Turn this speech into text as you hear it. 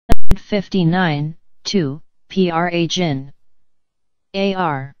59, 2, Prajin.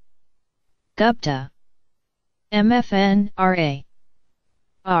 AR. Gupta. MFN, RA.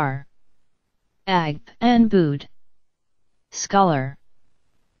 R. Agp and Bood. Scholar.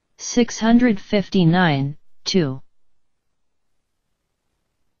 659, 2.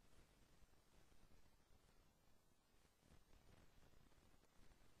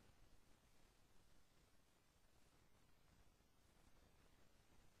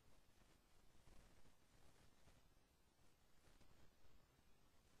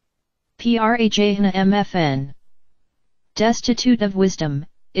 Prajna MFN. Destitute of wisdom,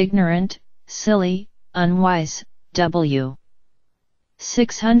 ignorant, silly, unwise, W.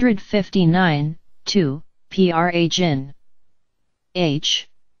 659, 2, Prajin. H.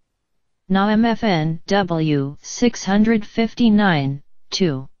 Na MFN W 659,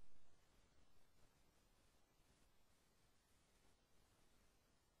 2.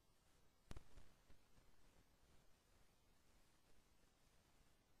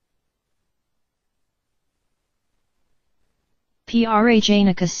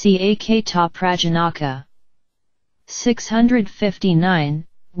 Prajanaka Cak Ta Prajanaka. 659,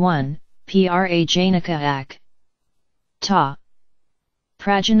 1, Prajanaka Ak. Ta.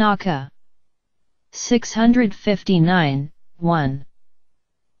 Prajanaka. 659, 1.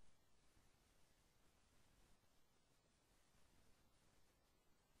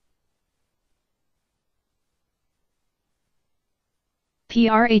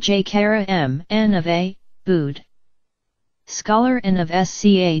 Prajkara M. N of A, Bood. Scholar N of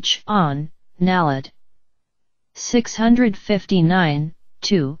SCH, on, Nalad. 659,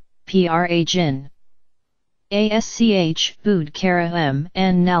 2, Prajin. ASCH, Bood Kara M.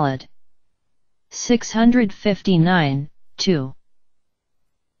 N. Nalad. 659, 2.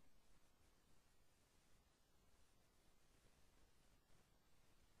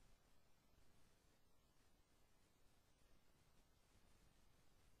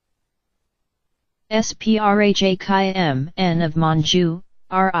 Spraj Chi M. N of Manju,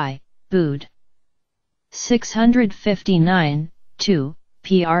 Ri, Bood. 659, 2,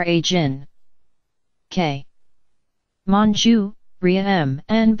 Prajin. K. Manju, Ria M.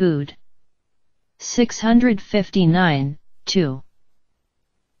 N. Bood. 659, 2.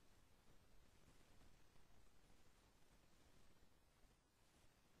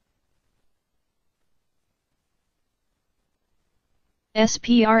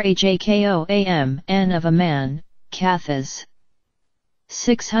 Sprajko Am. N of a man, Cathas.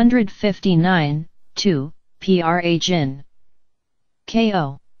 659, 2, Prajin.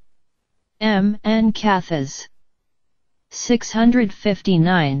 Ko. M. N. Cathas.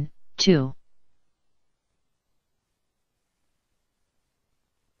 659, 2.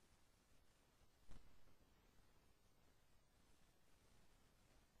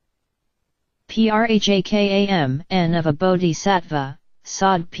 Prajkam. N of a Bodhisattva,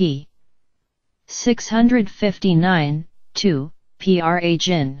 Sod P. 659, 2,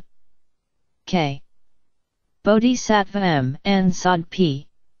 Prajin. K. Bodhisattva M. N. Sod P.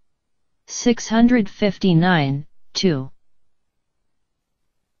 659, 2.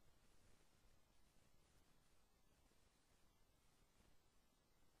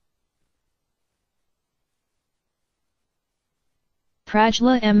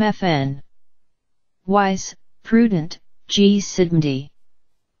 Prajla MFN. Wise, prudent, G. Sidmdi.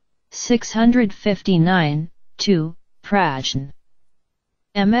 659, 2, Prajn.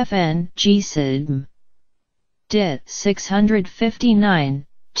 MFN G. Sidm. Dit 659,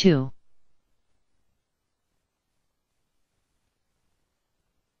 2.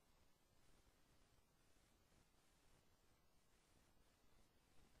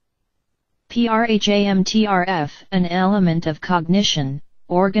 Prajmtrf. An element of cognition,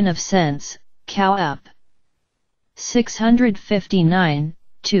 organ of sense, cow up. 659,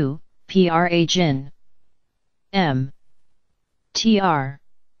 2, Prajin. M. Tr.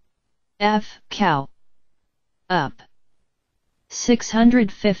 F. Cow. Up.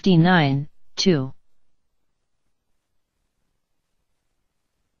 659, 2.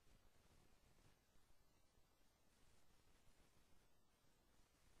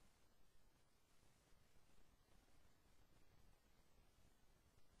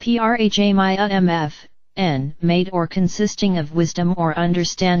 Prajmaya MF. N. Made or consisting of wisdom or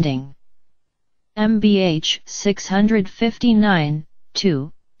understanding. MBH 659,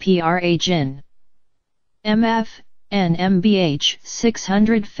 2, Prajin. MF. N. MBH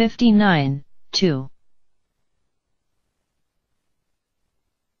 659, 2.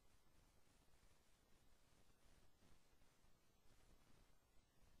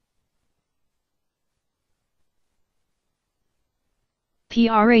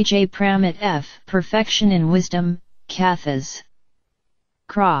 Praj Pramit F. Perfection in wisdom, Kathas.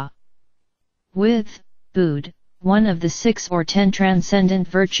 Kra. With, Bud, one of the 6 or 10 transcendent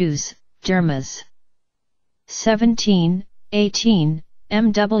virtues, dharmas. 17, 18,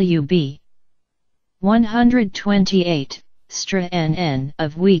 MWB. 128, Stra NN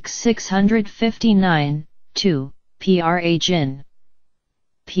of week 659, 2, Prajin.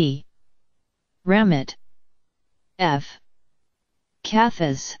 P. Ramit. F.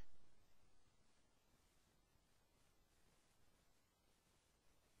 Kathas.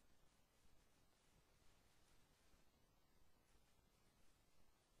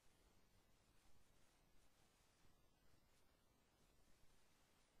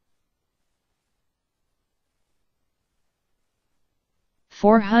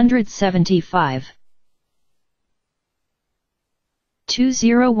 $475.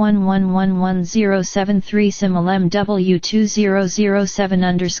 2011111073 Simul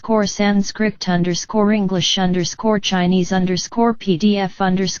MW2007 Sanskrit English Chinese PDF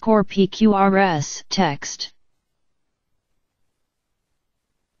PQRS text.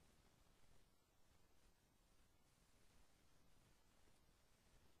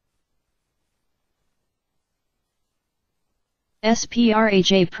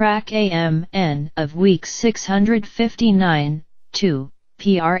 Spraj Prak AMN of week 659, 2,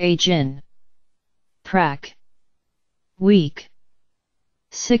 Prajin. Prak. Week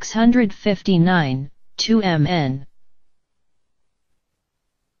 659, 2 MN.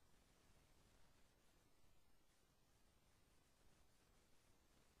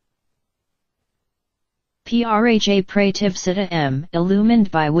 Praj Prativsita M.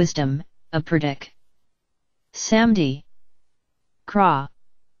 Illumined by wisdom, Apradik. Samdi. Kra.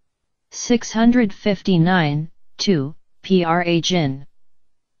 659, 2, Prajin.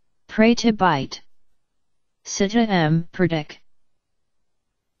 Pratibite. Sita M. Pradik.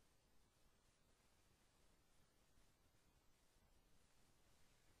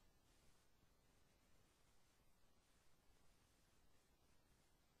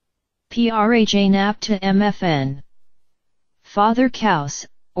 Praj Napta MFN. Father Kaus,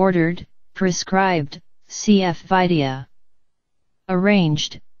 ordered, prescribed, cf. Vidya.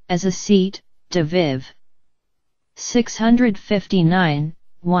 Arranged, as a seat, de viv. 659,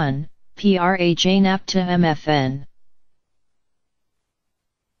 1, Praj Napta MFN.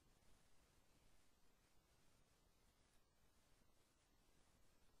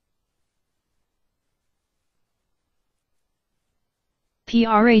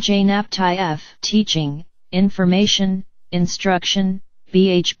 Praj Naptai F. Teaching, Information, Instruction,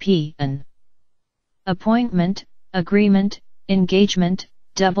 BHP and Appointment, Agreement, Engagement,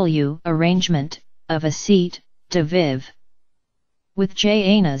 W. Arrangement, of a seat, de viv. With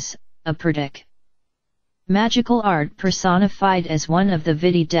J. Anas, a Pradik. Magical art personified as one of the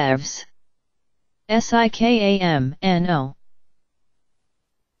Vidhi Devs. Sikamno.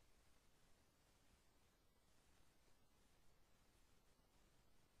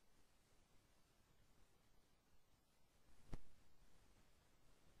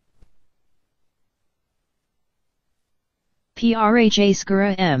 Praj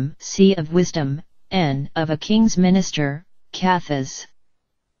Skara M. Sea of Wisdom, N. of a King's Minister, Kathas.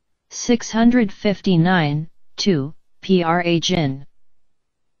 659, 2, Prajin.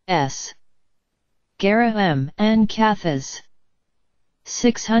 S. Gara M. N. Kathas.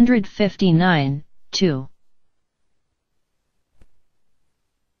 659, 2.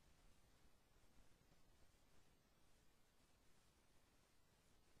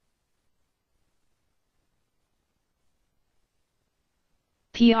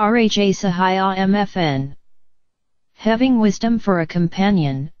 Praj Sahaya MFN. Having wisdom for a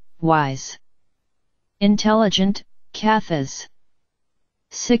companion, wise. Intelligent, Kathas.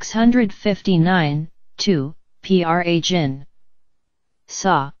 659, 2, Prajin.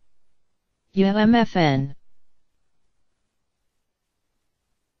 Sa. UMFN.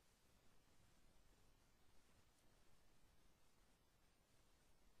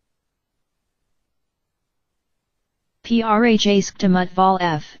 Praj Sktamutval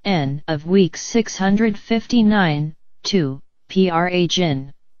F. N. of week 659, 2,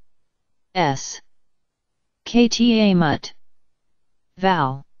 Prajin. S. Kta Mut.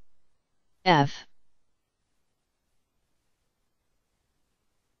 Val. F.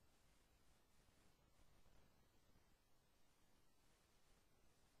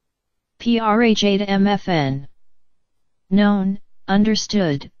 Praj MFN. Known,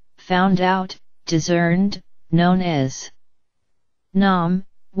 understood, found out, discerned, known as. Nam,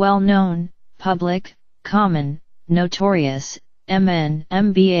 well known, public, common, notorious, MN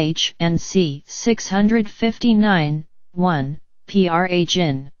MBH and C 659, 1,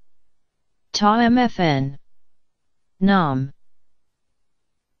 Prajin. Ta mfn. Nam.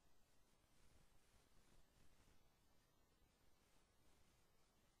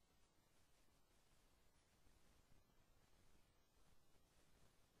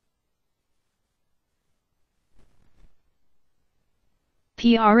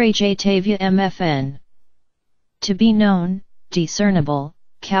 Prajatavya mfn. To be known, discernible,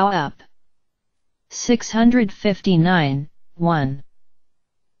 cow up. 659, 1.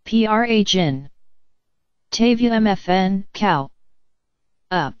 Prajin. Tavya mfn, cow.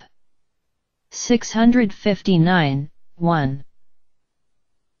 Up. 659, 1.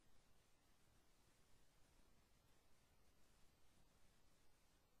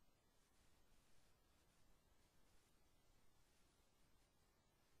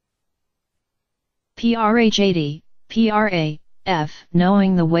 Prajati, F,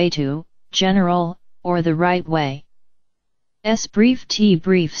 knowing the way to, general, or the right way. S brief T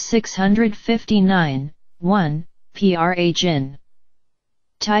brief 659, 1, Prajin.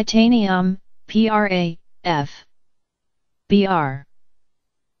 Titanium, F. Br.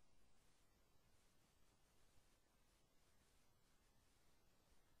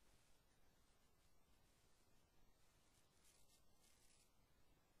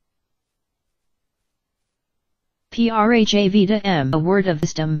 Prajavita M. A word of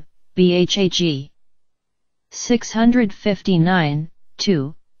wisdom, Bhag. 659,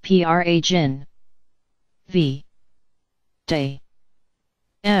 2, Prajin. V. Day.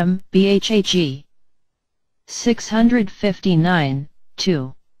 M. Bhag. 659,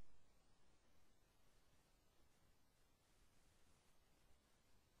 2.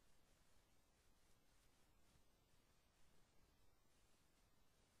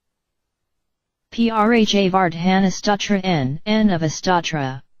 Prajavardhanastatra N of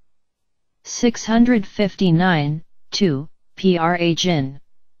Astatra. 659, 2, Prajin.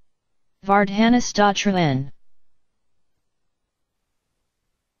 Vardhanastatra N.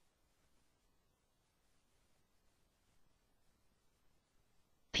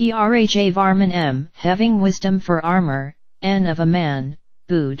 Prajvarman M. Having wisdom for armor, N of a man,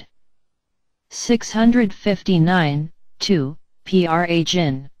 Bood. 659, 2,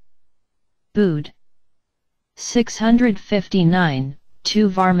 Prajin. Bood. 659, 2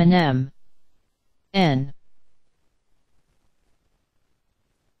 Varman M. N.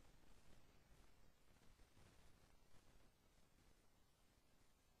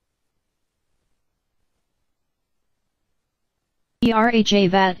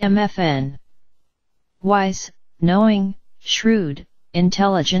 Prajvat mfn. Wise, knowing, shrewd,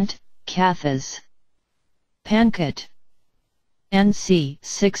 intelligent, Kathas. Pankit. NC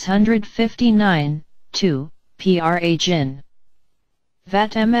 659, 2, Prajin.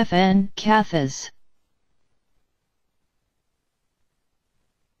 Vat mfn Kathas.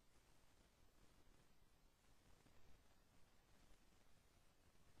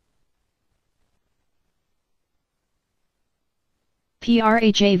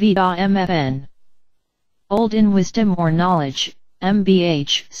 Prajvda mfn. Old in wisdom or knowledge,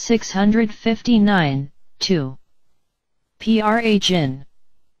 MBH 659, 2. Prajin.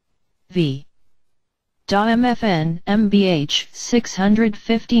 V. Da mfn MBH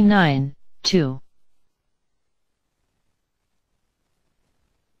 659, 2.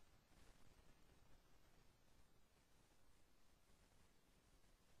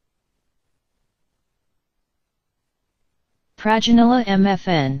 Prajanila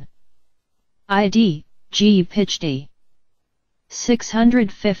mfn. ID, G Pichdi.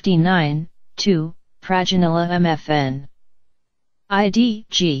 659, 2, Prajanila mfn. ID,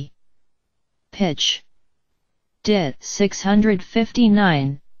 G. Pitch. Dit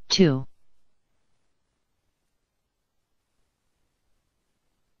 659, 2.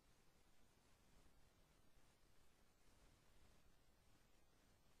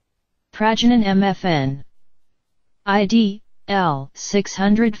 Prajanan mfn. ID, L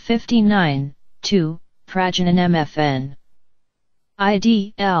 659, 2, Prajanan mfn.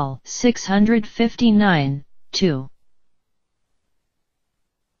 ID, L 659, 2.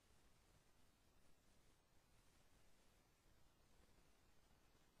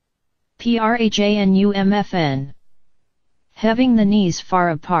 Prajnu mfn. Having the knees far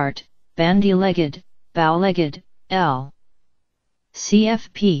apart, bandy-legged, bow-legged, L.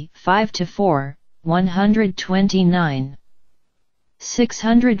 CFP 5-4, 129.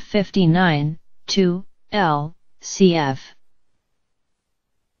 659, 2, L, cf.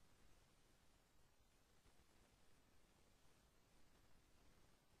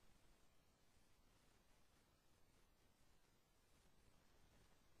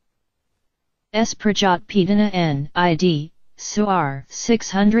 S. Prajat Pidana N. ID, Suar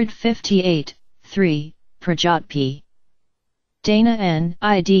 658, 3, Prajatpi. Dana N.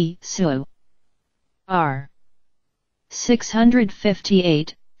 ID Su. R.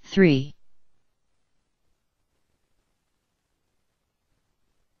 658, 3.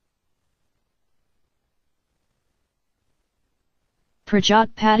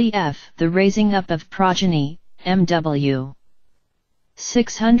 Prajatpati F. The raising up of progeny, MW.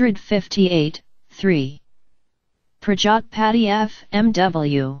 658, 3. Prajatpati F.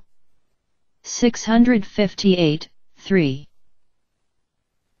 MW. 658, 3.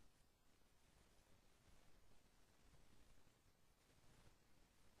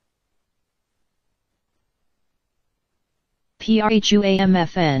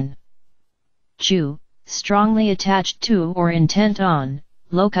 Prhuamfn. Jew, strongly attached to or intent on,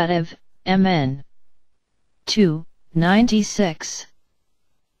 locative, mn. 2, 96.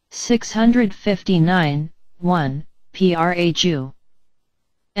 659, 1, Praju.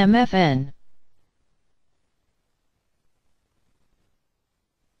 MFN.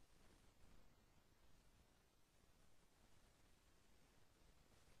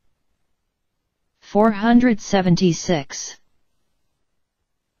 $476.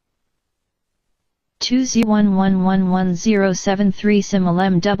 2Z11111073 simil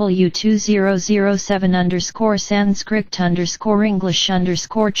MW2007 underscore Sanskrit underscore English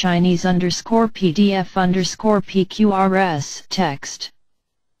underscore Chinese underscore PDF underscore PQRS text.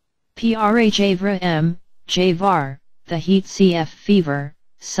 Prhavra M. Javar, the heat CF fever,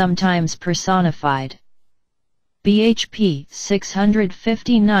 sometimes personified. BHP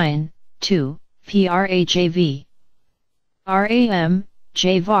 659, 2, Prhav. RAM,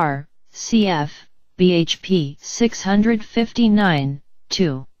 Javar, CF, BHP 659,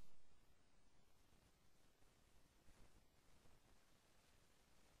 2.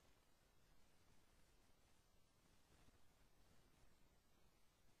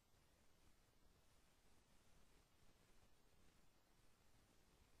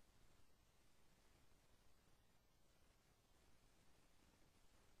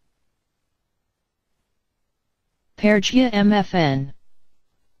 Pergia MFN.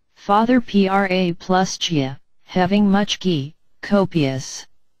 Father Pra plus Gia, having much ghee, copious.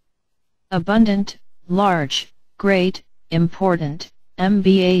 Abundant, large, great, important,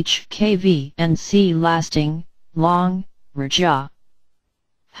 MBH KV and C lasting, long, Raja.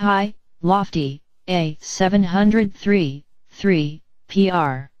 High, lofty, A 703, 3,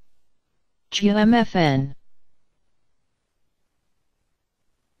 PR. GMFN.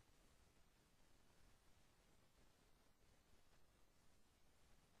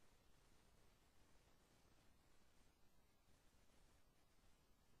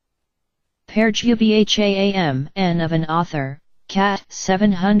 Pergia N of an author, Cat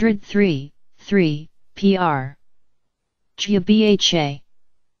 703, 3, PR. Gia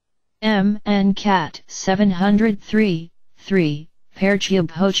M N Cat 703, 3, Pergia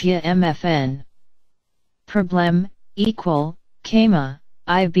Bhogia MFN. Problem, equal, Kama,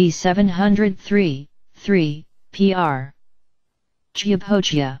 IB 703, 3, PR. Gia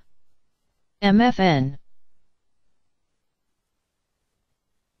Bhogia. MFN.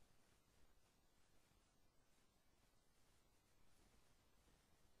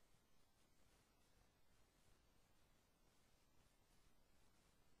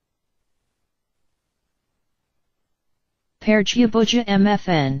 Pergiabuja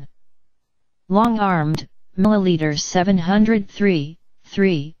MFN. Long-armed, milliliter 703,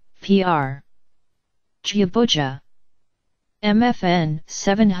 3, PR. Giabuja. MFN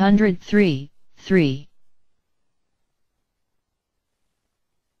 703, 3.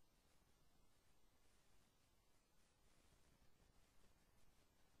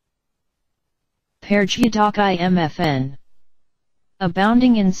 Pergiadokai MFN.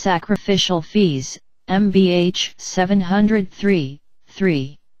 Abounding in sacrificial fees, MBH 703,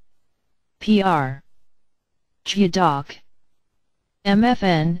 3. PR. Giadoc.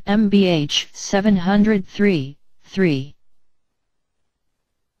 MFN MBH 703, 3.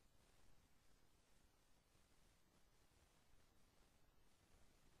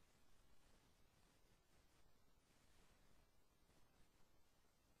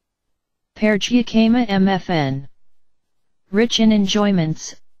 Pergiakama MFN. Rich in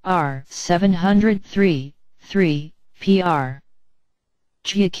enjoyments, R 703, 3, PR.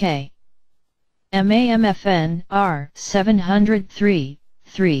 GK. MAMFN R 703,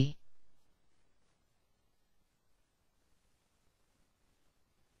 3.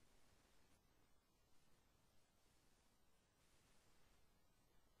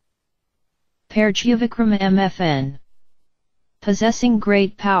 Pergiavikrama MFN. Possessing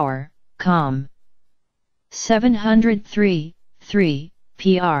great power, Com. 703, 3,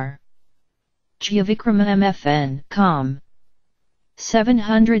 PR. Giavikrama MFN, Com.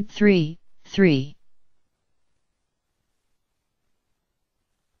 703, 3.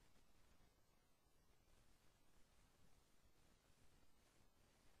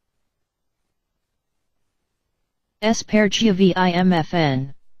 Espergia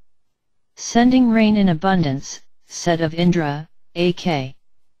VIMFN. Sending rain in abundance, said of Indra, AK.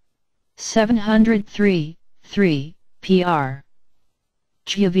 703, 3, PR.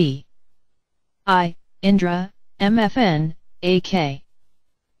 Giavi. I, Indra, MFN, AK.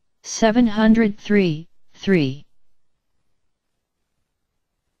 703, 3.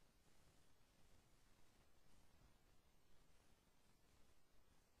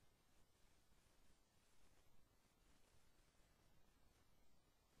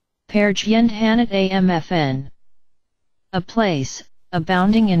 Pergiendhanat AMFN. A place,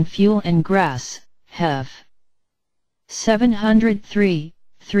 abounding in fuel and grass, Hev. 703,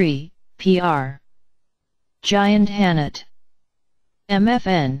 3, PR. Gianthanat.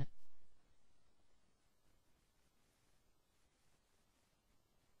 MFN.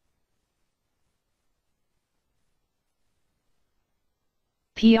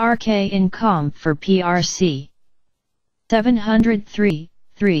 PRK in com for PRC. 703,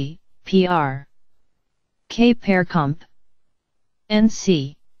 3, PR. K Percomp.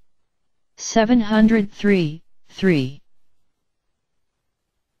 NC. 703, 3.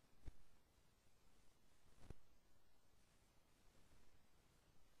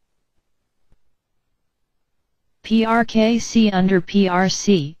 PRKC under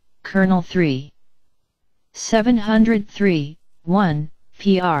PRC, Kernel 3. 703, 1,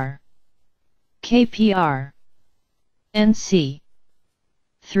 PR. KPR. NC.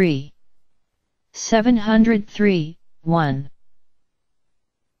 3. 703, 1.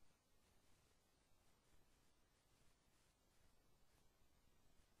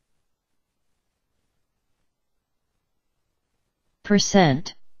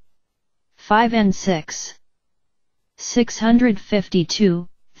 Percent. 5 and 6. 652,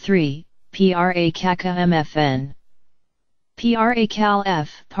 3, PRA Kaka MFN. PRA Cal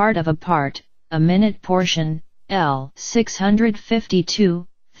F part of a part, a minute portion, L 652,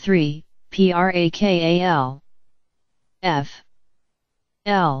 3, PRA KAL. F.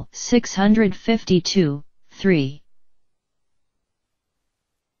 L 652, 3.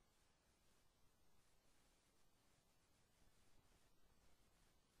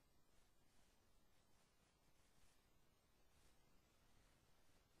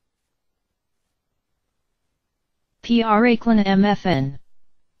 PRA Clan MFN.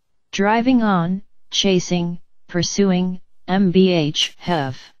 Driving on, chasing, pursuing, MBH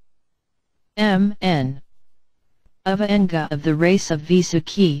Hev. MN. Avaenga of the race of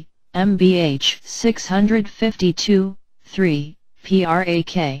Visuki, MBH 652, 3,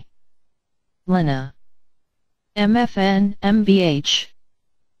 PRAK. Lena. MFN MBH.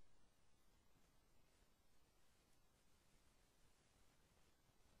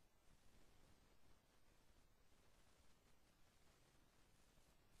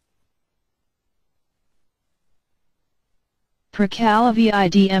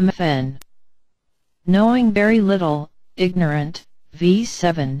 Prakalavidmfn. Knowing very little, ignorant,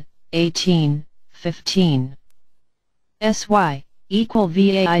 V7, 18, 15. SY, equal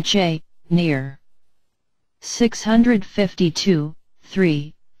VAIJ, near. 652,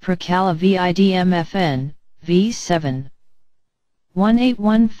 3, Prakalavidmfn, V7.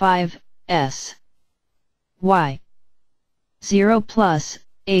 1815, S. Y. 0 plus,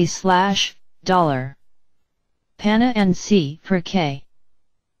 A slash, $. Pana NC per K.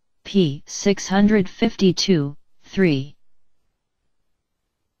 P 652, 3.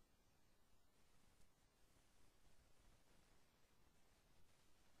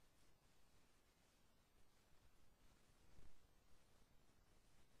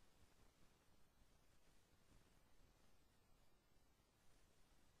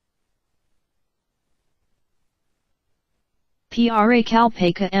 PRA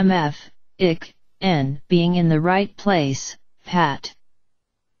Kalpaka MF, IK, N being in the right place, Pat.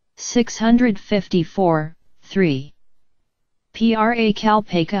 654, 3. PRA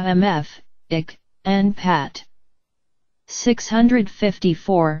Kalpaka MF, IK, N Pat.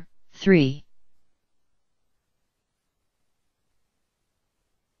 654, 3.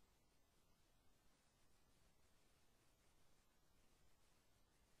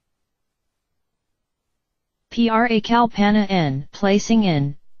 PRA Kalpana N placing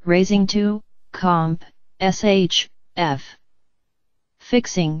in, raising to, comp, sh, f.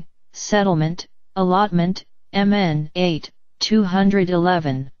 Fixing, settlement, allotment, mn 8,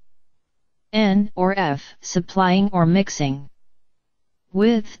 211. N or f supplying or mixing.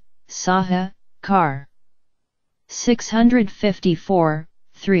 Width, Saha, Car. 654,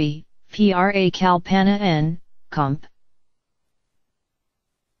 3, Pra Kalpana N, Comp.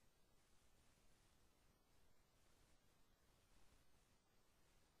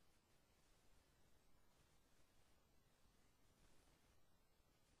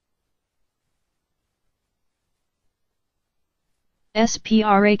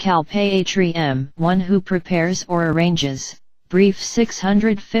 Spra Kalpayatri M, one who prepares or arranges, brief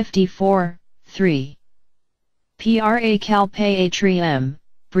 654, 3. Pra Kalpayatri M,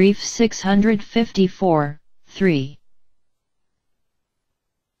 brief 654, 3.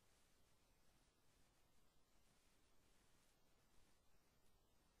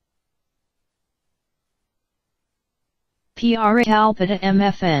 Pra Kalpata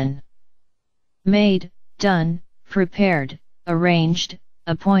MFN. Made, done, prepared, arranged,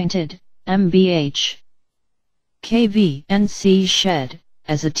 appointed, mbh. Kv and C shed,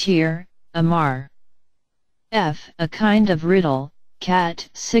 as a tier, amar. F a kind of riddle, cat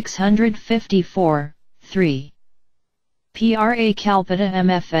 654, 3. Pra Kalpata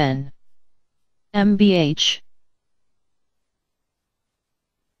MFN. mbh.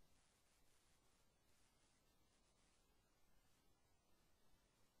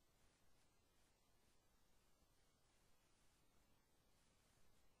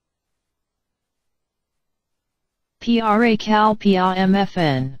 Pra Kalpya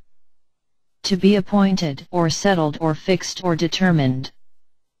MFN. To be appointed or settled or fixed or determined.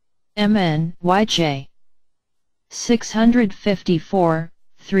 MN YJ. 654,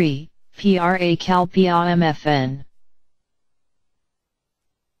 3, Pra Kalpya MFN.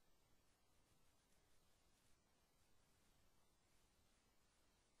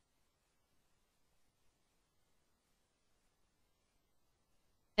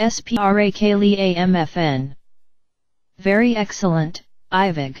 Spra Kali AMFN. Very excellent,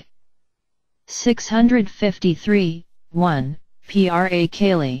 Ivig. 653, 1, Pra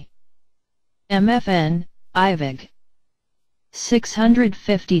Kali. MFN, Ivig.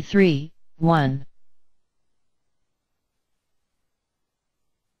 653, 1.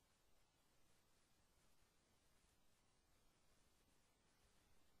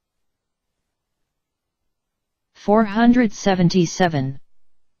 $477.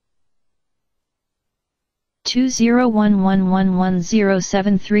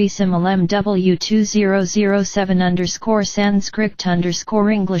 2011111073 simil MW2007 underscore Sanskrit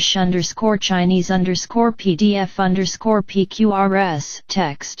underscore English underscore Chinese underscore PDF underscore PQRS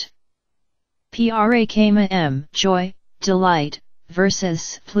text. Pra Kama M joy, delight,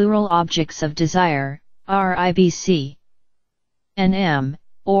 versus plural objects of desire, RIBC. NM,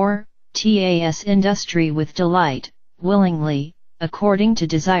 or, TAS industry with delight, willingly, according to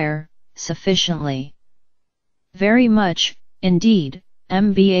desire, sufficiently. Very much, indeed,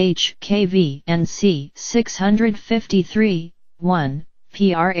 MBH KV and C 653, 1,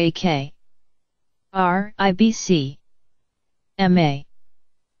 PRAK. RIBC. MA.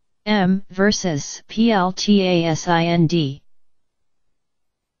 M versus PLTASIND.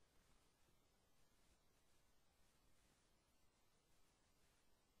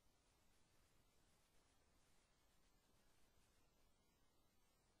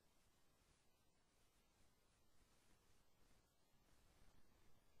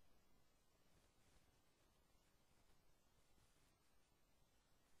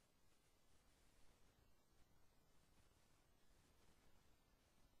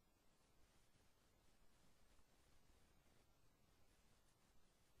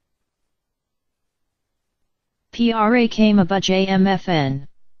 Pra Kama Bujay MFN.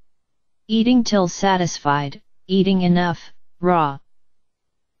 Eating till satisfied, eating enough, raw.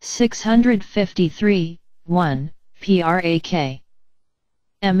 653, 1, Prak.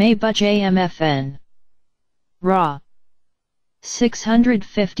 Ma Bujay MFN. Raw.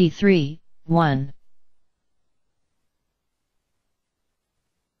 653, 1.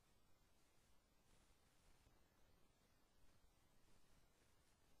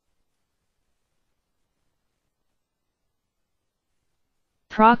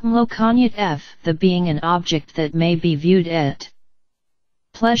 Prokmlokanyat F. The being an object that may be viewed at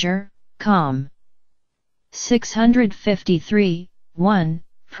pleasure, calm. 653, 1,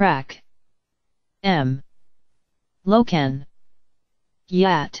 Prak. M. Lokan.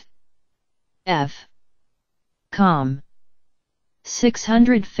 Yat. F. Calm.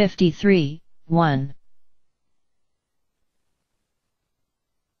 653, 1.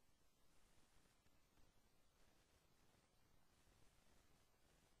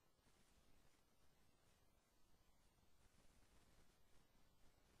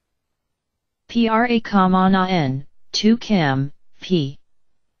 Pra Kamana N, 2 Cam, P.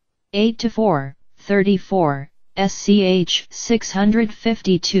 8-4, 34, SCH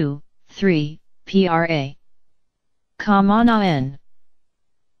 652, 3, PRA. Kamana N.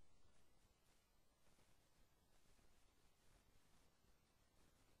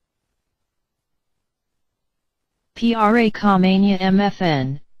 PRA Kamania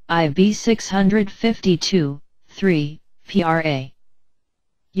MFN, IB 652, 3, PRA.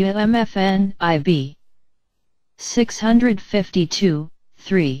 UMFN, IB 652,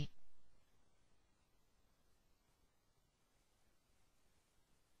 3.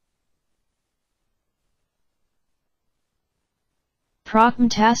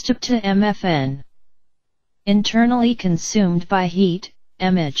 Prokmtastupta MFN. Internally consumed by heat,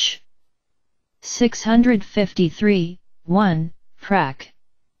 MH. 653, 1, Prak.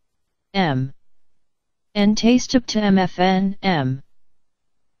 M. Entastupta MFN, M.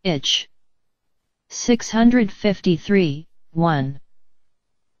 Ich. 653, 1.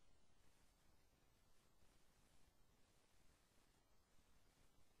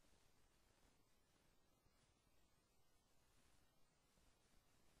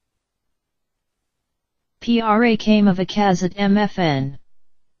 PRA came of Akazat MFN.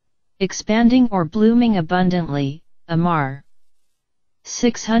 Expanding or blooming abundantly, Amar.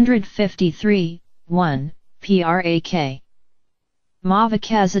 653, 1, PRAK.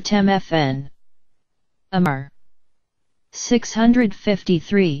 Mavakazat MFN. Amar.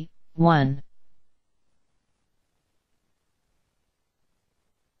 653, 1.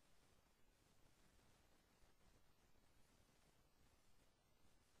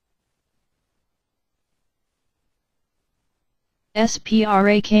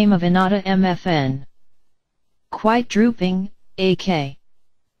 SPRA came of Anata MFN. Quite drooping, AK.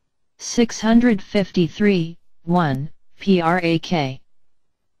 653, 1, PRAK.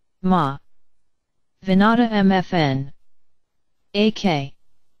 Ma. Vinata MFN. AK.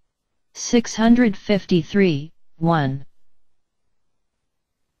 653, 1.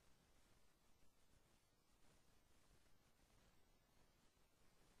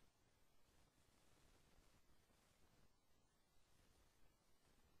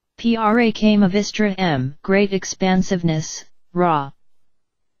 PRA came of Istra M. Great expansiveness, Ra.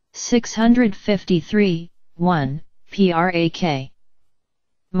 653, 1, PRAK.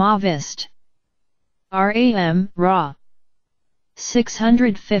 Mavist. RAM, Ra.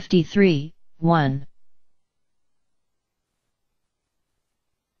 653, 1.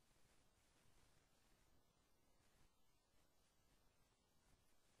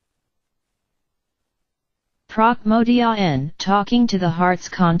 Prokmodia N. Talking to the heart's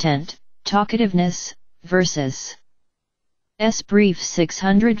content, talkativeness, versus. S. Brief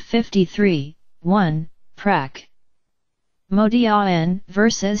 653, 1, Prak. Modia N.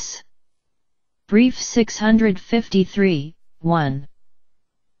 Versus. Brief 653, 1.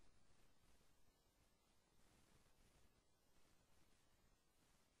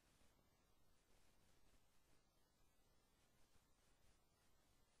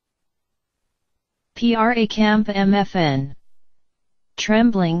 PRA Camp MFN.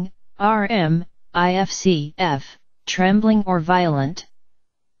 Trembling, RM, IFC, F, trembling or violent.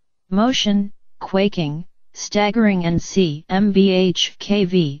 Motion, quaking, staggering and C. MBH,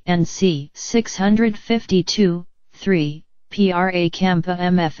 KV and C. 652, 3, PRA Campa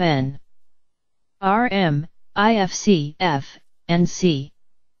MFN. RM, IFC, F, and C.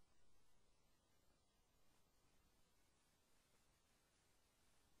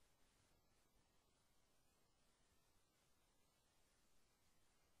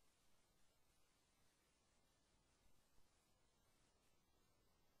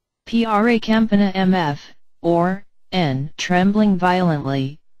 PRA Campana MF, or, N. Trembling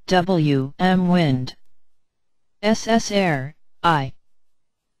violently, W. M. Wind. SS Air, I.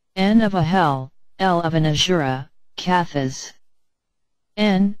 N of a hell, L of an azura, Cathas.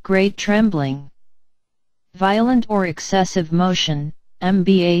 N. Great trembling. Violent or excessive motion,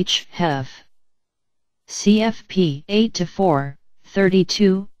 MBH, Hef. CFP 8-4,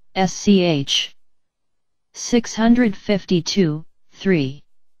 32, SCH. 652, 3.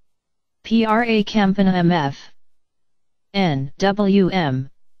 PRA Campana MF. N. WM.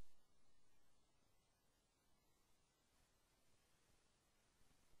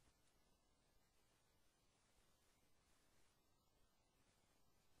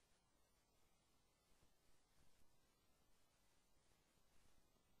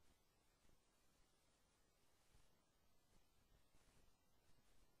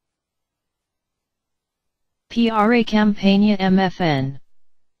 PRA Campania MFN.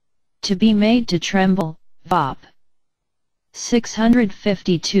 To be made to tremble, VOP.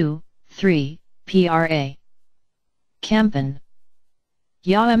 652, 3, PRA. Campan.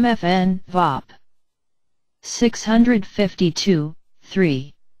 YAMFN VOP 652,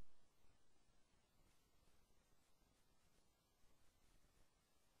 3.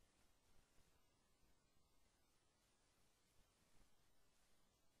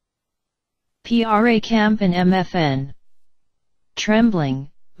 PRA Camp and MFN. Trembling,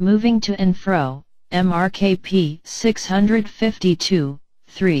 moving to and fro, MRKP 652,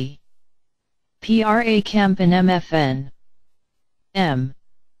 3. PRA Camp and MFN. M.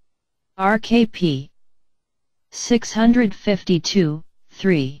 RKP 652,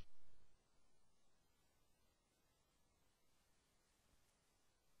 3.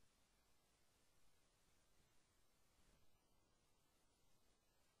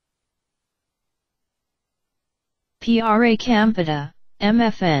 PRA Campita,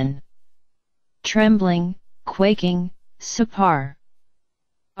 MFN. Trembling, quaking, Sapar.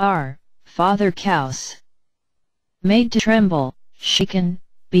 R. Father Couse. Made to tremble, shaken,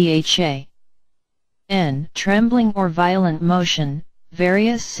 BHA. N. Trembling or violent motion,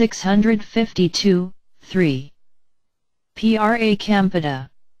 various 652, 3. PRA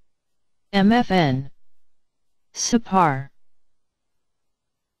Campita. MFN. Sapar.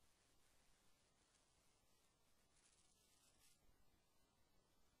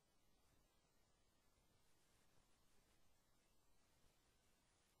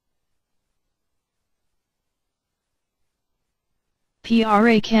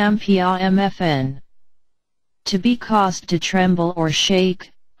 PRA Campia MFN. To be caused to tremble or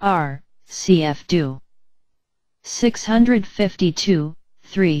shake, R. CF do. 652,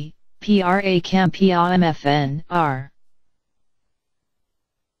 3. PRA Campia MFN, R.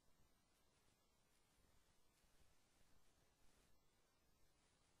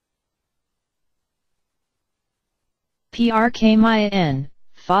 PRKMIN,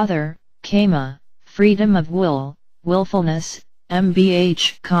 Father, Kama, freedom of will, willfulness,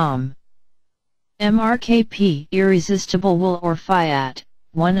 MBH, calm. MRKP, irresistible will or fiat,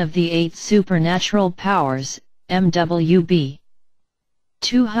 one of the 8 supernatural powers, MWB.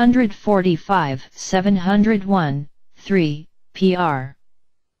 245, 701, 3, PR.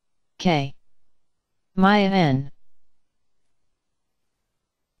 K. Maya N.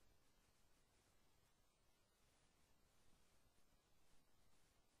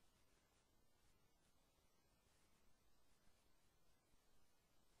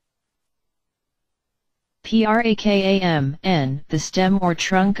 PRAKAM, N, the stem or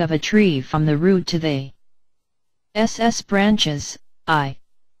trunk of a tree from the root to the SS branches, I.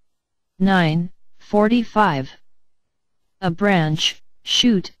 9, 45. A branch,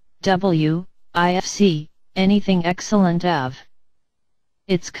 shoot, W, IFC, anything excellent of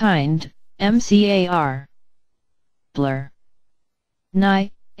its kind, MCAR. Blur.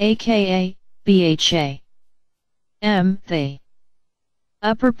 Ni, aka, BHA. M, the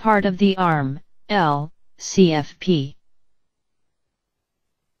upper part of the arm, L, CFP.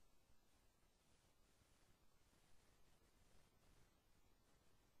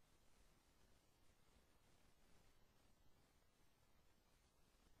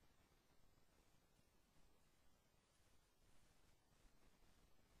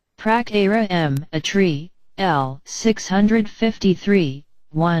 Prak Era M, a tree, L, 653,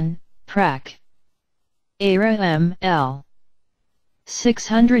 1, Prak. Era M, L.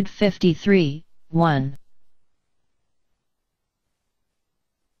 653, 1.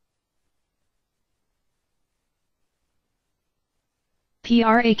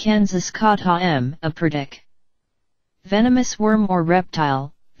 PRA Kansas Kata M, a predic. Venomous worm or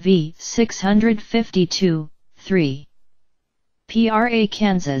reptile, V 652, 3. PRA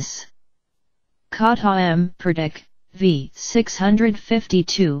Kansas. Kata M, predic, V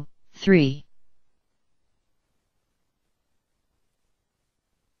 652, 3.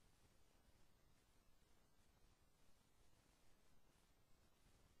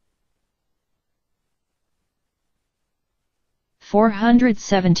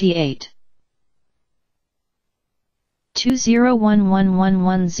 $478.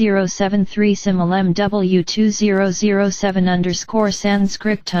 2011111073 Simil MW2007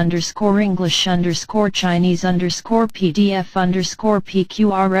 Sanskrit English Chinese PDF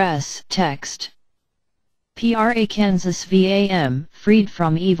PQRS text. PRA Kansas VAM, freed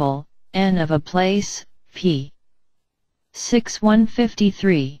from evil, N of a place, P.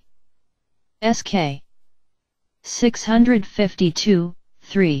 6153. SK. 652,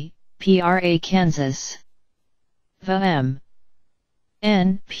 3, PRA Kansas. VM.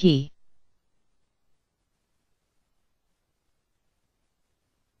 N. P.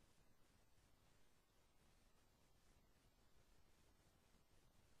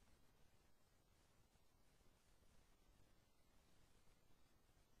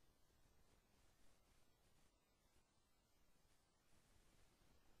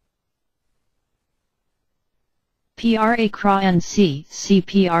 pra kra nc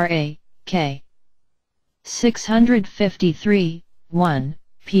cpra k 653 1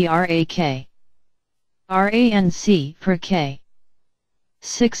 prak ranc per k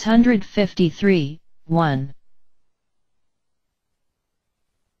 653 1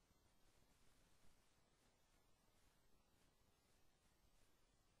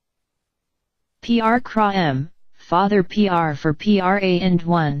 PR Kra M, Father PR for PRA and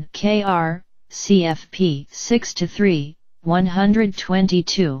 1 KR, CFP 6 to 3,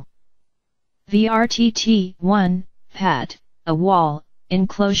 122. VRTT 1, Pat, a wall,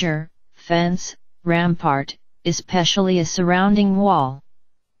 enclosure, fence, rampart, especially a surrounding wall.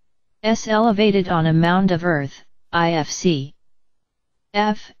 S elevated on a mound of earth, IFC.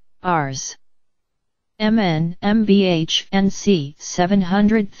 F, Rs. MN, MBH, NC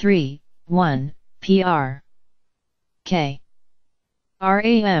 703, 1, PR. K.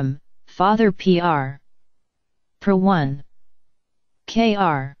 RAM, Father PR. Per 1.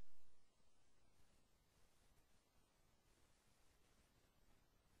 KR.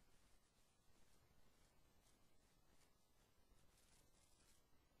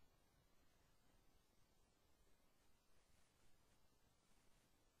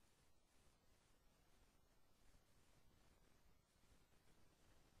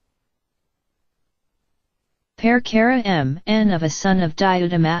 Perkara M, N of a son of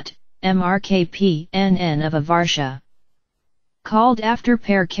Diudamat, Mrkp, N of a Varsha. Called after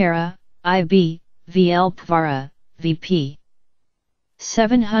Perkara, IB, Vlpvara, VP.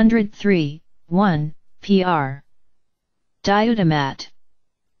 703, 1, PR. Diudamat.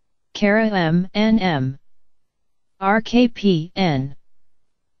 Kara M, NM. RKP, N.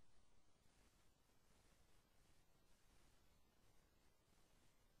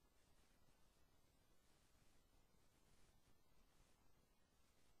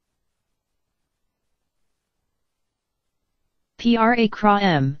 PRA Kra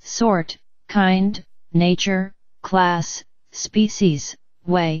M, sort, kind, nature, class, species,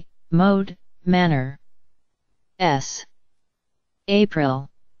 way, mode, manner. S. April.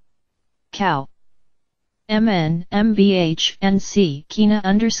 Cow. MN, MBH, NC, Kina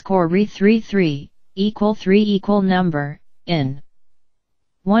underscore re33, equal 3 equal number, in.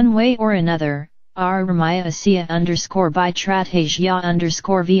 One way or another, R Ramaya Asiya underscore by Trathajya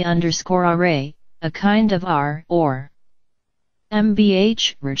underscore V underscore array, a kind of R or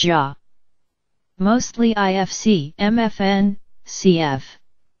MBH, Raja. Mostly IFC, MFN, CF.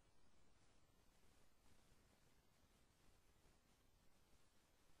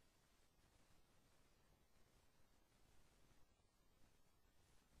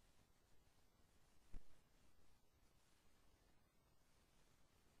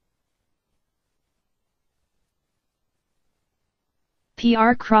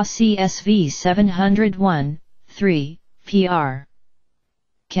 PR Cross CSV 701, 3. PR.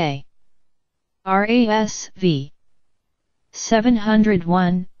 K. RASV.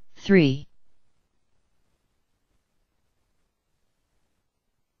 701, 3.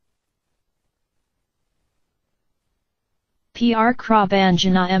 PR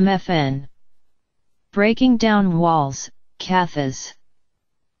Krabanjana MFN. Breaking down walls, Kathas.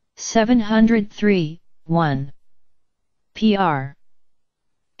 703, 1. PR.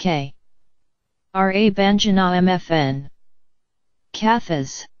 K. RA Banjana MFN.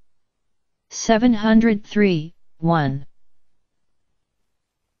 Kathas. 703, 1.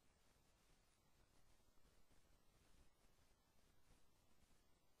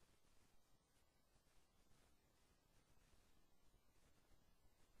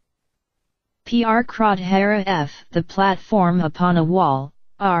 PR Krodhara F, the platform upon a wall,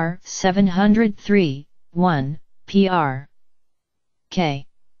 R 703, 1, PR. K.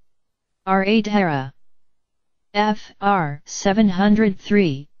 RA Dhara. F R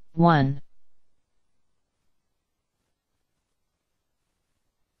 703, 1.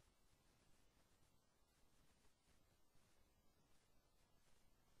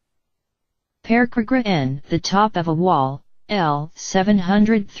 Perkragra N, the top of a wall, L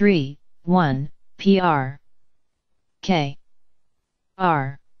 703, 1, PR. K.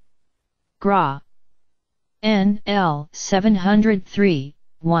 R. Gra. N L 703,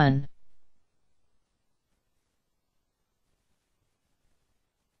 1.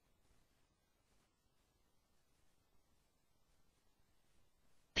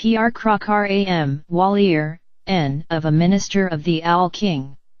 PR Krakar AM, Walier, N of a minister of the Owl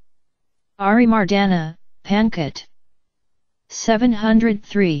King. Ari Mardana, Pankot.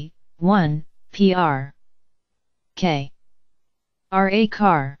 703, 1, PR. K. RA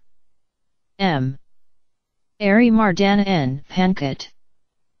Kar. M. Ari Mardana N. Pankot.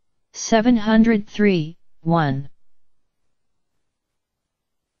 703, 1.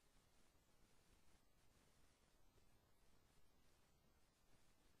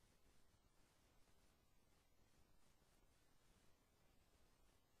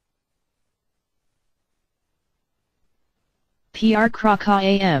 Pr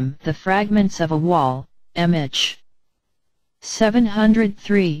Krakam, the fragments of a wall, MH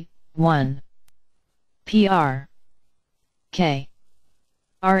 703, 1. Pr K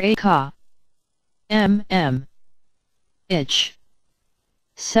Ra Ka MM Ich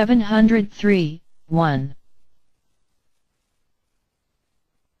 703, 1.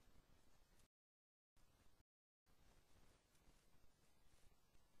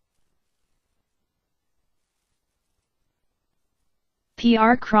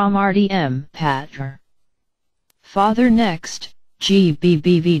 Pr Kramrdm Patr Father next,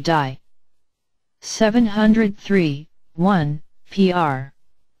 GBBV Die 703, 1, Pr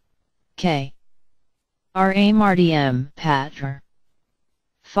K Ramrdm Patr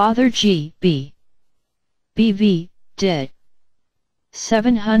Father GB BV Dit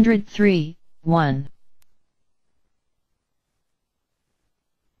 703, 1.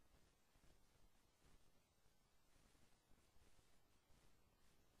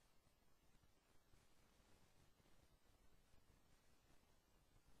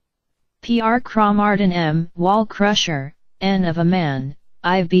 Pr Kramardin M. Wall Crusher, N of a man,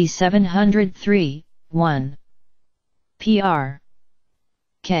 IB 703, 1. Pr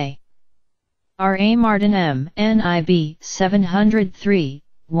K R.A. Martin M. NIB 703,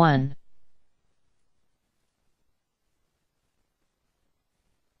 1.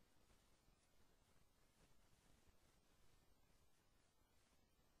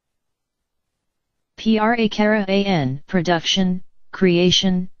 PRA Kara AN Production,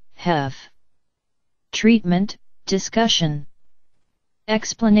 Creation, Hef. Treatment, Discussion.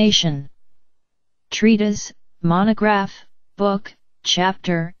 Explanation. Treatise, monograph, book,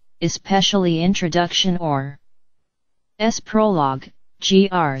 chapter, especially introduction or S. Prologue,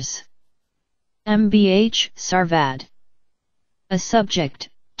 GRs. MBH Sarvad. A subject,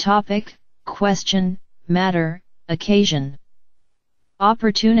 topic, question, matter, occasion.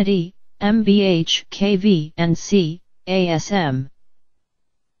 Opportunity, MBH KV and C, ASM.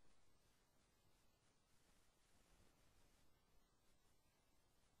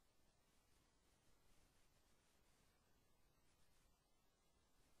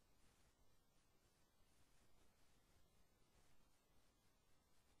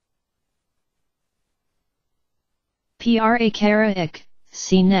 PRA Kara-ik,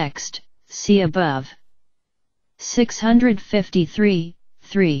 see next, see above. 653,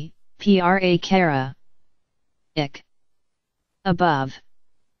 3, PRA Kara. Ik. Above.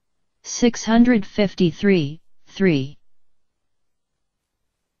 653, 3.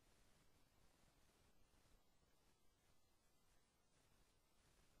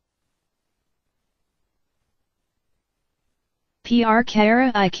 PR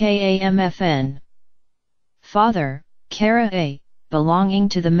Kara IKAMFN. Father, Kara A, belonging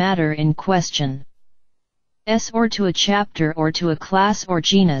to the matter in question. S or to a chapter or to a class or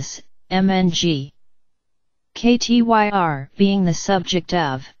genus, MNG. KTYR being the subject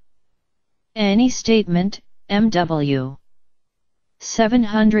of any statement, MW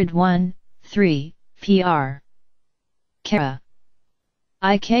 701, 3, PR. Kara.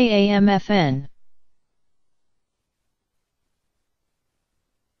 IKAMFN.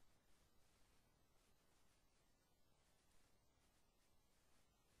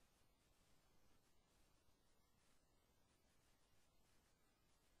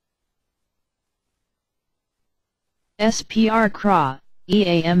 SPR CRA,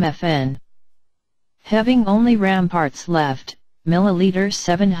 EAMFN. Having only ramparts left, milliliter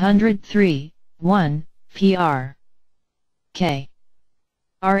 703, 1, PR. K.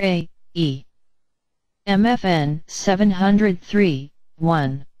 RA, E. MFN 703,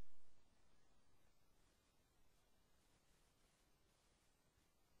 1.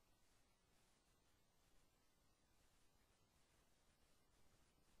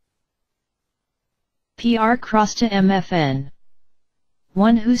 PR cross to MFN.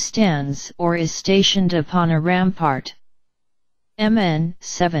 One who stands or is stationed upon a rampart. MN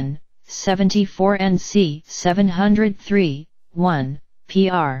 7, 74 NC 703, 1,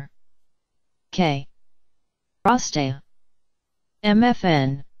 PR. K. Roste.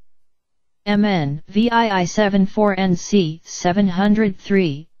 MFN. MN VII 74 NC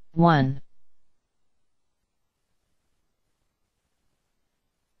 703, 1.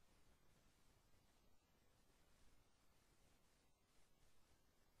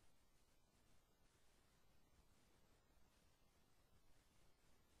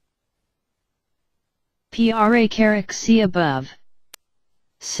 PRA Carrick see above.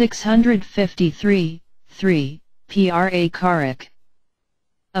 653, 3, PRA Carrick.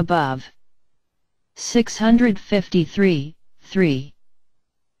 Above. 653, 3.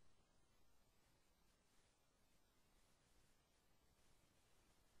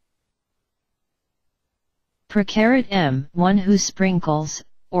 Precarit M, one who sprinkles,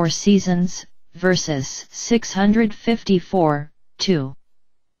 or seasons, verses 654, 2.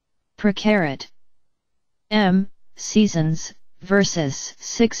 Precarit M, seasons, verses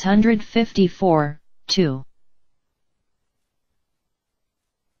 654, 2.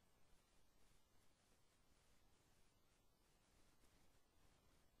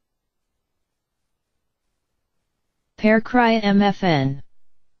 Paircry MFN.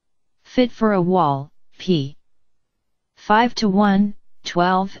 Fit for a wall, p. 5:1,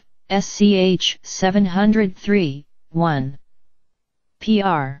 12, SCH 703, 1.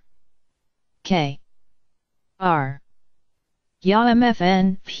 PR. K. R. Ya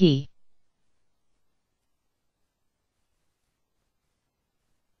MFN p.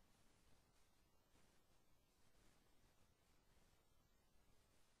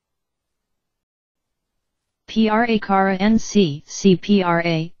 PRA Kara NC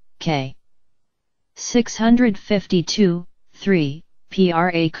CPRA K 652 3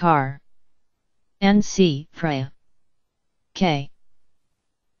 PRA Car NC Praya K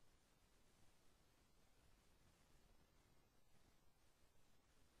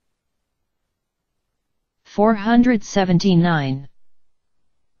 479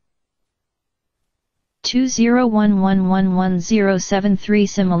 2011111073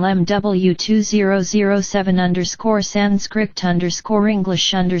 Sim MW2007 Sanskrit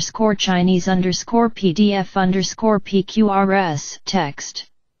English Chinese PDF PQRS text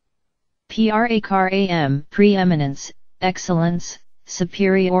PRACARAM preeminence, excellence,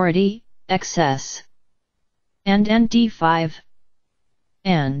 superiority, excess and ND5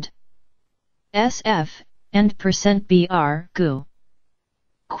 and SF and %BR GU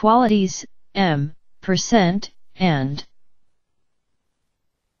qualities M percent and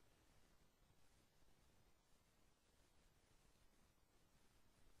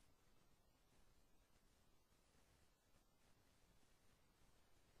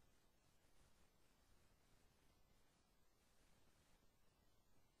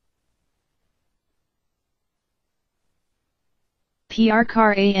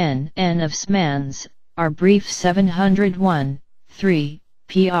PRCAN N of SMANs are brief 701 3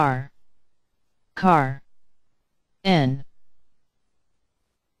 PR Car N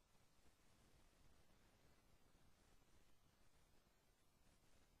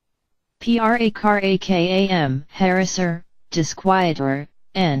PRACARAKAM harasser, disquieter,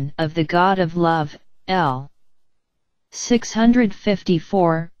 N of the god of love, L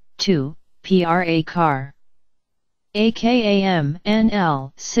 654 2 PRA Car AKAM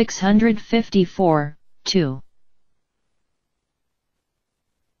NL 654 2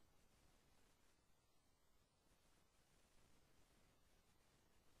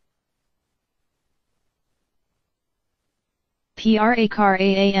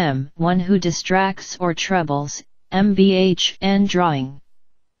 PRACARAM one who distracts or troubles, MBHN drawing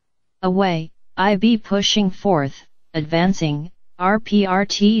away, IB pushing forth, advancing,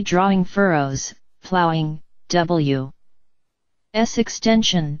 RPRT drawing furrows, plowing, W S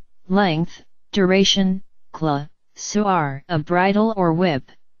extension, length, duration, CLA, SUR a bridle or whip,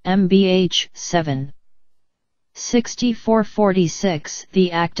 MBH 7 6446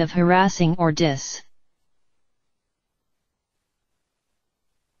 the act of harassing or dis.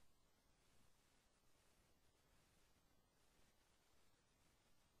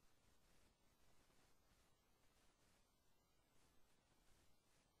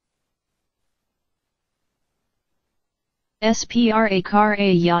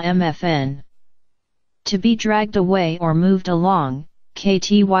 SPRACARA ya MFN. To be dragged away or moved along,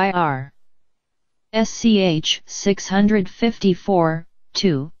 KTYR. SCH 654,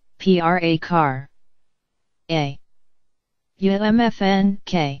 2, PRA Car. A. UMFN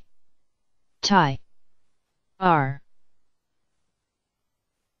K. Thai. R.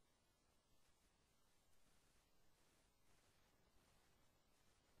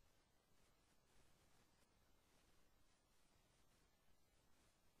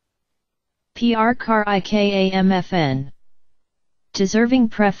 PRCARIKAMFN. Deserving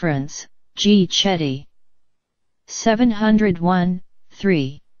preference, G. Chetty. 701,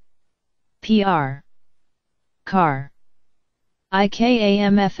 3. PR. Car.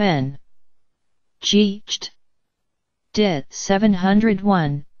 IKAMFN. G. Cht. Dit.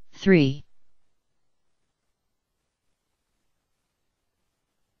 701, 3.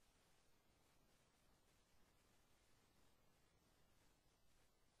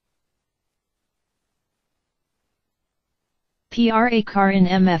 PRACARIN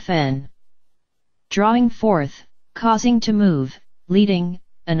MFN. Drawing forth, causing to move, leading,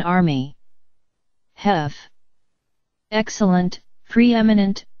 an army. Hef. Excellent,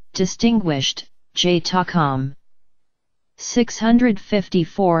 preeminent, distinguished, J.com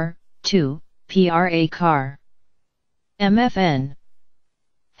 654, 2, PRA car MFN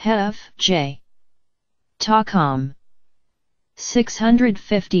Hef J. Tacom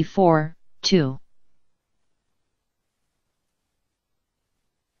 654, 2.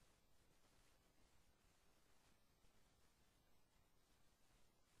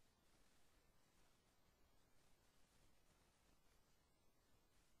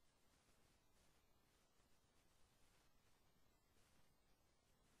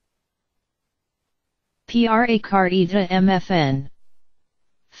 PRA Carita MFN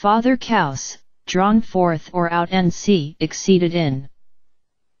Father Couse, drawn forth or out and c exceeded in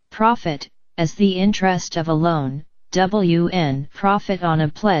profit, as the interest of a loan, WN profit on a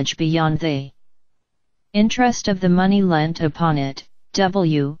pledge beyond the interest of the money lent upon it,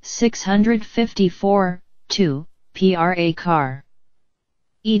 W 654, 2, PRA Car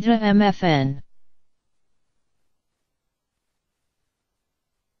Ida MFN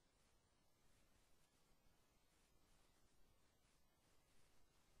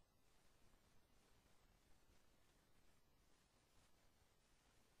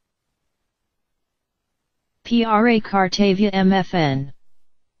PRA Cartavia MFN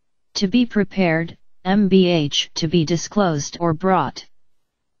To be prepared, MBH to be disclosed or brought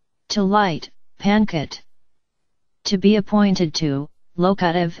to light, Pancat to be appointed to,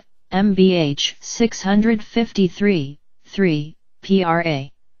 locative, MBH 653, 3, PRA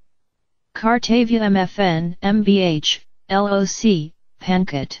Cartavia MFN MBH, LOC,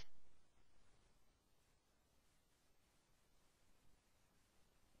 Pancat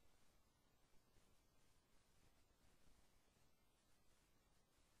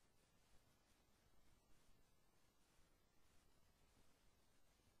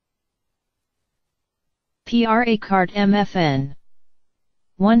PRA Cart MFN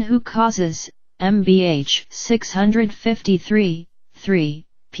One who causes, MBH 653, 3,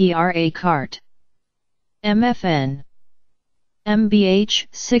 PRA Cart MFN MBH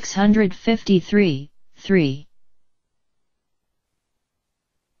 653, 3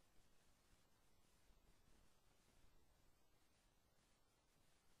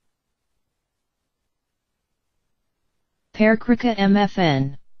 Perkrika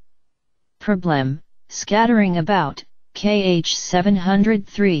MFN Problem Scattering about, KH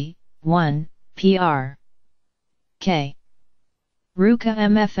 703, 1, PR K Ruka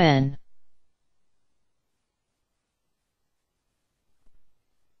MFN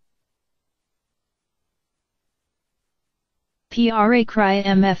PRA Cry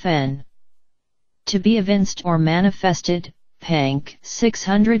MFN To be evinced or manifested, Pank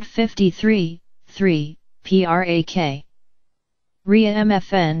 653, 3, PRAK RIA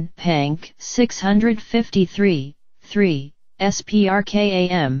MFN Pank 653, 3,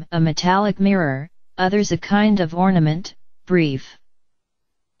 SPRKAM A metallic mirror, others a kind of ornament, brief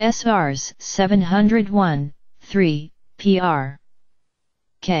SRs 701, 3, PR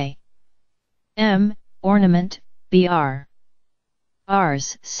K M, ornament, BR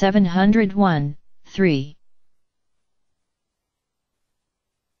Rs 701, 3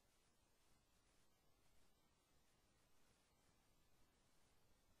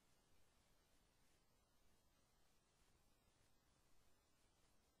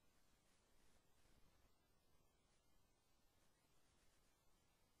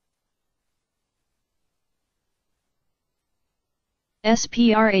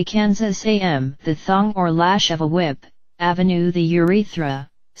 SPRA Kansas AM The thong or lash of a whip, Avenue the urethra,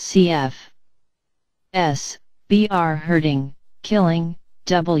 cf. S. BR hurting, killing,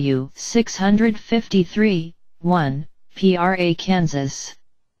 W 653, 1, PRA Kansas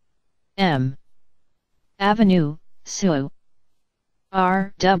M. Avenue, Su.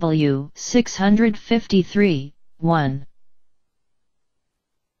 R. W 653, 1.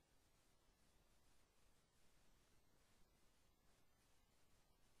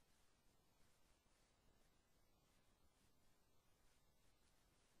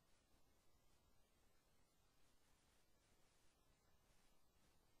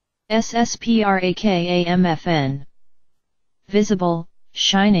 SSPRAKAMFN Visible,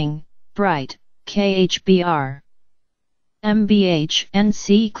 shining, bright, KHBR MBH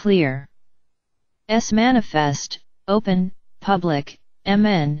NC clear S manifest, open, public,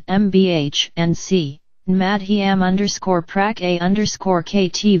 MN MBH NC Madhyam underscore prak A underscore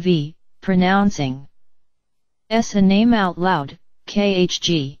KTV, pronouncing S a name out loud,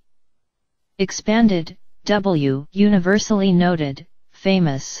 KHG Expanded, W universally noted,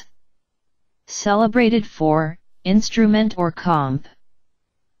 famous Celebrated for, instrument or comp.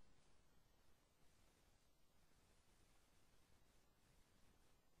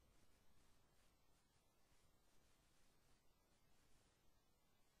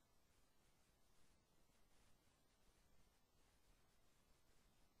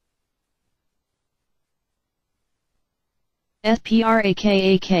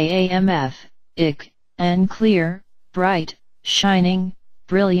 SPRAKAKAMF, ik, and clear, bright, shining,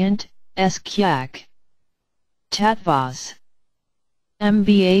 brilliant, skyak. Tatvas.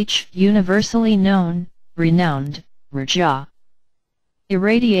 MBH, universally known, renowned, raja.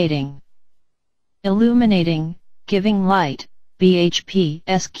 Irradiating. Illuminating, giving light, BHP,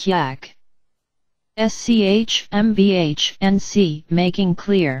 skyak. SCH, MBH, and C, making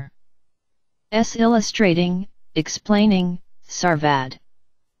clear. S, illustrating, explaining, sarvad.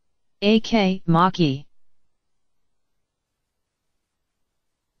 AK, maki.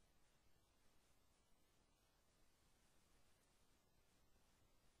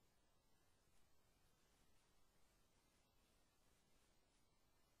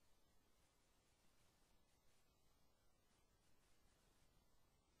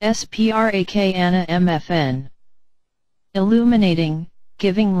 SPRAKANA MFN. Illuminating,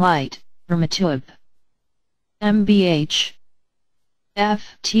 giving light, Ramatub. MBH.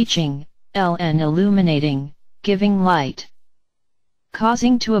 F. Teaching, LN. Illuminating, giving light.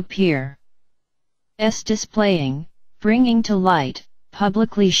 Causing to appear. S. Displaying, bringing to light,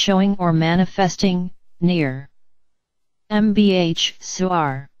 publicly showing or manifesting, near. MBH.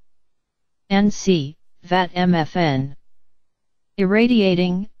 Suar. NC. VAT. MFN.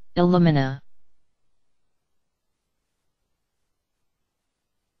 Irradiating, illumina.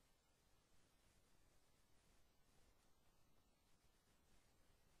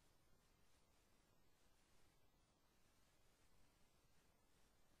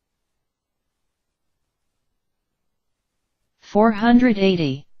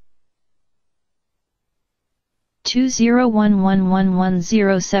 (480)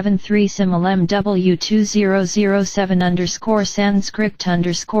 20111073 sim LMW2007 underscore Sanskrit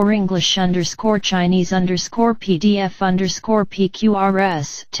underscore English underscore Chinese underscore PDF underscore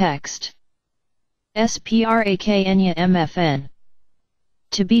PQRS text. SPRAKNYA MFN.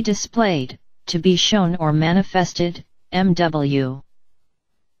 To be displayed, to be shown or manifested, MW.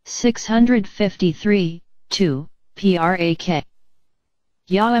 653, 2, PRAK.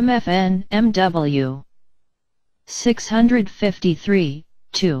 YA MFN MW. 653,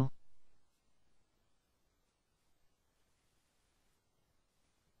 2.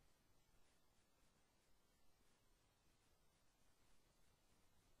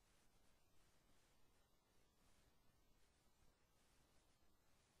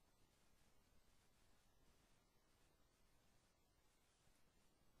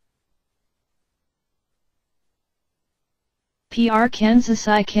 PR Kansas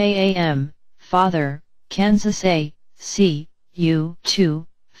IKAM, Father, Kansas A, C, U, 2,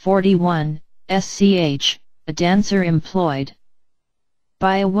 41, SCH, a dancer employed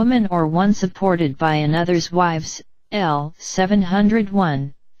by a woman or one supported by another's wives, L,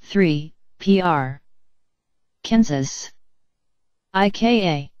 701, 3, PR. Kansas.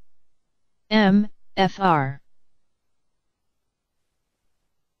 IKA. M, FR.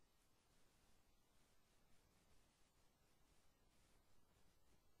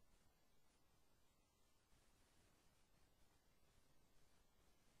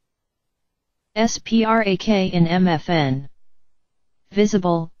 SPRAK in MFN.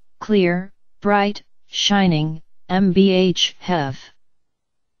 Visible, clear, bright, shining, MBH, HEF.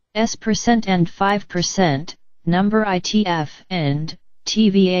 S% and 5%, number ITF and,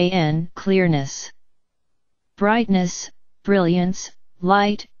 TVAN, clearness. Brightness, brilliance,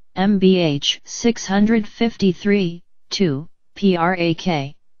 light, MBH, 653, 2,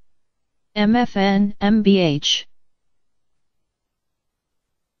 PRAK. MFN, MBH.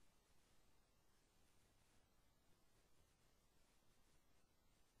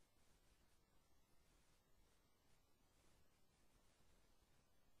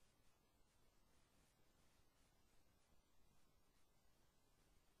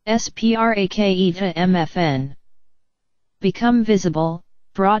 SPRAK to MFN. Become visible,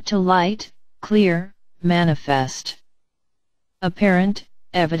 brought to light, clear, manifest. Apparent,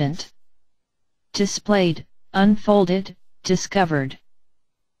 evident. Displayed, unfolded, discovered.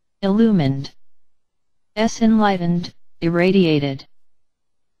 Illumined. S. Enlightened, irradiated.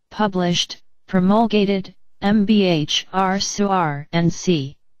 Published, promulgated, MBH R. Suar and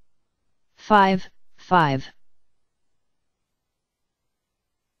C. 5, 5.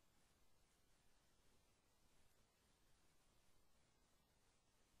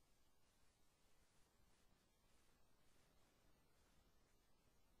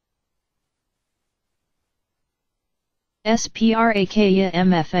 SPRAK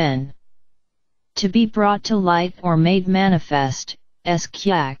MFN. To be brought to light or made manifest,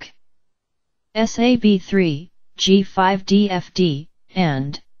 skyak. SAB3, G5DFD,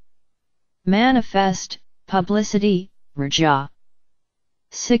 and manifest, publicity, Raja.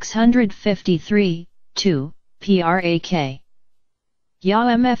 653, 2, Prak. Ya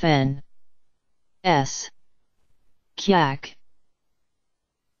Mfn. S. Kyak.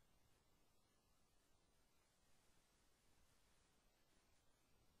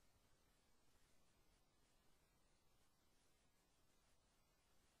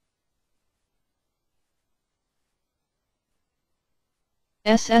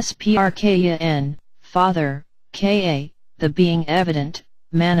 Ssprkyan, Father, Ka, the being evident,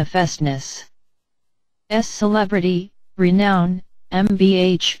 manifestness. S celebrity, renown,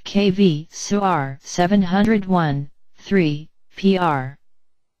 MBHKV Suar 701, 3, PR.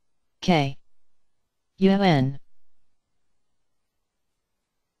 K. UN.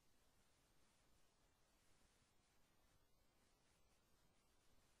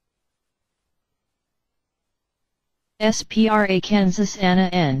 SPRA Kansas Anna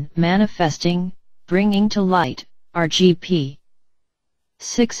N. Manifesting, bringing to light, RGP.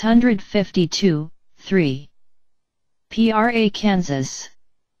 652, 3. PRA Kansas.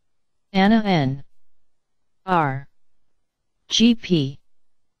 Anna N. R. GP.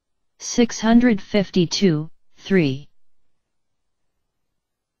 652, 3.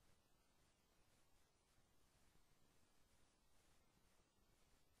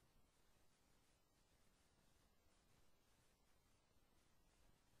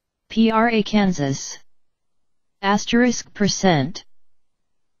 PRA Kansas. Asterisk percent.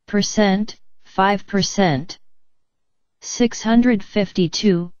 Percent, 5%.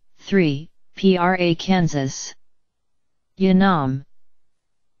 652, 3, PRA Kansas. Yanam.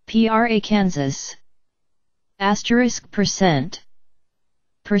 PRA Kansas. Asterisk percent.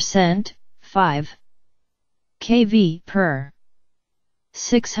 Percent, 5. KV per.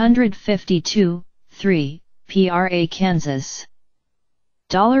 652, 3, PRA Kansas.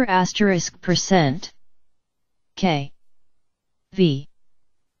 Dollar asterisk percent. K. V.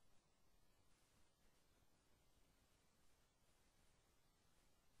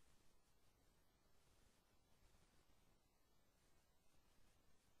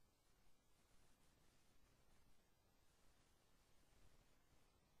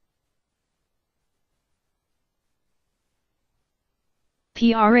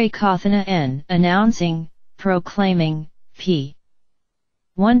 PRA Kathana N. Announcing, proclaiming, p.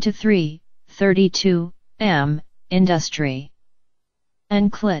 1-3, 32, m. Industry.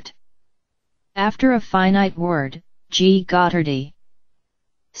 Enclit. After a finite word, G. Gottardy.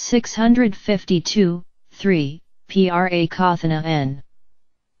 652, 3, PRA Kathana N.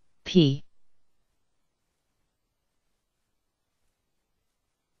 P.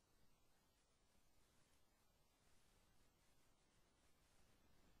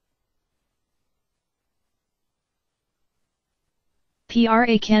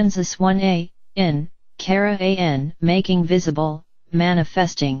 PRA Kansas 1A, in, Kara AN, making visible,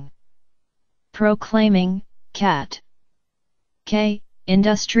 manifesting. Proclaiming, Cat. K,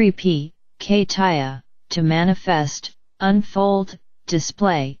 Industry P, K Taya, to manifest, unfold,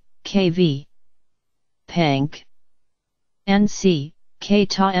 display, KV. Pank. NC, K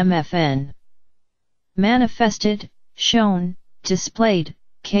Ta MFN. Manifested, shown, displayed,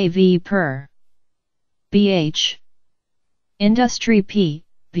 KV per. BH. Industry P,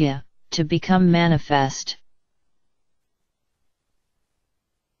 Bia, to become manifest.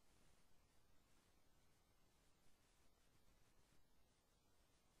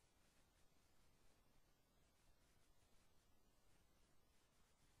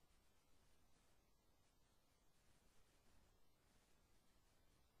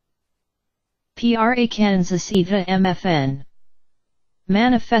 PRA Kansas Eva MFN.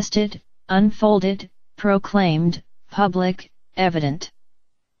 Manifested, unfolded, proclaimed, public, evident.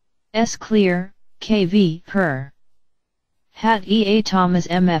 S clear, KV per. Hat EA Thomas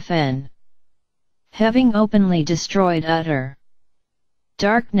MFN. Having openly destroyed utter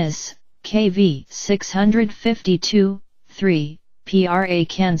darkness, KV 652, 3, PRA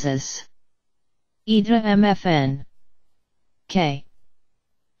Kansas. Ida MFN. K.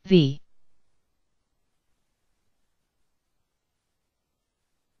 V.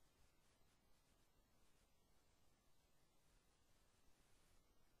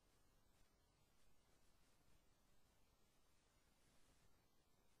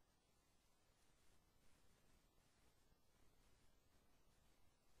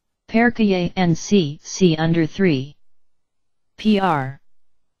 Perkaye NC C under 3. PR.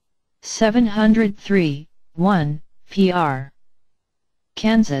 703, 1, PR.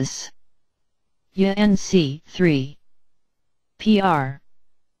 Kansas. YNC 3. PR.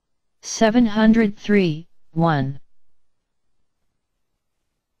 703, 1.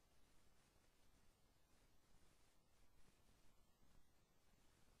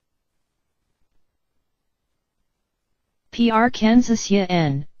 PR Kansas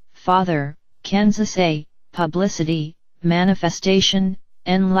N, Father, Kansas A, Publicity, Manifestation,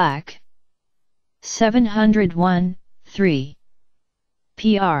 N lack. 701, 3.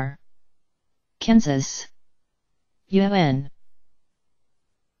 PR Kansas UN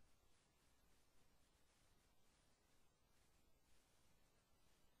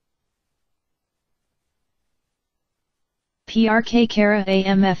PRK Kara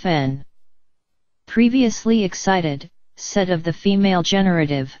AMFN. Previously excited, set of the female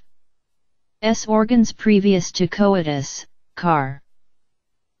generative. S organs previous to coitus, car.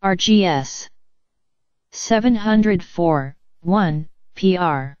 RGS. 704, 1,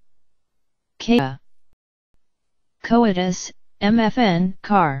 PR. K. Coitus, MFN,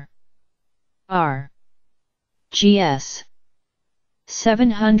 car. R. GS.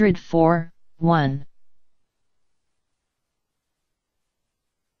 704, 1.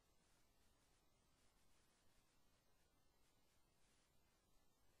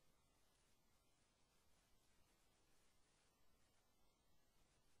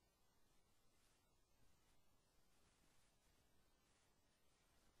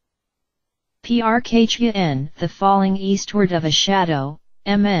 PRKHN, the falling eastward of a shadow,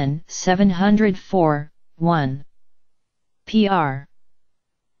 MN 704, 1. PR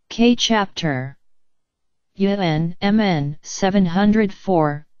K chapter UN MN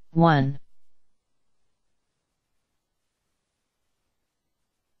 704, 1.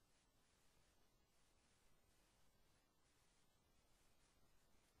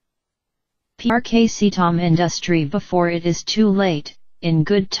 PRK CTOM industry before it is too late, in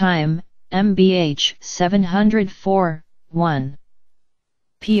good time, MBH 704, 1.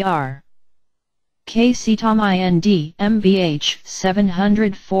 PR K CTOM IND MBH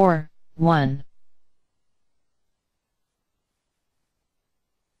 704, 1.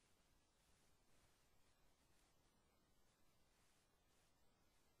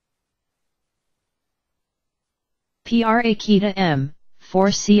 PRA Kita M,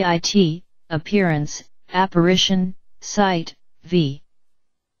 4 CIT, Appearance, Apparition, Sight, V.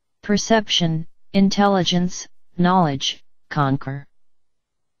 Perception, Intelligence, Knowledge, Conquer.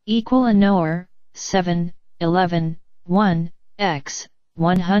 Equal a knower, 7, 11, 1, x,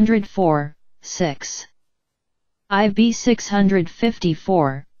 104, 6. IB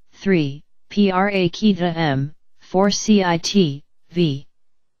 654, 3, PRA Kita M, 4 CIT, V.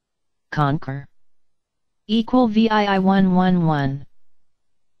 Conquer. Equal VII 111.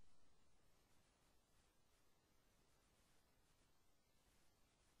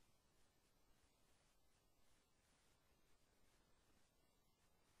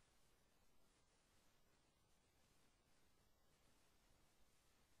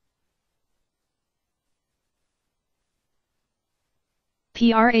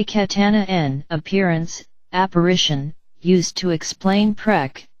 PRA Katana N, Appearance, Apparition, used to explain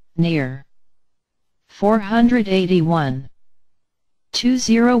prek, near. 481.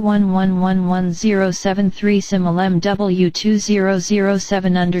 2011111073 Simul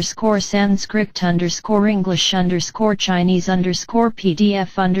MW2007 Sanskrit English Chinese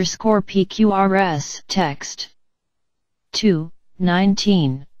PDF PQRS text 2,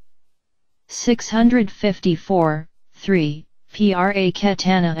 19. 654, 3. PRA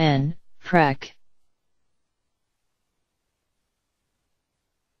Katana N, Prek.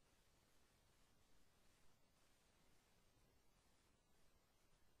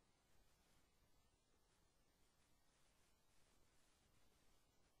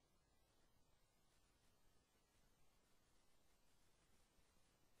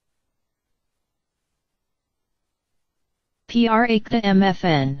 PRA Kta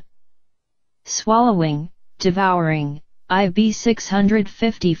MFN. Swallowing, devouring. IB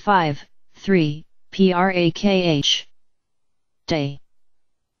 655, 3, PRAKH. Day.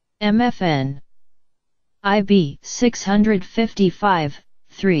 MFN. IB 655,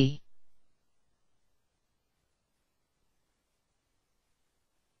 3.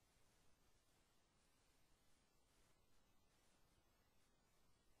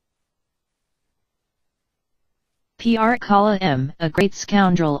 PR Kala M, a great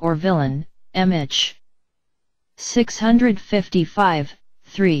scoundrel or villain, MH. 655,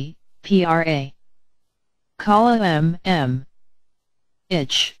 3, PRA. Kala M, M.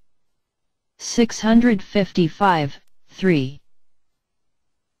 Ich. 655, 3.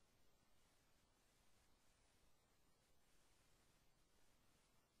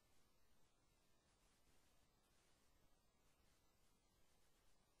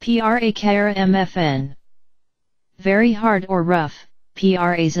 PRA Kara MFN. Very hard or rough,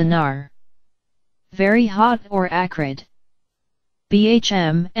 PRA Zanar. Very hot or acrid.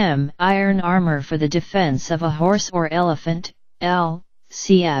 BHM iron armor for the defense of a horse or elephant, L,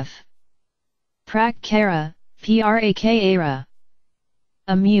 cf. Prakara, Prakara.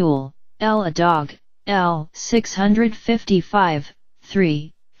 A mule, L. A dog, L. 655,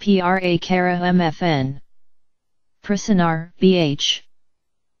 3, Prakara mfn. Prasanar, BH.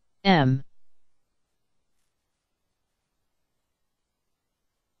 M.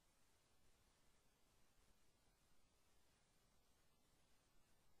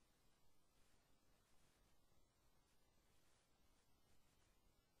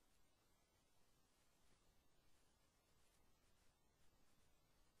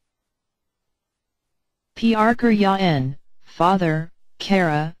 Prkaryan, father,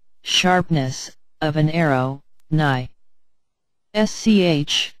 kara, sharpness, of an arrow, nigh.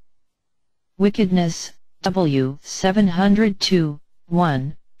 Sch. Wickedness, W. 702,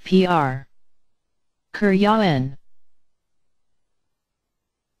 1, pr. Kuryan.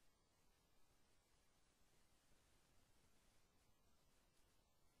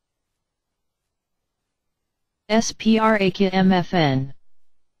 Sprakmfn.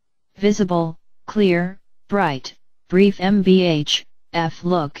 Visible, clear, bright, brief mbh, f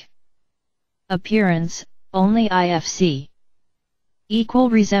look. Appearance, only ifc. Equal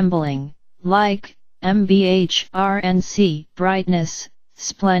resembling, like, mbh rnc, brightness,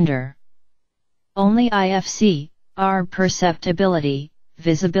 splendor. Only ifc, r perceptibility,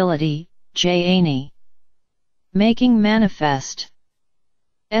 visibility, jani. Making manifest.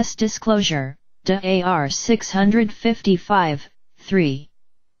 S disclosure, DAR 655, 3.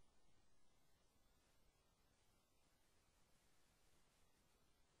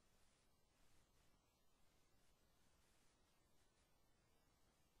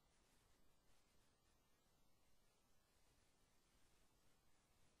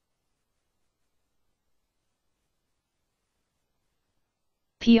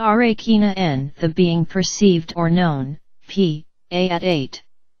 Prakina n, the being perceived or known, p, a at 8.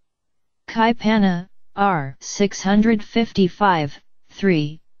 Kaipana, r, 655,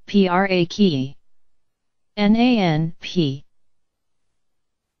 3, Praki. Nan, p.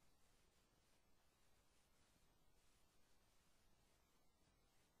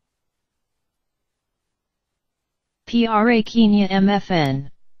 Prakina mfn.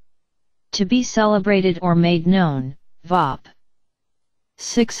 To be celebrated or made known, Vop.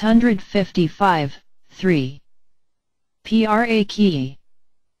 655, 3. Praki.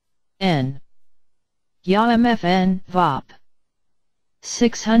 N. Ya mfn, Vop.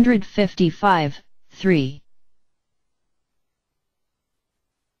 655, 3.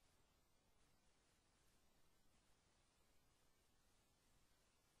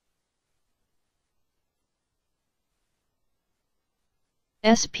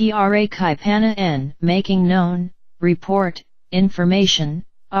 Spra Kaipana n, making known, report, information,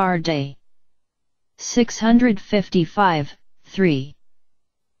 r day. 655, 3.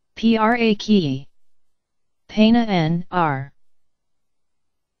 Praki. Pana n, r.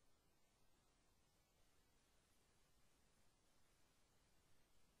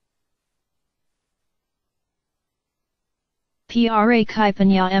 Pra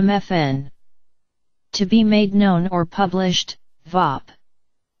Kaipanya mfn. To be made known or published, Vop.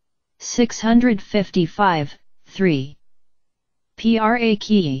 655, 3.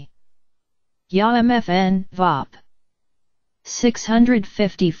 Praki. Ya mfn, Vop.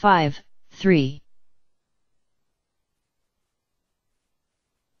 655, 3.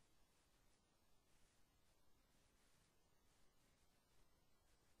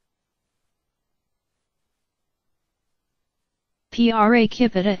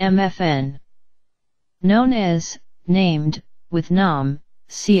 Prakipita mfn. Known as, named, with nam,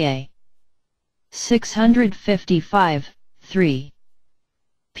 ca. 655, 3.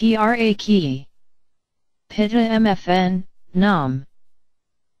 Praki. Pitta mfn, nam.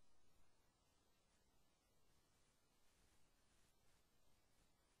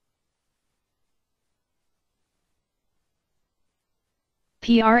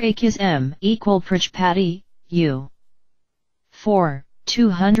 Prakis m equal Prajpati, u. 4,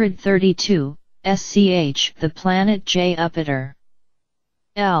 232, sch the planet Jupiter.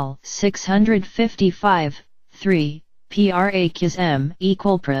 L 655, 3, Prakis m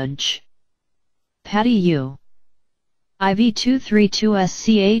equal Praj. Patti u. IV 232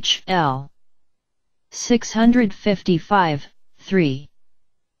 sch L 655, 3.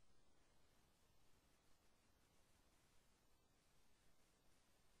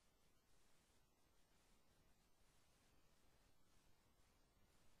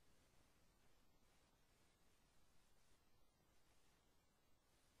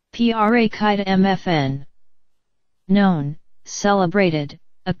 Prakita mfn. Known, celebrated,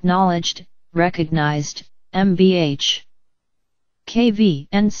 acknowledged, recognized, MBH.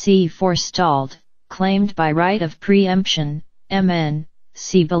 KVNC forestalled, claimed by right of preemption, MN,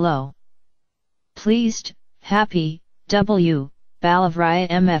 see below. Pleased, happy, W, Balavrai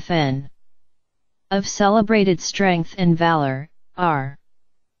MFN. Of celebrated strength and valor, R.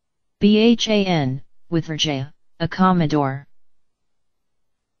 BHAN, with Rajaya, a Commodore.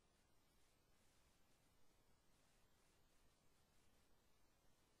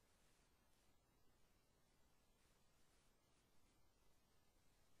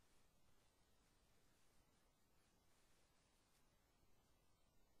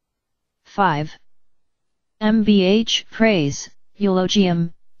 Five. MBH praise,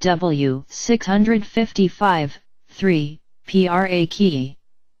 eulogium, W 655, 3, PRA key.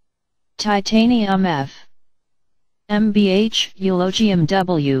 Titanium F. MBH eulogium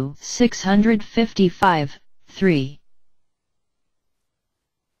W 655, 3.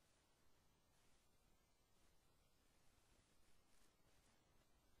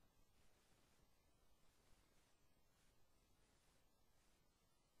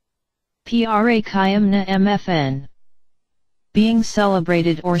 PRA Kayamna MFN. Being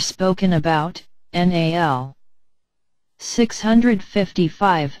celebrated or spoken about, NAL.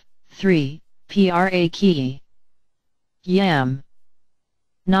 655, 3, PRA key. Yam.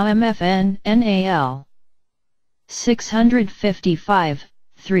 Na MFN NAL. 655,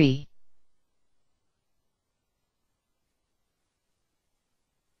 3.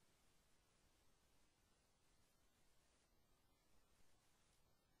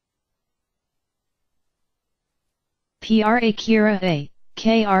 PRA Kira A,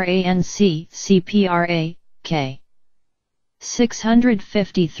 KRANC CPRA, K.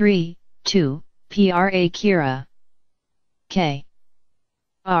 653, 2, PRA Kira. K.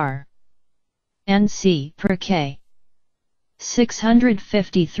 R. NC per K.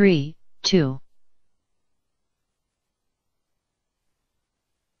 653, 2.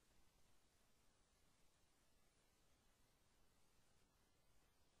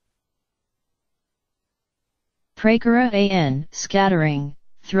 Prakara AN scattering,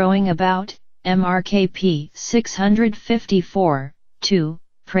 throwing about, MRKP 654, 2,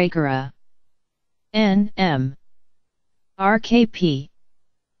 Prakara. NM. RKP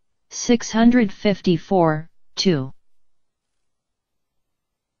 654, 2.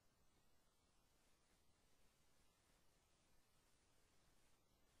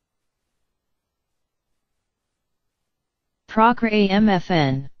 Prakra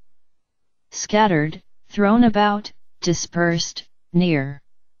AMFN. Scattered, thrown about, dispersed, near.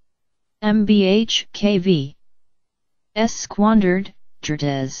 MBH KV. S squandered,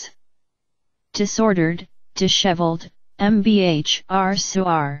 drtes. Disordered, disheveled, MBH R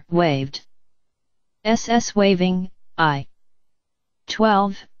suar waved. SS waving, I.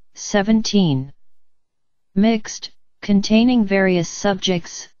 12, 17. Mixed, containing various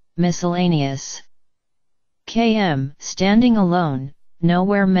subjects, miscellaneous. KM standing alone,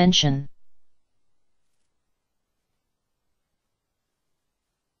 nowhere mention.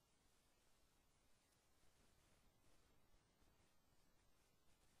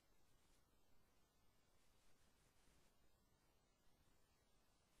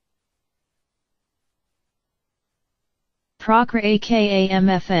 Prakra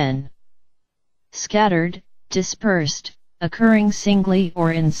AKAMFN. Scattered, dispersed, occurring singly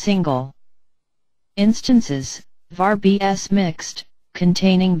or in single instances, var BS mixed,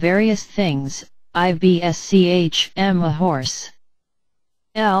 containing various things, IBSCHM a horse.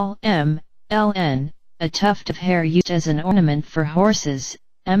 LM, LN, a tuft of hair used as an ornament for horses,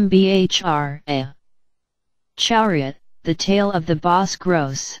 MBHR a chariot, the tail of the boss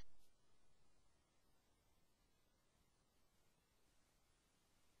gross.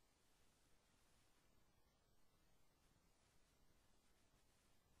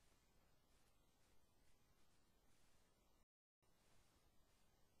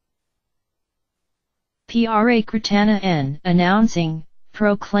 PRA Kritana N announcing,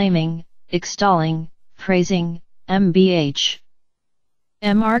 proclaiming, extolling, praising, MBH.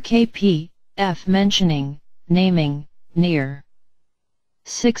 MRKP, F mentioning, naming, near.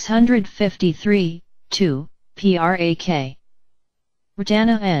 653, 2, PRAK.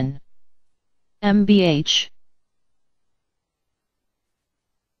 Kritana N. MBH.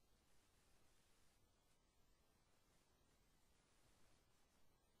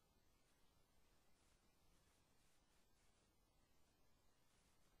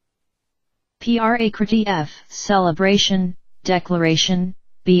 PRA Kriti F celebration, declaration,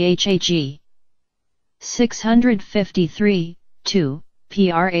 BHAG. 653, 2,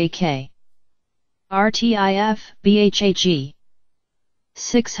 PRAK. RTIF BHAG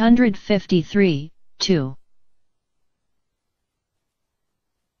 653, 2.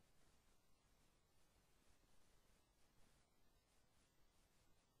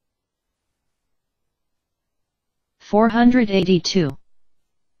 $482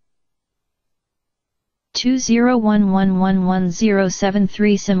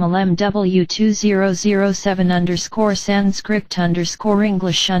 20111073 Simil MW2007 underscore Sanskrit underscore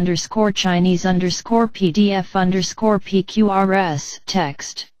English underscore Chinese underscore PDF underscore PQRS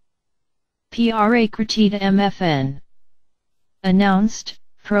text Prakritita MFN announced,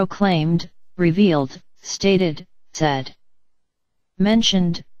 proclaimed, revealed, stated, said,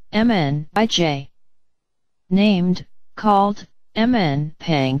 mentioned, MNIJ named, called, MN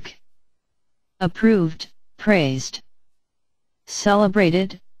Pank approved, praised,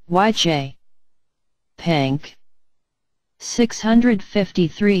 celebrated, YJ Pank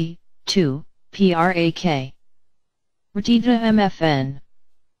 653, 2, PRAK Ratita MFN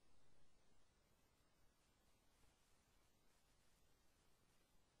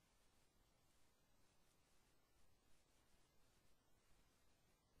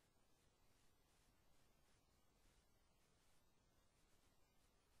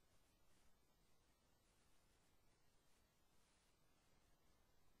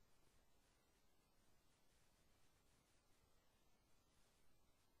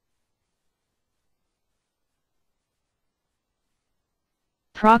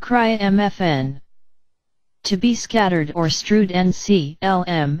Prakrya MFN to be scattered or strewed NC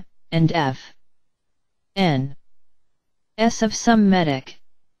LM and F N S of some medic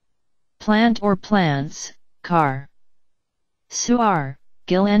plant or plants, car Suar,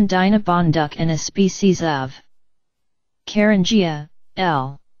 Gil and Dinabonduk and a species of Carangia,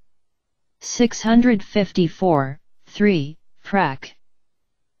 L 654, 3, Prak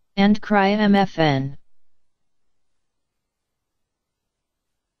and Krya MFN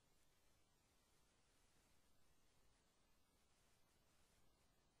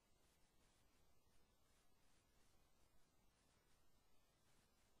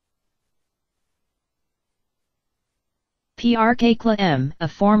Prakla M, a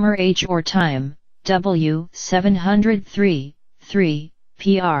former age or time, W 703, 3,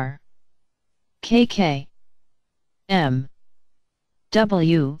 PR KK M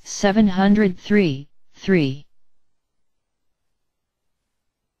W 703, 3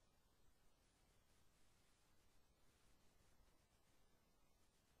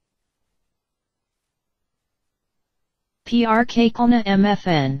 Kalna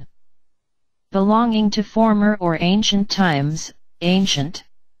MFN belonging to former or ancient times, ancient.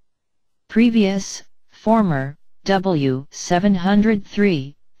 Previous, former, W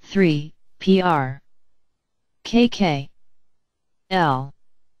 703, 3, PR. KK. L.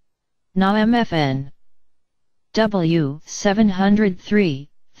 Na MFN. W 703,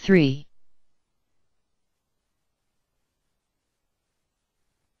 3.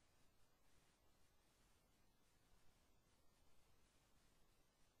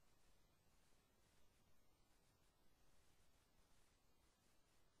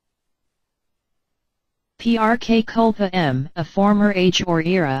 PRK Kulpa M, a former age or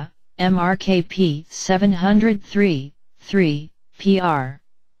era, MRKP 703, 3, PR.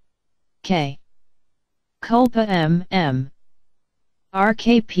 K. Kulpa M, M.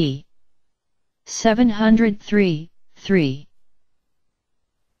 RKP 703, 3.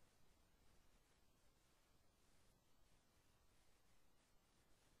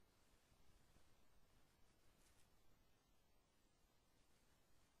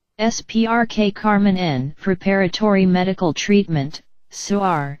 SPRK Carmen N, preparatory medical treatment,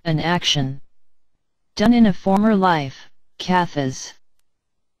 SUAR, an action done in a former life, Kathas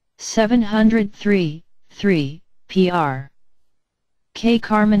 703, 3, PR. K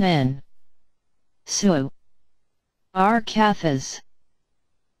Carmen N. SU. R Kathas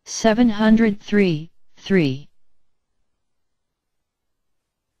 703, 3.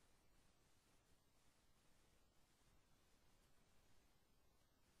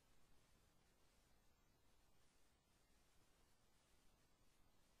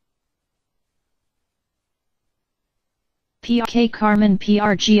 PRK Carmen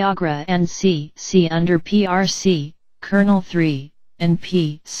PR Giagra NC C under PRC, Kernel 3, and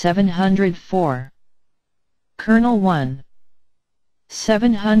P 704. Kernel 1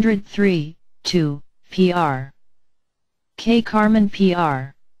 703, 2, PR. K Carmen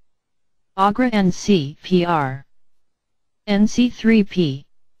PR. Agra NC PR. NC3P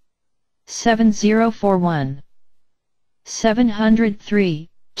 7041 703,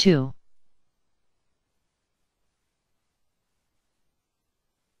 2.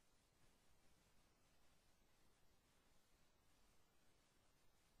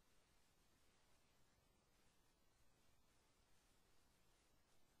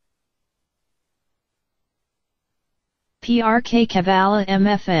 PRK Kavala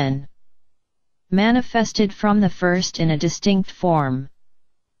MFN. Manifested from the first in a distinct form.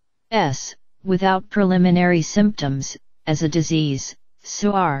 S. Without preliminary symptoms, as a disease,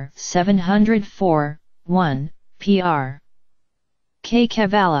 SUR 704, 1, PR. K.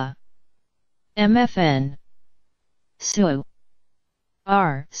 Kavala. MFN. SU.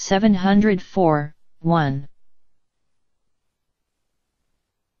 R 704, 1.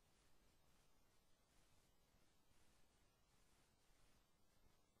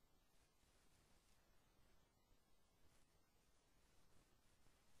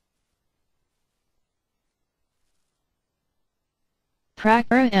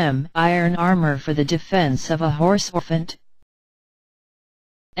 Prakara M. Iron armor for the defense of a horse orphaned.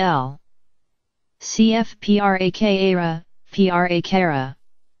 L. CFPRAKARA, PRAKARA.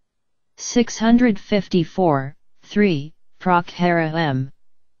 654, 3, Prakhara M.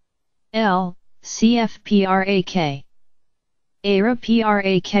 L. CFPRAK. ARA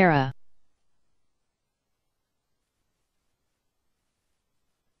PRAKARA.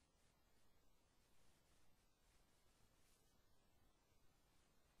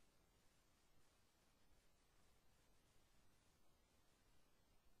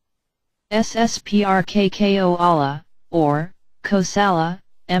 SSPRKKOALA, or Kosala,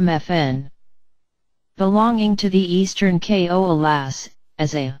 MFN. Belonging to the Eastern Koalas,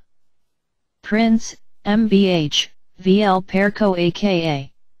 as a Prince, MBH, VL Perko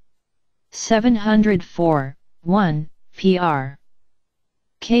aka 704, 1, PR.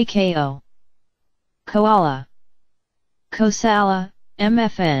 KKO. Koala. Kosala,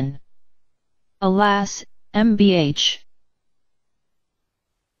 MFN. Alas, MBH.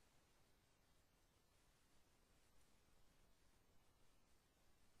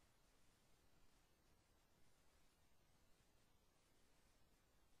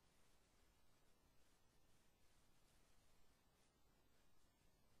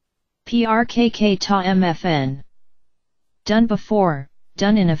 PRKK Ta MFN. Done before,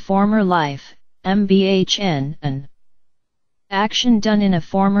 done in a former life, MBHN an. Action done in a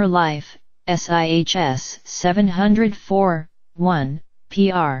former life, SIHS 704, 1,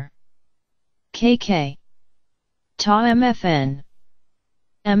 PR. KK. Ta MFN.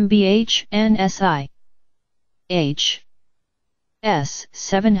 MBHN SI. H. S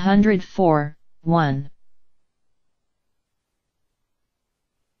 704, 1.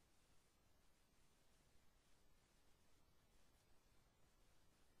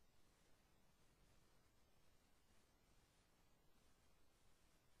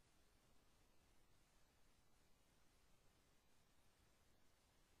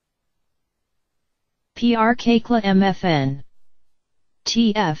 PRKKLA MFN.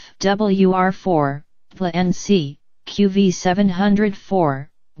 TF WR4, PLA NC, QV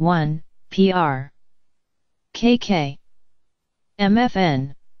 704, 1, PR. KK.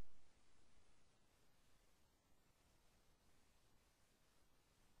 MFN.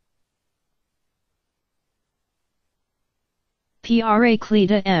 PRA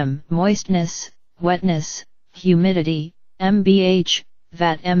Cleta M. Moistness, wetness, humidity, MBH,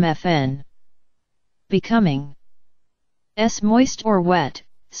 VAT MFN. Becoming. S. Moist or wet,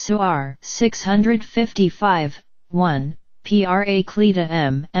 SUR 655, 1, PRA Cleta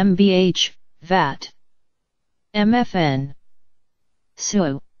M. MBH, VAT. MFN.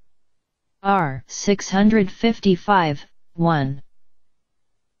 SU. R 655, 1.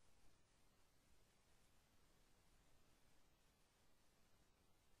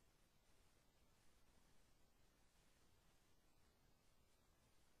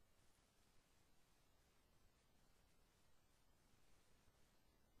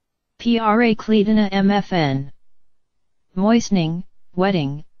 PRA Cletina MFN. Moistening,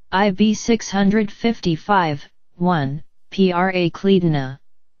 wetting, IB 655, 1, PRA Cletina.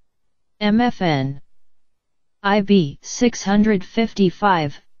 MFN. IB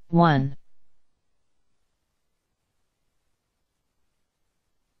 655, 1.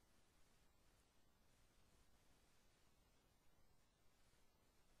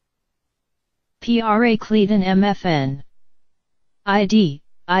 PRA Cletin MFN. ID.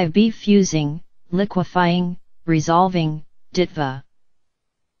 IB fusing, liquefying, resolving, ditva.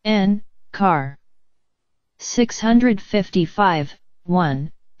 N. Car. 655,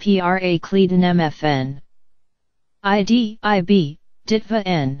 1, PRA Cletin MFN. ID. IB, ditva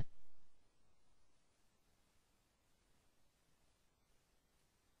N.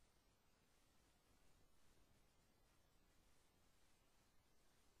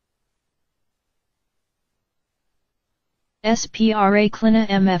 SPRA Clina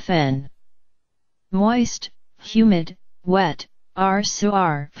MFN. Moist, humid, wet, R.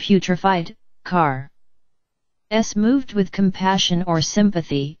 Suar, putrefied, car. S. Moved with compassion or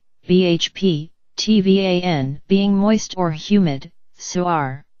sympathy, BHP, TVAN. Being moist or humid,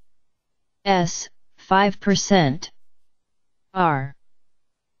 SUR. S. 5%. R.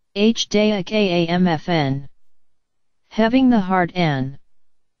 H. DAIKAMFN. Having the heart an.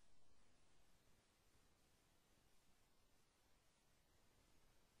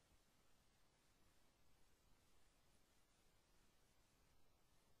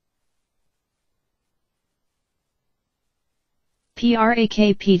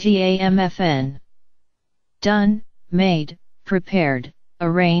 PRAKPTAMFN. Done, made, prepared,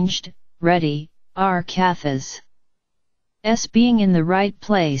 arranged, ready, R. Kathas. S. Being in the right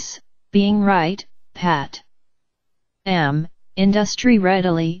place, being right, pat. M. Industry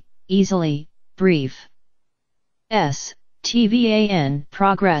readily, easily, brief. S. TVAN.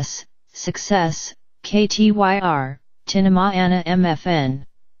 Progress, success, KTYR, Tinamana MFN.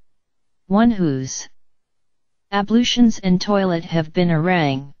 One whose ablutions and toilet have been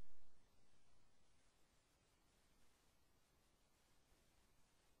arranged.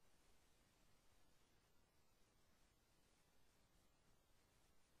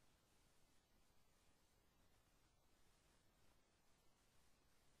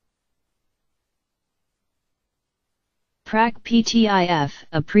 Prak PTIF.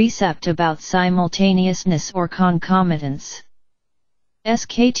 A precept about simultaneousness or concomitance.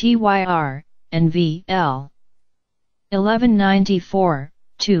 SKTYR, and VL. 1194,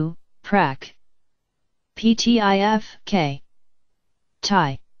 2, Prak. PTIF, K.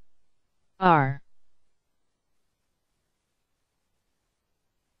 Tai. R.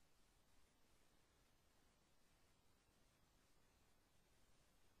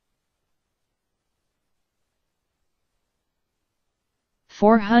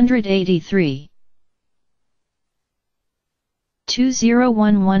 $483.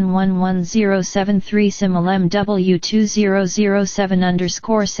 20111073 Simul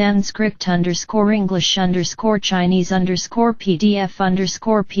MW2007 Sanskrit English Chinese PDF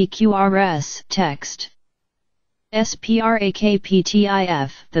PQRS text.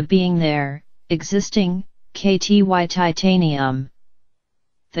 SPRAKPTIF. The being there, existing, KTY titanium.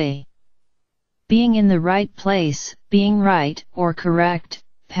 The being in the right place, being right or correct,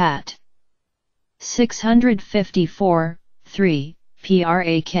 pat. 654, 3,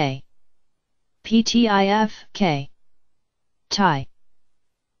 PRAK. PTIF, K. Tai.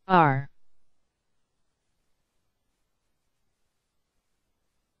 R.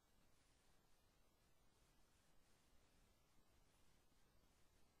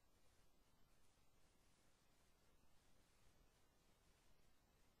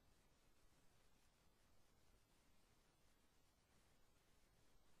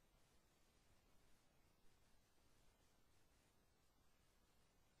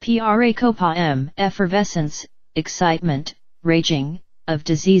 Prakopa M. Effervescence, excitement, raging, of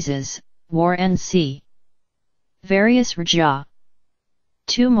diseases, war and sea. Various raja.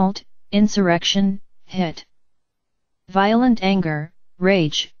 Tumult, insurrection, hit. Violent anger,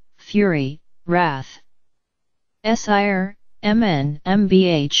 rage, fury, wrath. Sire, MN,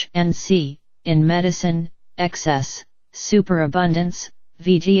 MBH and C, in medicine, excess, superabundance,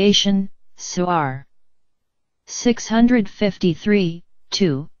 vitiation, suar. 653,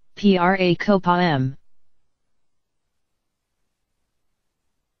 2, Prakopa M.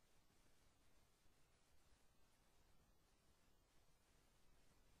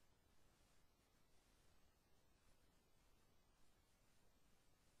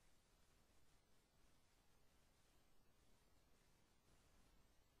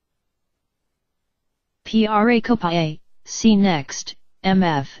 Prakopa A. See next,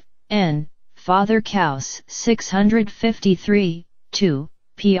 MF, N, Father Kaus 653, 2,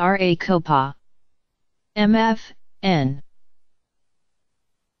 Prakopa. MF, N.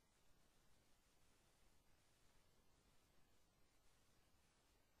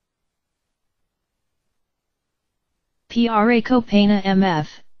 Prakopana MF,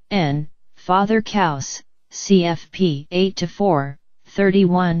 N, Father Kaus, CFP 8-4,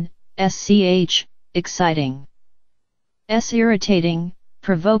 31, SCH, exciting. S. Irritating,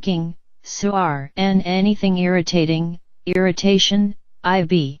 provoking, suar N. Anything irritating, irritation,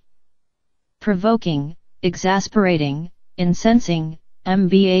 IB. Provoking, exasperating, incensing,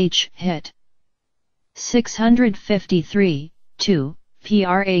 MBH hit. 653, 2,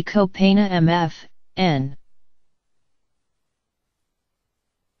 Prakopana MF, N.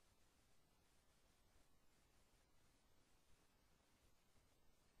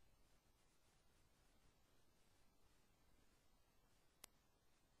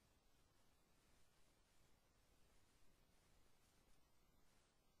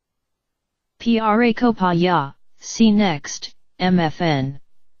 Prakopa Ya, see next, MFN.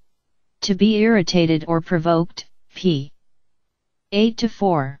 To be irritated or provoked, p.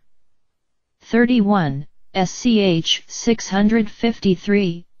 8-4. 31, SCH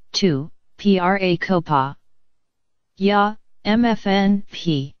 653, 2, PRA Copa. Ya, MFN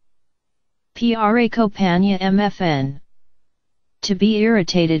p. PRA Copanya MFN. To be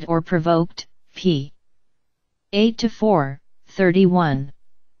irritated or provoked, p. 8-4, 31.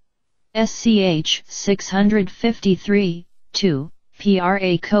 SCH 653, 2,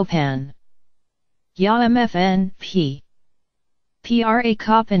 PRA Copan. Ya MFN p. PRA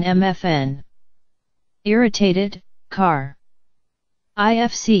Copan MFN. Irritated, car.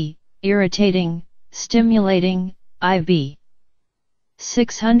 IFC, irritating, stimulating, IB.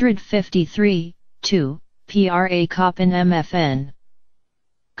 653, 2, PRA Copan MFN.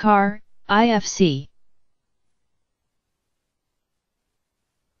 Car, IFC.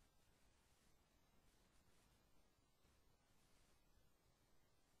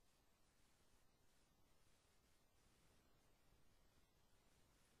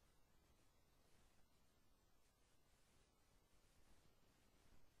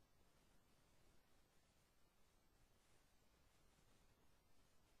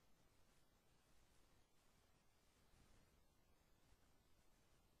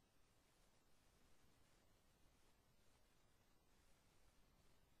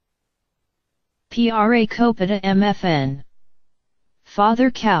 PRA Copita MFN. Father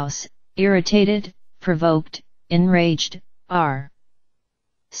Couse, irritated, provoked, enraged, R.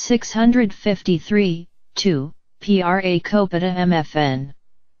 653, 2, PRA Copita MFN.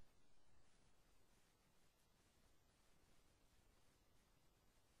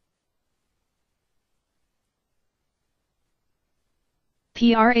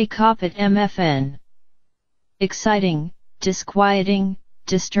 PRA Copit MFN. Exciting, disquieting,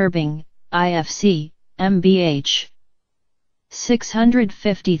 disturbing, IFC, MBH.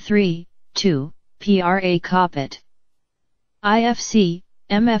 653, 2, PRA Copit. IFC,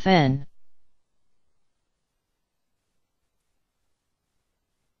 MFN.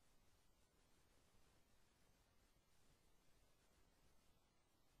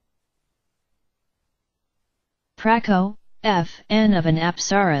 Praco, F.N. of an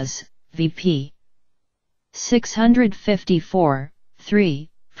Apsaras, VP. 654, 3,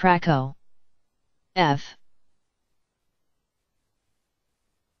 Praco. F.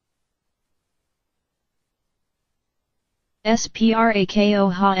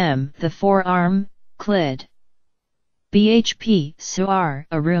 Sprako ha-m, the forearm, Clyd. Bhp, suar,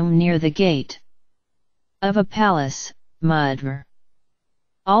 a room near the gate. Of a palace, Mudr.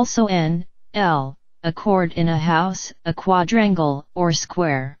 Also n, l, a court in a house, a quadrangle, or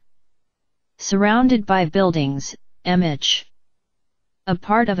square. Surrounded by buildings, mh. A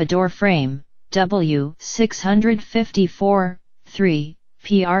part of a door frame, W 654, 3,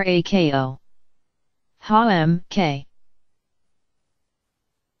 PRAKO. Ha-m, K.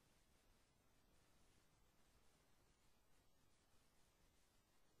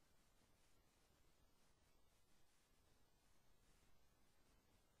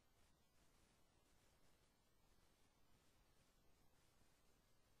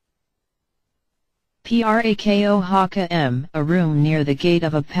 Prako Haka M, a room near the gate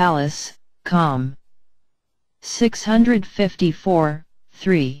of a palace, Com. 654,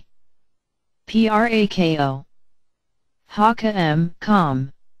 3. Prako. Haka M,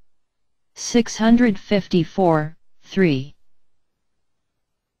 Com. 654, 3.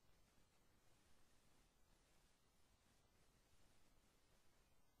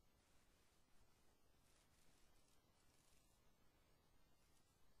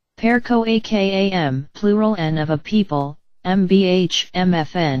 Perko akam, plural n of a people, mbh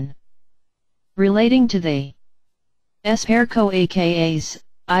mfn. Relating to the Perko akas,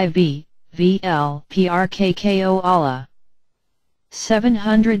 ib, vl, prkko Allah.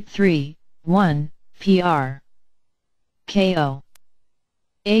 703, 1, pr. Ko.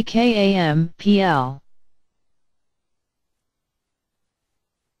 Akam, pl.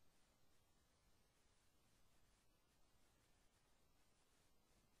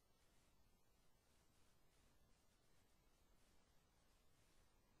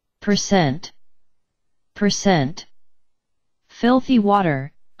 Percent. Percent. Filthy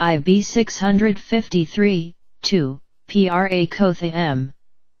water, IB 653, 2, PRA Kotha M.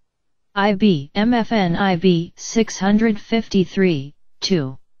 IB MFN IB 653,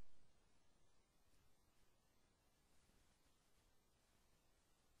 2.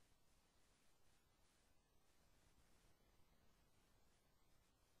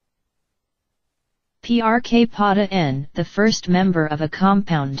 PRK Pada N, the first member of a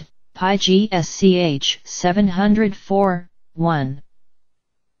compound, pi GSCH 704, 1.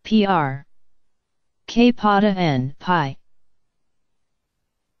 PR. K pada N pi.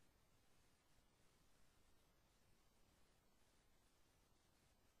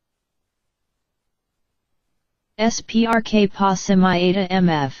 SPRK pa semi-eta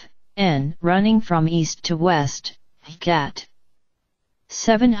MF, N running from east to west, GAT.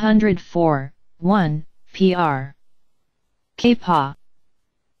 704, 1, PR. K pa.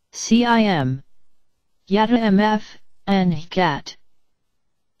 CIM. Yata MF, N GAT.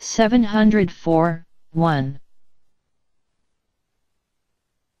 704, 1.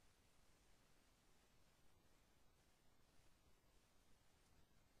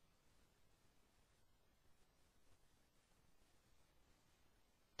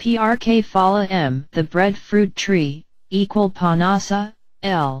 PRK Phala M the breadfruit tree, equal Panasa,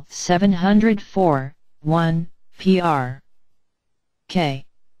 L 704, 1, PR. K.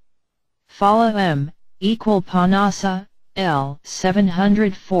 Phala M, equal Panasa, L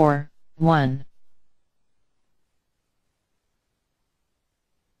 704, 1.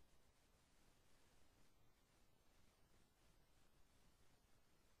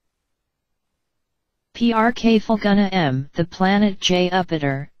 PRK Fulguna M the planet J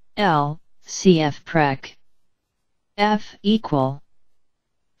Jupiter, L, CF Prec. F equal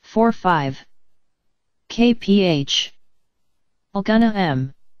 45. KPH. Fulguna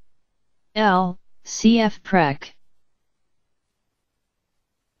M. L, CF Prec.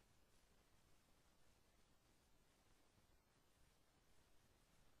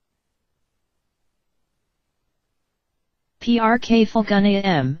 PRK Fulguna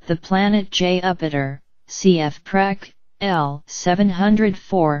M the planet J Jupiter, CF Prec, L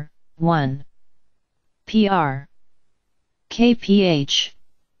 704, 1. PR. KPH.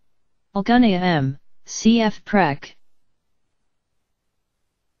 Fulguna M, CF Prec.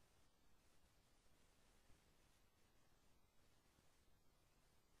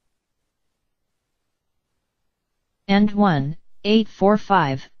 And 1,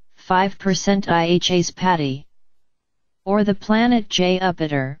 845, 5% IHA's Patty. Or the planet J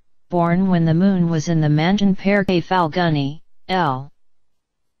Jupiter, born when the moon was in the Mantan Perke Falguni, L.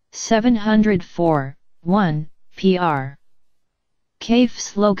 704, 1, PR. Kaf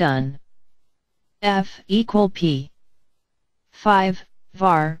slogan. F equal P. 5,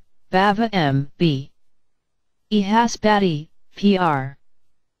 var, Bava M, B. Ehaspati, PR.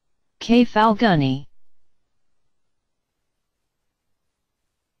 K Falguni.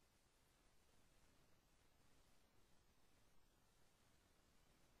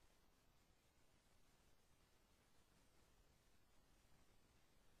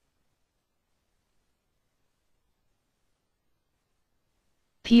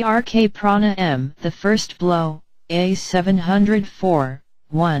 PRK Prana M the first blow, A 704,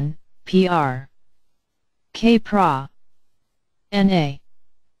 1, PR. K Pra. NA.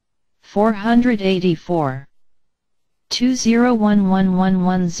 484.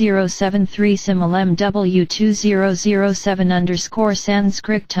 2011111073 Similem W2007 underscore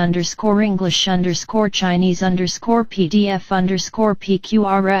Sanskrit underscore English underscore Chinese underscore PDF underscore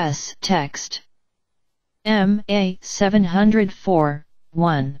PQRS text. MA 704,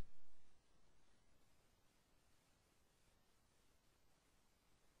 1.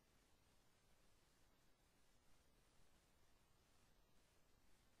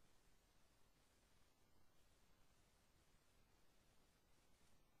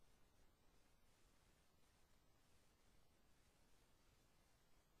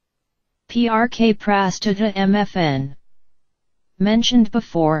 PRK Prastuta MFN. Mentioned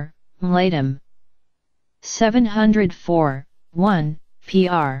before, Mlatum. 704, 1,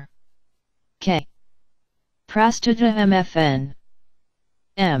 PR. K. Prastuta MFN.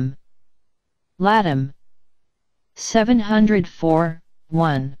 M. Latum. 704,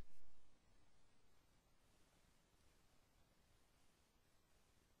 1.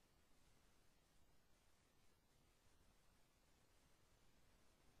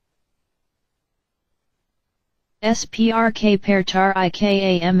 SPRK Pertar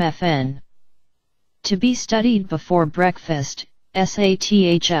IKAMFN. To be studied before breakfast,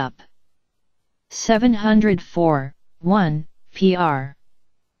 SATH up. 704, 1, PR.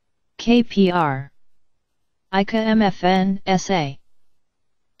 KPR. IKAMFN SA.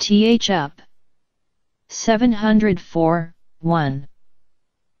 TH up. 704, 1.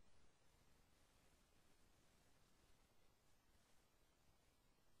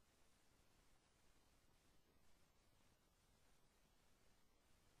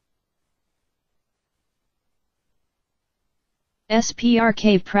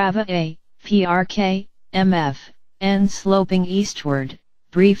 SPRK Prava A, PRK, MF, N sloping eastward,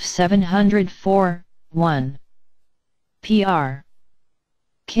 Brief 704, 1. PR.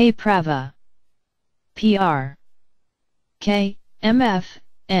 K. Prava. PR. K. MF,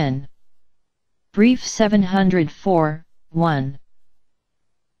 N. Brief 704, 1.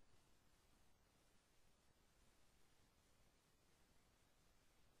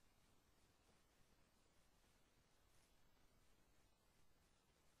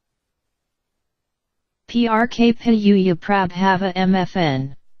 PRK Piyuya Prabhava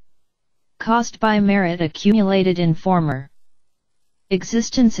MFN. Cost by merit accumulated in former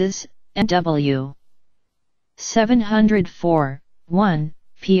existences, MW 704, 1,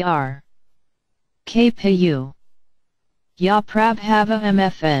 PR. K Piyu. Ya Prabhava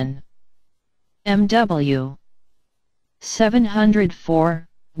MFN. MW 704,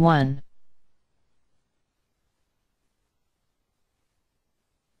 1.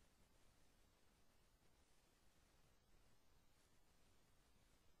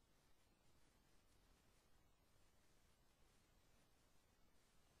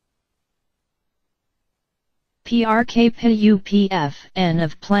 PRK PUPF N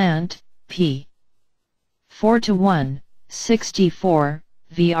of plant, P. 4 to 1, 64,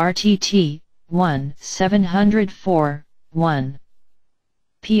 VRTT, 1 704, 1.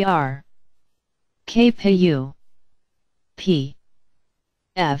 PR. K PU. P.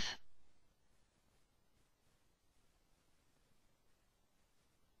 F.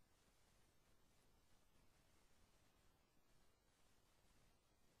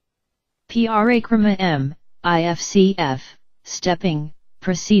 PRAkrama M. IFCF, stepping,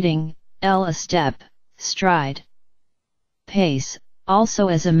 proceeding, L a step, stride. Pace, also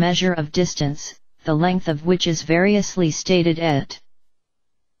as a measure of distance, the length of which is variously stated at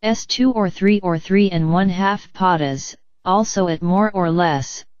S2 or 3 and 1/2 padas, also at more or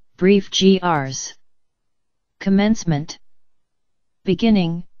less, brief GRs. Commencement.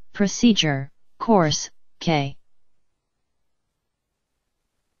 Beginning, procedure, course, K.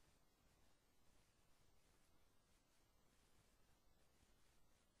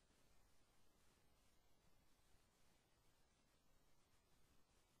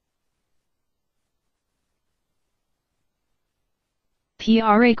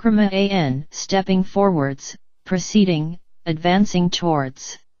 PRAkrama AN, stepping forwards, proceeding, advancing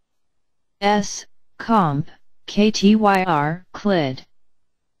towards. S. Comp. KTYR, Clyd.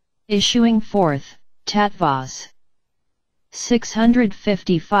 Issuing forth, Tatvas.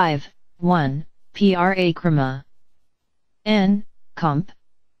 655, 1, PRAkrama. N. Comp.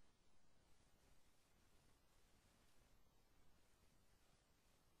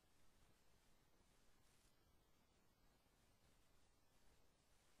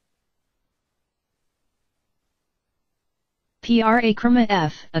 PRAkrama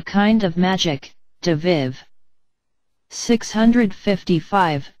F, a kind of magic, Deviv.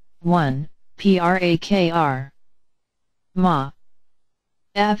 655, 1, PRAKR. Ma.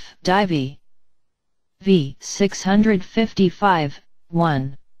 F. Divi. V. 655,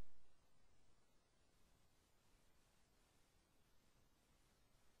 1.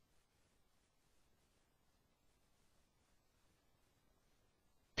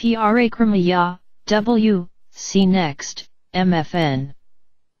 PRAkrama Ya, W, see next. MFN.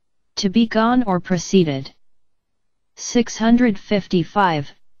 To be gone or preceded.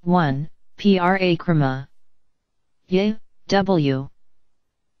 655, 1, PRAkrama. Ye, W.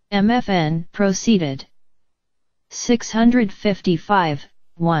 MFN, proceeded. 655,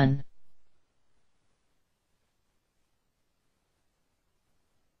 1.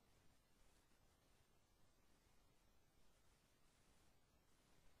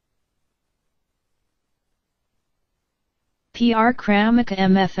 PRAkrama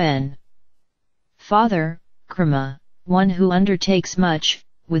MFN. Father, krama, one who undertakes much,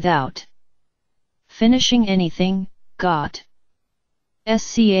 without finishing anything, got.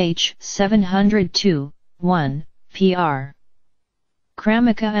 SCH 702, 1, PR.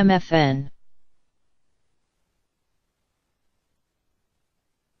 Kramika MFN.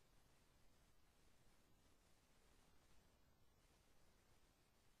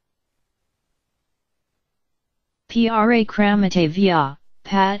 PRAkrama Vya,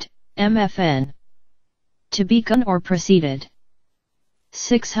 Pat, MFN. To be begun or preceded.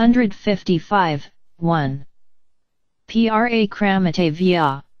 655, 1. PRAkrama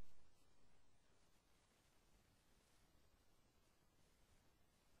Vya.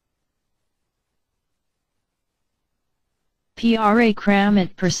 PRAkrama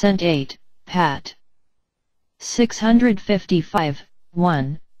 %8, Pat. 655,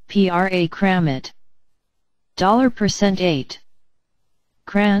 1, PRAkrama $8.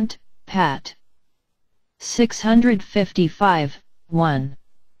 Grant, Pat. 655, 1.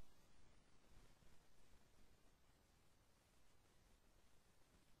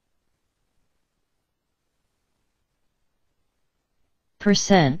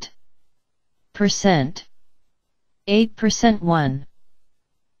 percent, 8% 1.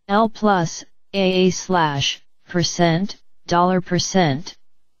 L plus, AA slash, percent, dollar percent.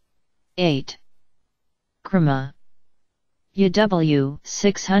 8. Krama. UW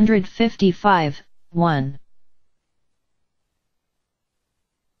 655, 1.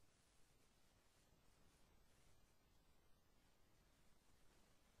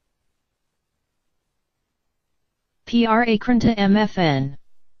 Prakranta MFN.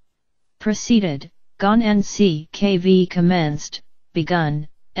 Proceeded, gone NC KV commenced, begun,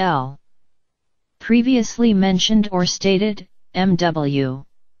 L. Previously mentioned or stated, MW.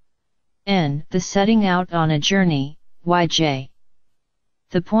 N. The setting out on a journey, YJ.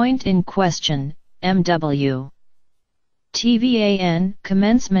 The point in question, MW. TVAN.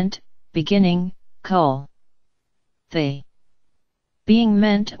 Commencement, beginning, col. The. Being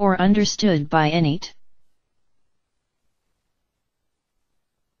meant or understood by any.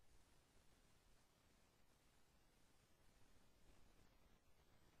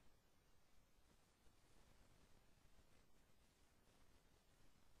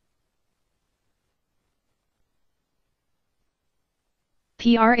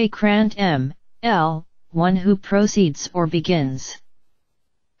 Prakrant M. L. One who proceeds or begins.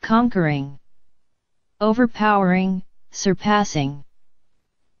 Conquering. Overpowering, surpassing.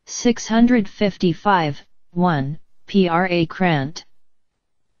 655, 1. Prakrant.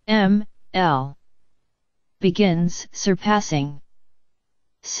 M. L. Begins, surpassing.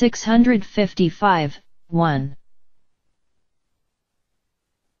 655, 1.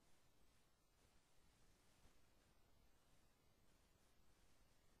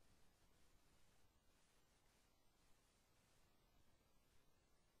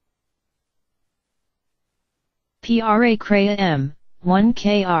 Prakraya M. 1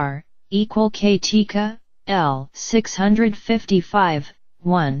 Kr, equal K Tika, L. 655,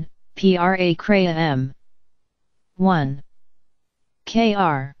 1. Prakraya M. 1.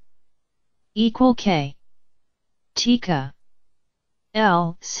 Kr. Equal K. Tika.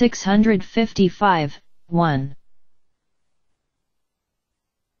 L. 655, 1.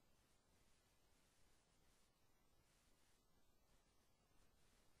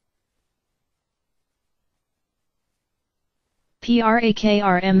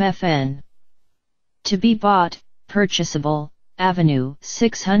 Prakrmfn. To be bought, purchasable, Avenue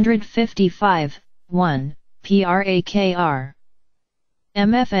 655, 1, Prakr.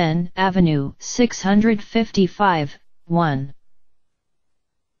 MFN Avenue 655, 1.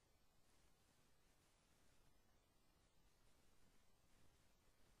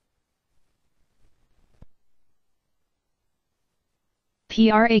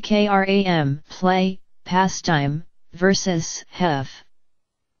 Prakram play, pastime, versus hef.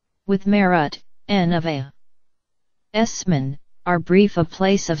 With merit, n of a. Esman, are brief a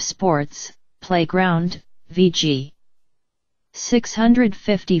place of sports, playground, vg.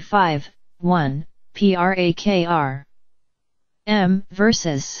 655, 1, Prakr. M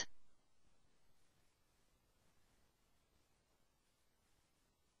versus.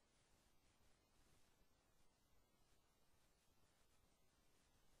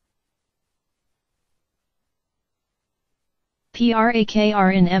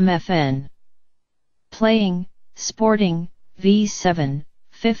 Prakr in MFN. Playing, sporting, V7,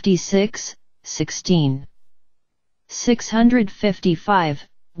 56, 16. 655,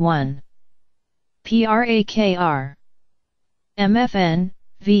 1. Prakr. MFN,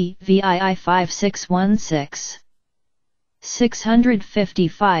 V VII 5616.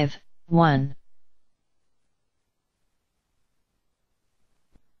 655, 1.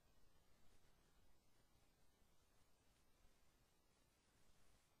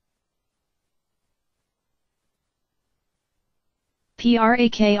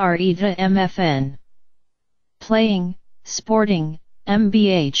 Prakr Ida MFN. Playing, sporting,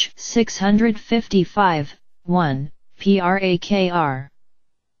 MBH 655, 1, Prakr.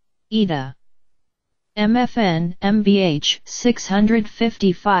 Ida. MFN MBH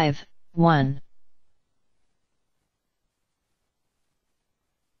 655, 1.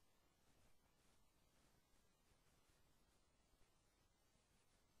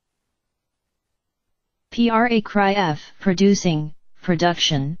 Prakryf producing,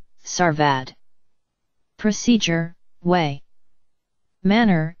 production, Sarvad. Procedure, way.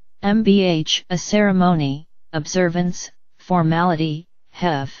 Manner, MBH a ceremony, observance, formality,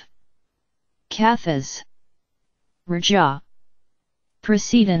 hef. Kathas. Raja.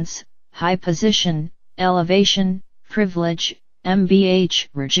 Precedence, high position, elevation, privilege, MBH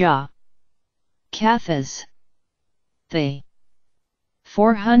Raja. Kathas. The.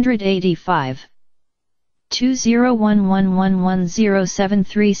 485.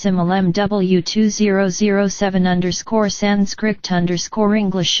 20111073 simil MW2007 Sanskrit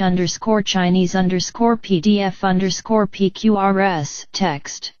English Chinese PDF PQRS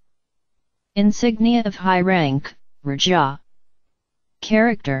text. Insignia of high rank, Raja.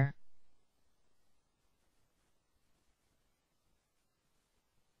 Character.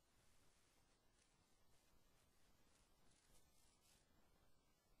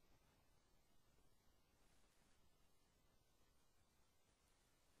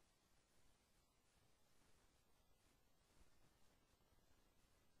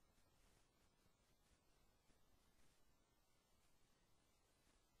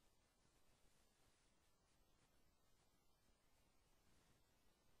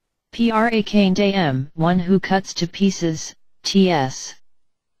 Prakande one who cuts to pieces, ts.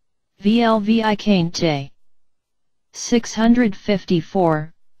 Vlvikante.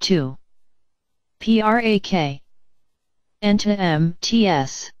 654, 2. Prak. Enta m,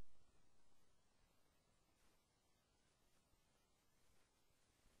 ts.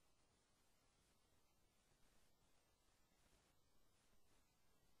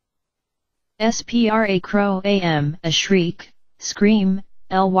 Spra crow am, a shriek, scream,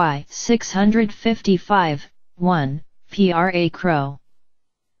 ly 655, 1, pra crow.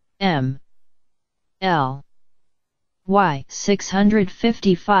 M. L. Y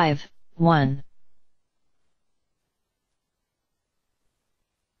 655, 1.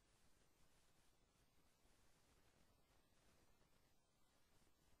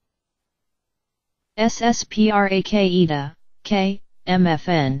 Ssprak eta, k,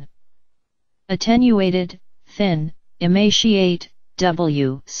 mfn. Attenuated, thin, emaciate,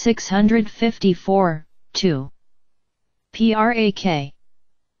 W 654, 2. Prak.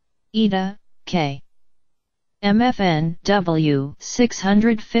 Eta, K. MFN W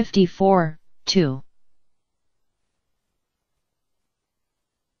 654, 2.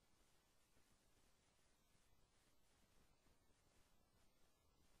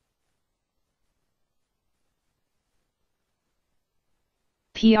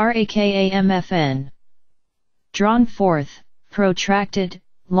 Prakamfn. Drawn forth, protracted,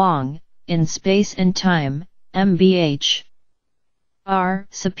 long, in space and time, mbh. R.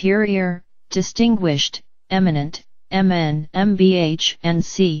 Superior, distinguished, eminent, mn, mbh and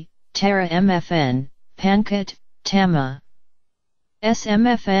c. Tara mfn, Pankat, Tama.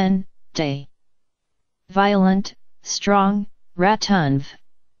 Smfn, day. Violent, strong, ratunv.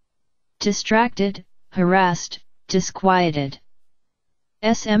 Distracted, harassed, disquieted.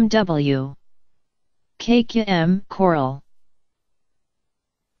 SMW. Kakya m, choral.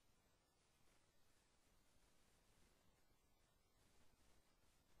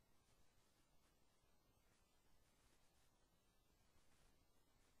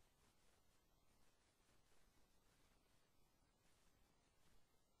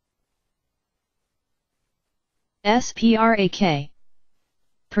 Sprak.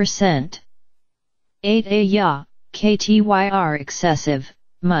 Percent. 8a ya, ktyr excessive,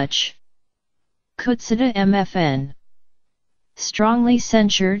 much. Kutsita mfn. Strongly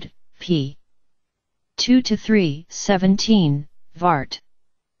censured, p. 2 to 3, 17, vart.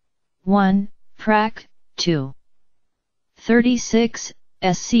 1, prak, 2. 36,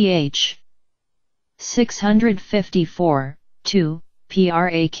 sch. 654, 2,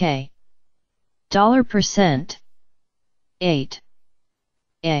 prak. $%. 8.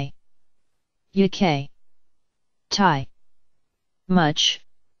 A. Yak. Thai. Much.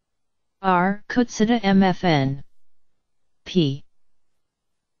 R. Kutsita mfn. P.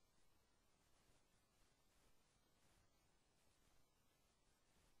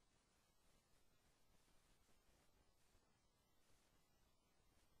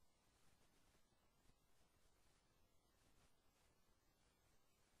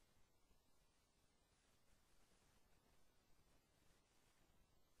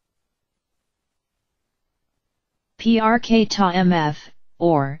 Prk ta mf,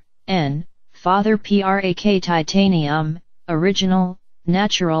 or, n, Father Prak titanium, original,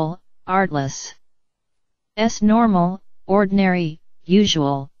 natural, artless. S normal, ordinary,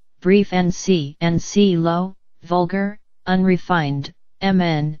 usual, brief NC low, vulgar, unrefined,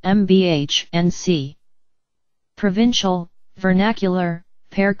 MN mbh and c. Provincial, vernacular,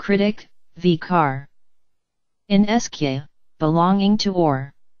 paracritic, vikar. In Eskya, belonging to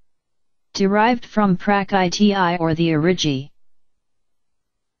or. Derived from Prakiti or the origi.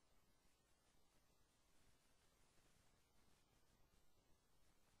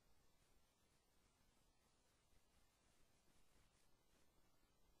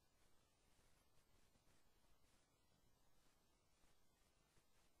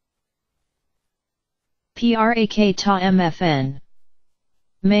 PRAK ta MFN.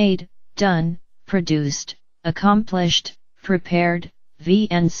 Made, done, produced, accomplished, prepared,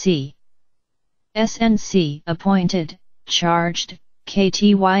 VNC. SNC appointed, charged,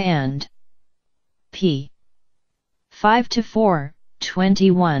 KTY and P. 5-4,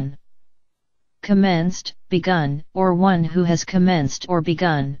 21. Commenced, begun, or one who has commenced or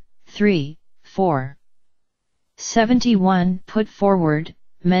begun, 3, 4. 71 put forward,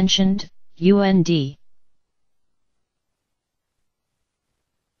 mentioned, UND.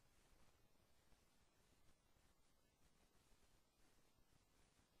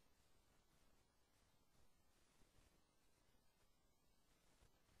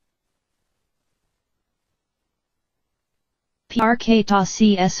 PRK ta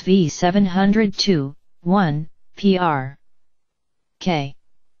CSV 702, 1, PR. K.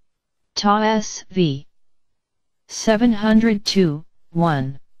 Ta SV. 702,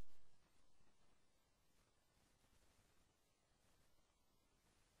 1.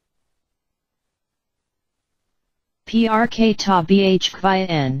 PRK ta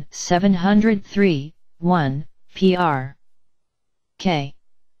BHKVN 703, 1, PR. K.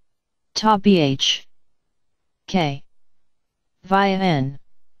 Ta BH. K. Via N.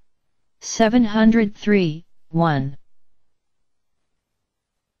 703, 1.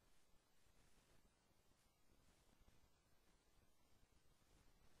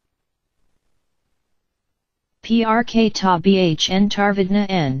 PRK ta BHN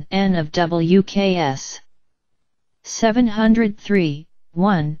Tarvidna N of WKS. 703,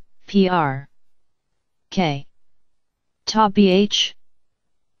 1, PR. K. Ta BH.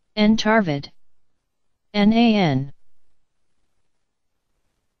 N Tarvid. NAN.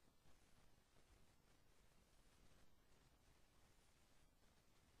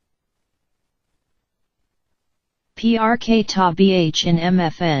 PRK ta BH in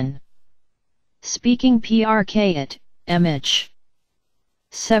MFN. Speaking PRK at MH.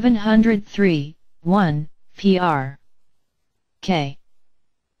 703, 1, PR. K.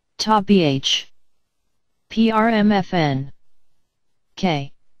 Ta BH. PRMFN.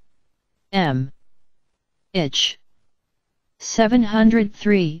 K. M. H.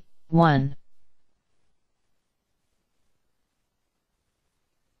 703, 1.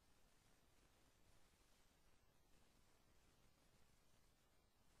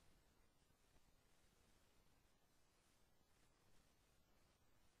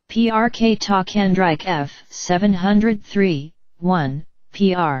 PRK ta Kendrike F 703, 1,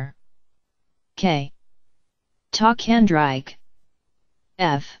 PR. K. Ta Kendrike.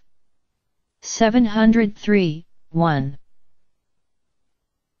 F. 703, 1.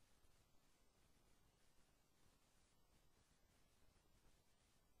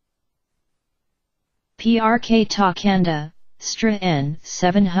 PRK ta Kanda, Stra N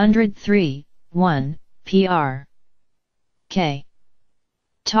 703, 1, PR. K.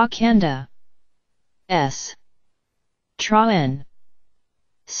 Ta Kanda. S. Tra N.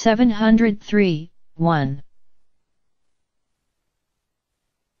 703, 1.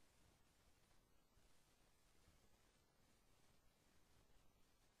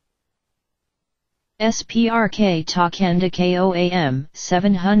 SPRK ta Kanda KOAM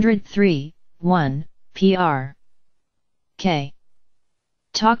 703, 1, PR. K.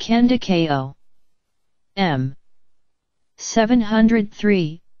 Ta Kanda KO. M.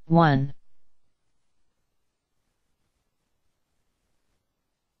 703, 1.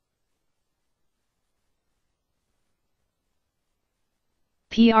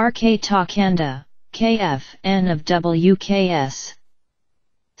 PRK ta Kanda, KF N of WKS.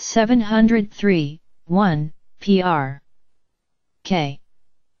 703, 1, PR. K.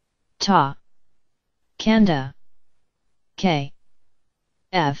 Ta. Kanda. K.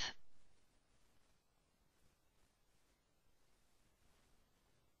 F.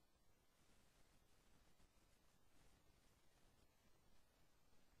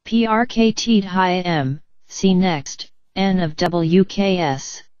 PRK Teed High M, see next, N of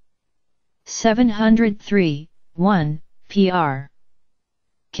WKS. 703, 1, PR.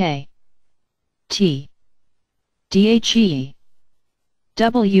 K. T. DHE.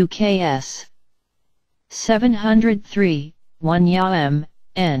 WKS. 703, 1 Ya M,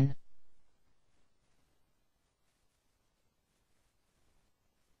 N.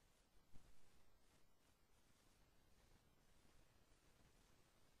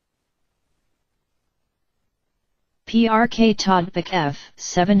 PRK Todpic F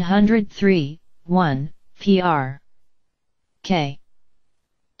 703, 1, PR. K.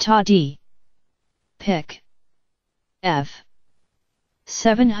 Ta D. Pic. F.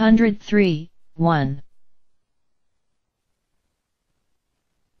 703, 1.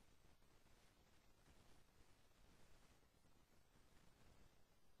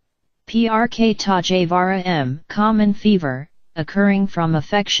 PRK Tajavara M. Common fever, occurring from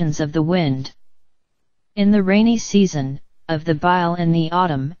affections of the wind. In the rainy season, of the bile in the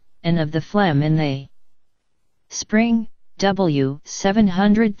autumn, and of the phlegm in the spring. W.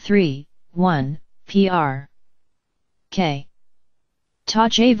 703, 1, pr. K.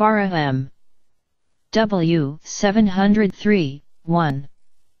 Tajavara M. W. 703, 1.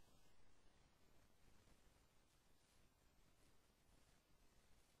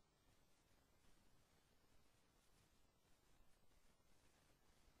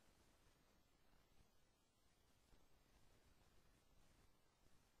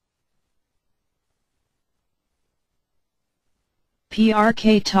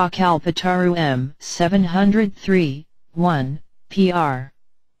 PRK Takalpataru M. 703, 1, pr.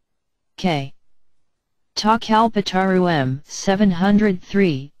 K. Takalpataru M.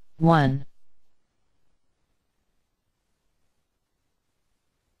 703, 1.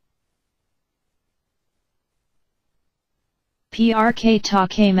 PRK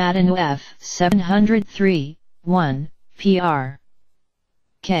Takamadanu F. 703, 1, pr.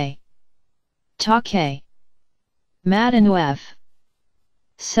 K. Take. Madanu F.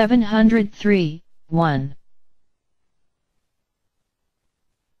 703, 1.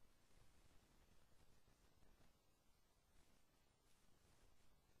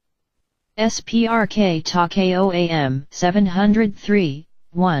 SPRK Takeo AM 703,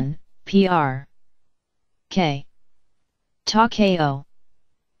 1, pr. K. Takeo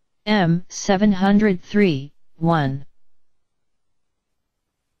M 703, 1.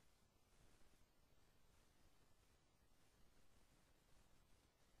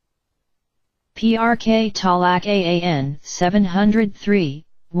 PRK Talak AAN 703,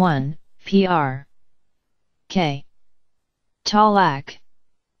 1, pr. K. Talak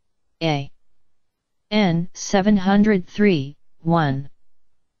A. N 703, 1.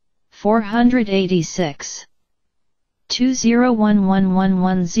 486.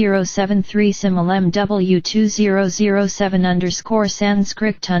 2011111073 Similem W2007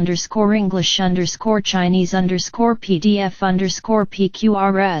 Sanskrit English Chinese PDF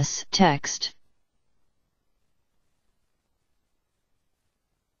PQRS text.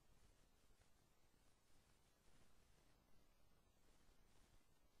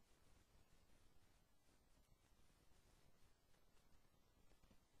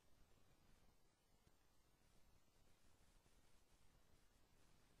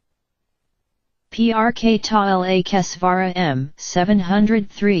 PRK Ta-La Kesvara M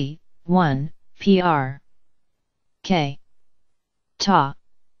 703, 1, pr. K. Ta.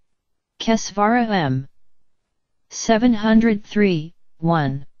 Kesvara M 703,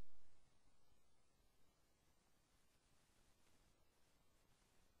 1.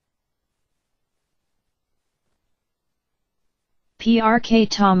 PRK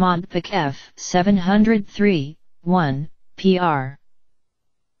Tamadpak F 703, 1, pr.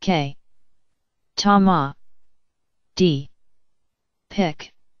 K. Tama D.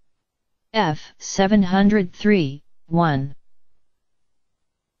 Pick F 703, 1.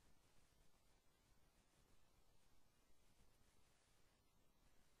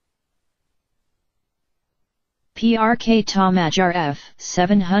 PRK Tamajar F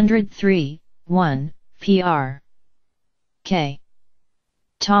 703, 1, pr. K.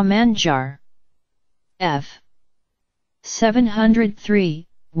 Tamanjar F 703,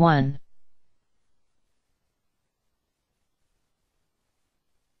 1.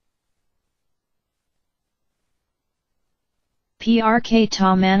 PRK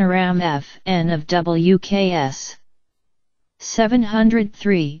Tamanaram F N of WKS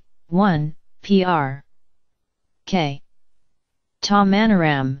 703, 1, pr. K.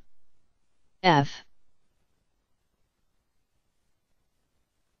 Tamanaram F.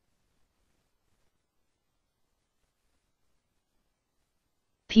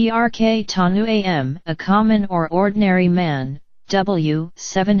 PRK Tanu AM, a common or ordinary man, W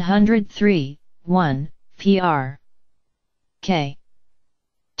 703, 1, pr. K.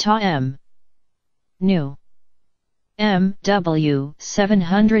 Ta M. New. M W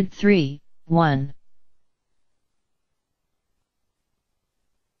 703, 1.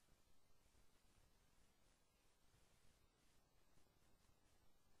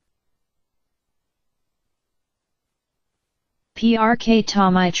 PRK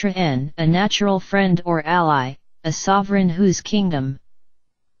Tamitra N, a natural friend or ally, a sovereign whose kingdom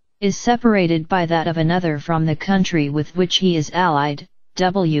is separated by that of another from the country with which he is allied,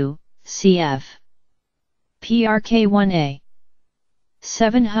 W. Cf. PRK 1A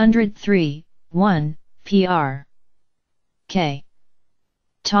 703, 1, pr. K.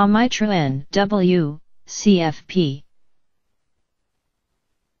 Tamitra N. W. CFP.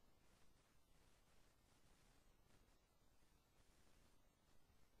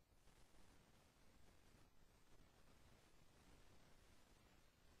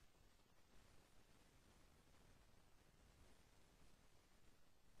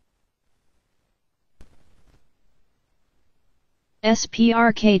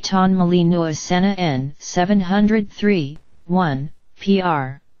 SPRK Ton Malinua Sena N 703, 1,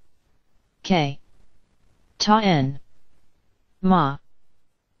 PR. K. Ta N. Ma.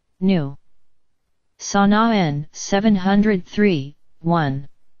 Nu. Sana N 703, 1.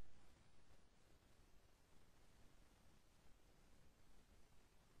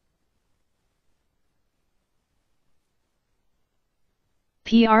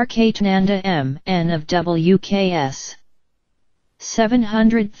 PRK Tnanda M N of WKS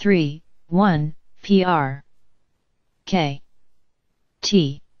 703, 1, PR. K.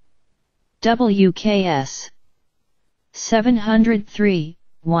 T. WKS 703,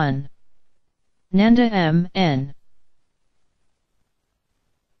 1. Nanda M N.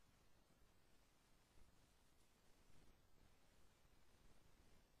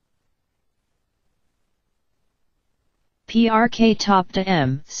 PRK Topta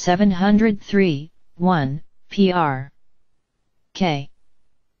M 703, 1, PR. K.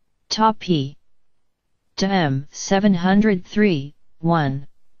 Top P. Ta M 703, 1.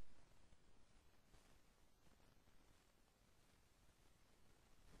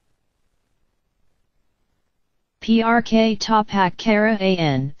 PRK Topak Kara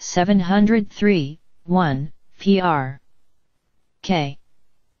AN 703, 1, PR. K.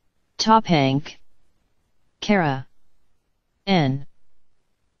 Topank. Kara. N.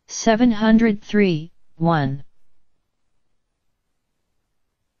 703, 1.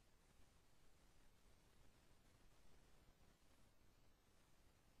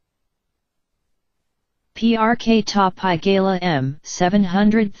 PRK Topai Gala M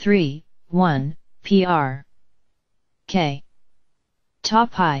 703, 1, PR. K.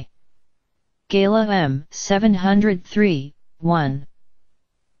 Topai Gala M 703, 1.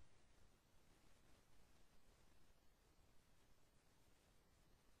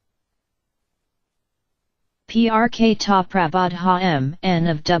 PRK Toprabadha M N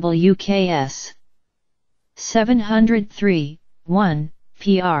of WKS 703, 1,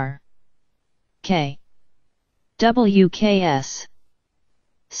 PR. K. WKS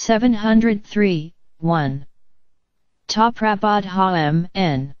 703, 1. Toprabadha M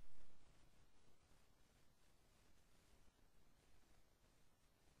N.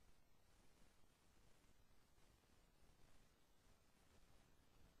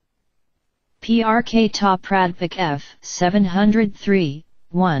 PRK Topradvik F 703,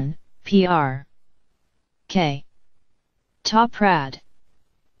 1, PR. K. Toprad.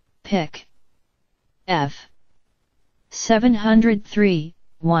 Pic. F. 703,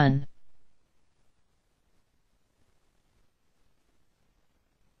 1.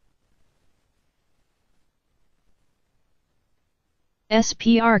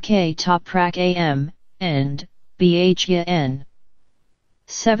 SPRK Toprak AM, and, BHYA N.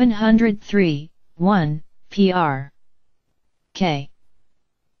 703, 1, PR. K.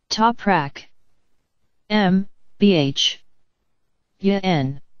 Toprak. M, BH. YA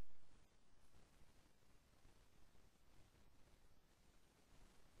N.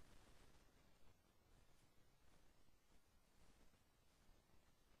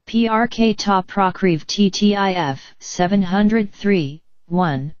 PRK Toprakriv TTIF 703,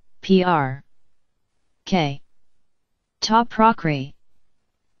 1, PR. K. Toprakri.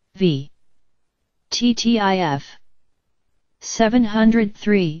 V. TTIF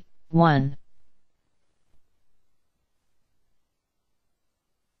 703, 1.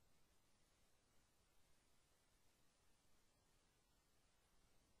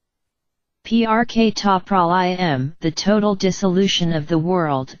 PRK Toprali M. The Total Dissolution of the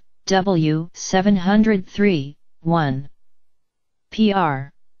World, W. 703, 1. PR.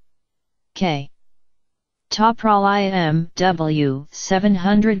 K. Toprali M. W.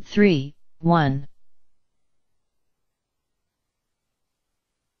 703, 1.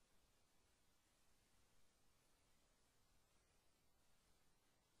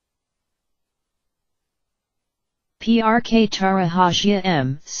 PRK Tarahashya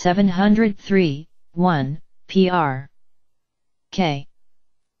M 703, 1, PR. K.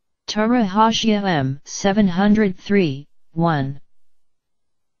 Tarahashya M 703, 1.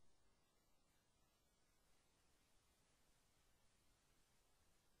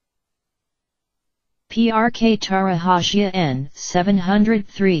 PRK Tarahashya N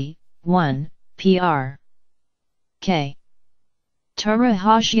 703, 1, PR. K.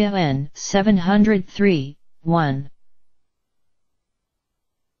 Tarahashya N 703, 1.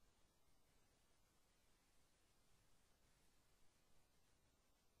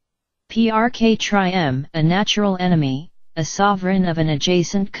 PRK Tri-M, a natural enemy, a sovereign of an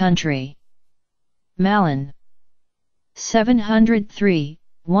adjacent country. Malin. 703,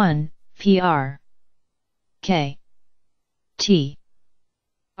 1, PR. K. T.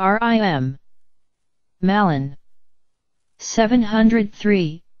 RIM. Malin.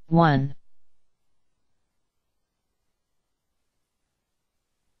 703, 1.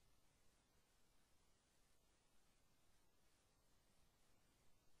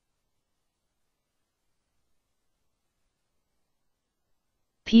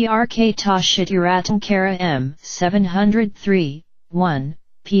 PRK ta Shitirattankara M 703, 1,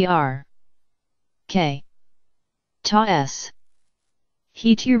 PR. K. Ta S.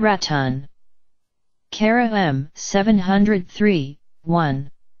 Hitiratan. Kara M 703,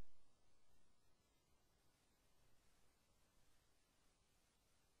 1.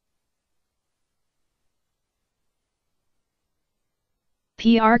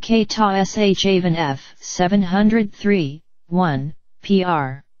 PRK ta SH Avon F 703, 1.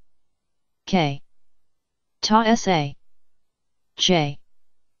 PR. K. Ta SA. J.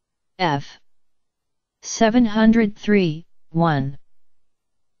 F. 703, 1.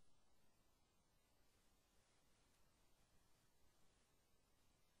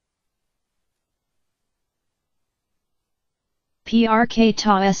 PRK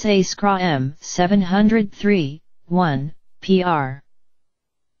ta SA Skra M 703, 1, PR.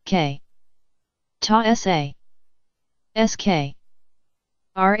 K. Ta SA. SK.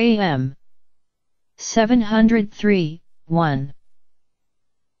 RAM. 703, 1.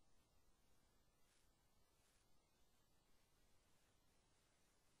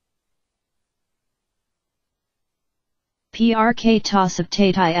 PRK ta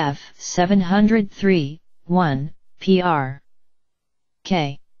Saptatai F 703, 1, PR.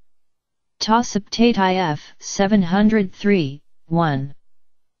 K. Ta Saptatai F 703, 1.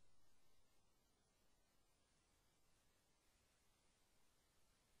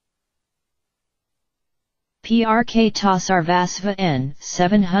 PRK ta Sarvasva N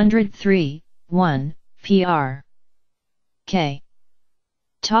 703, 1, PR. K.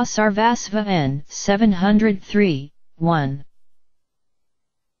 Ta Sarvasva N 703, 1.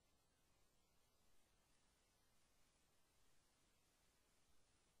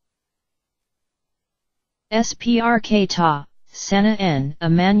 SPRK ta, Sena N. A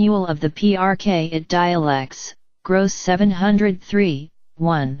Manual of the PRK it Dialects, Gross 703,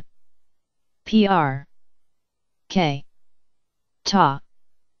 1. PR. K. Ta.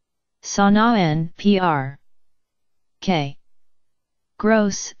 Sana N. PR. K.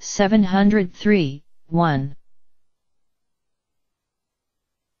 Gross 703, 1.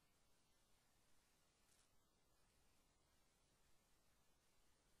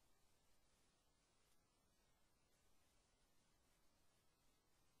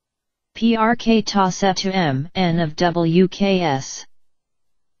 PRK ta Setu M. N of WKS.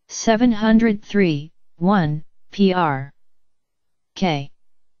 703, 1. PR. K.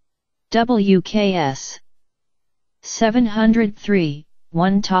 WKS. 703,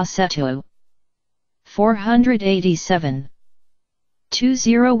 1 ta Setu. 487.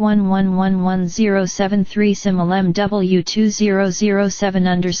 2011111073 Similem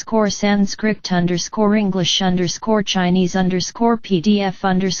W2007 Sanskrit English Chinese PDF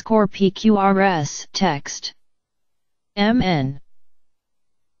PQRS text. MN.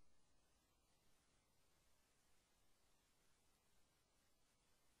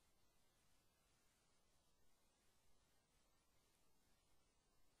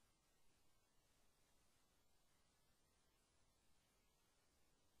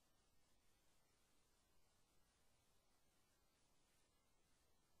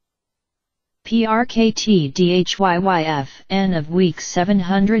 PRKT DHYYF N of week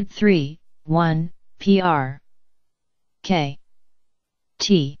 703, 1, PR. K.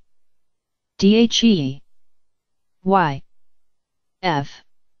 T. DHE. Y. F.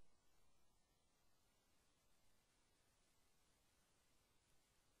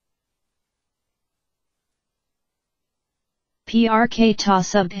 PRK ta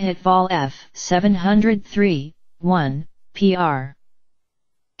subhit vol F 703, 1, PR.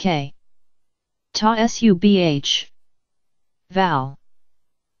 K. Ta SUBH. Val.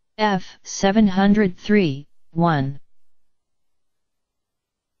 F 703, 1.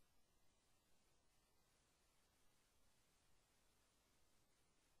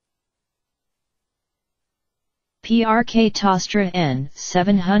 PRK Tostra N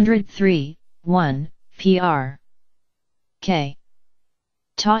 703, 1, PR. K.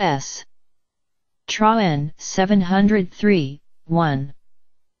 Ta S. Tra N 703, 1.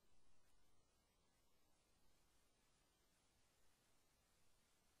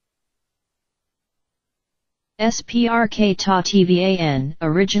 SPRK ta TVAN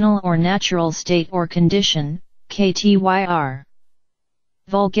original or natural state or condition, KTYR.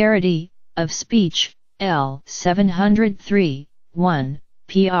 Vulgarity, of speech, 703, 1,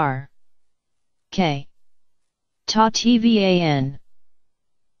 PR. K. Ta tvan.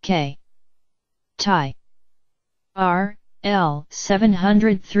 K. Tai. R. L.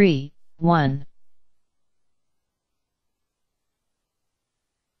 703, 1.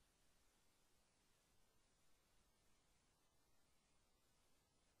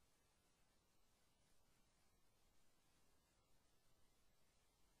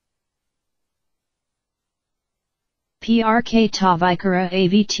 PRK Tavikara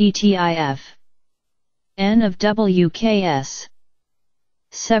AVTTIF. N of WKS.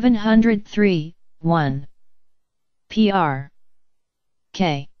 703, 1. PR.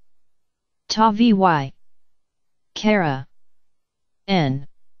 K. Ta VY. Kara. N.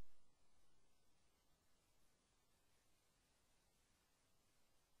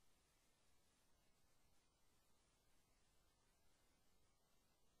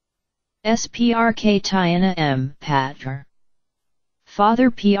 SPRK Tyana M. Patr. Father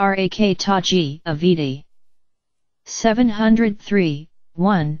PRAK Taji Avidi. 703,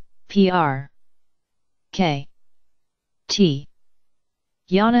 1, PR. K. T.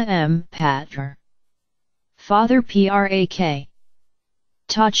 Yana M. Patr. Father PRAK.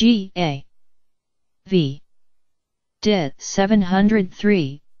 Taji A. V. Dit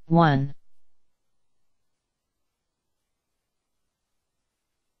 703, 1.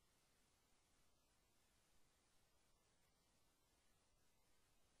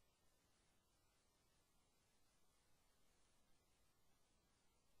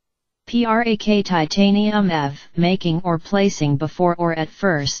 PRAK Titanium Ev. Making or placing before or at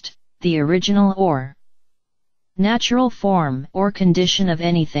first, the original or natural form or condition of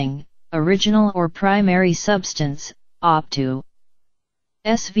anything, original or primary substance, up to.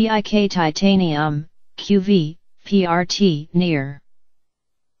 SVIK Titanium, QV, PRT near.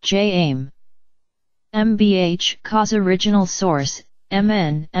 JAIM. MBH cause original source,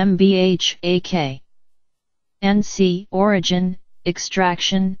 MN MBH AK. NC origin,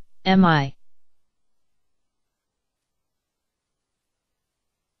 extraction, MI.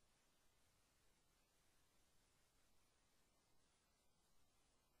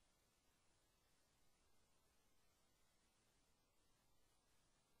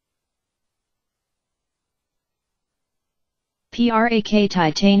 PRAK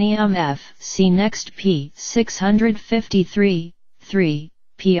Titanium F. See next P653, 3,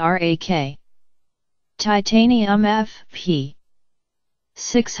 PRAK. Titanium F. P.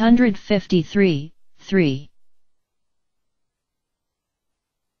 653, 3.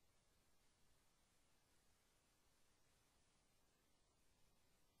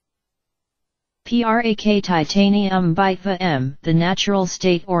 PRAK Titanium Bitva M. The natural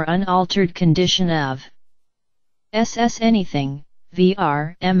state or unaltered condition of SS anything,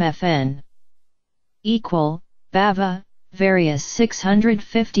 VR MFN. Equal, Bava, various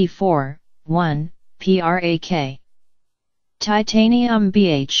 654, 1, PRAK. Titanium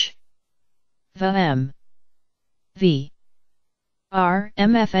BH. VM. V. R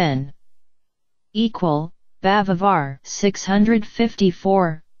MFN. Equal, Bavavar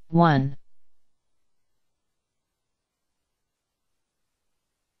 654, 1.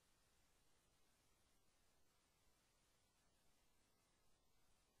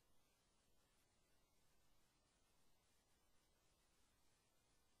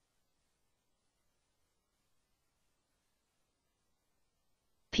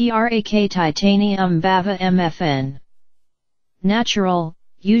 PRAK Titanium Bava MFN. Natural,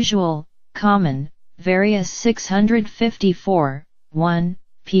 usual, common, various 654, 1,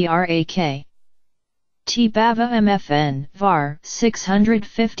 PRAK. T Bava MFN var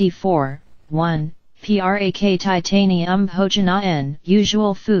 654, 1, PRAK Titanium Bhojana N.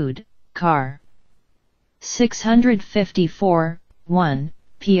 Usual food, car. 654, 1,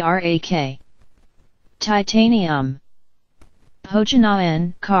 PRAK. Titanium Bhojana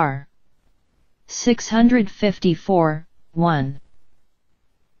N. car. 654, 1.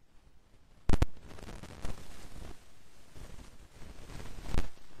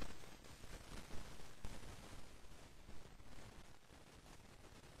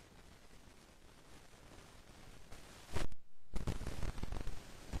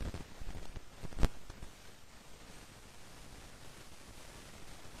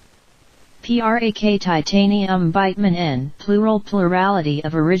 PRAK Titanium Bitman N. Plural plurality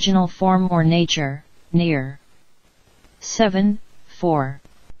of original form or nature, near. 7, 4.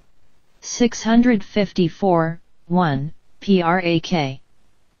 654, 1, PRAK.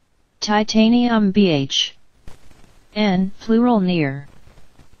 Titanium BH. N. Plural near.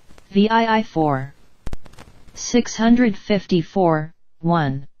 VII 4. 654,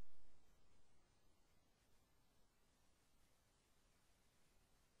 1.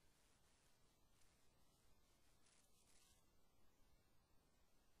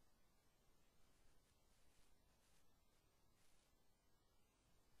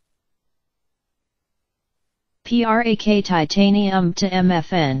 PRAK titanium to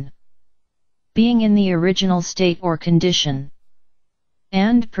MFN. Being in the original state or condition.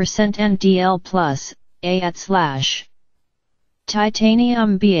 And %NDL plus, A /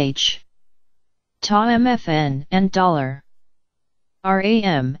 titanium BH. Ta MFN and dollar.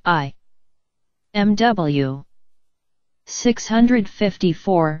 RAM I. MW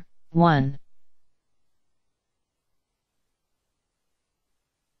 654, 1.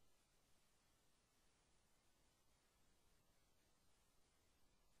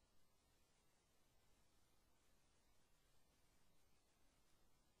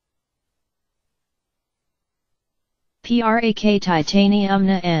 PRAK titanium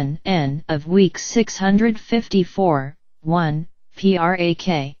N of week 654, 1,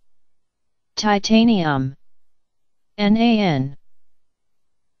 PRAK. Titanium. NAN.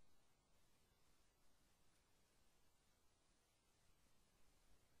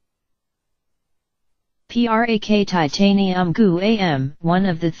 PRAK titanium Gu AM, one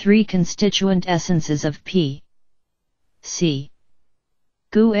of the three constituent essences of P. C.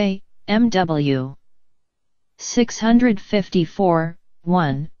 Gu A, MW. 654,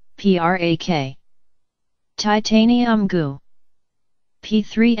 1, PRAK. Titanium Gu.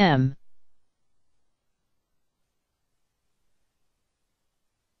 P3M.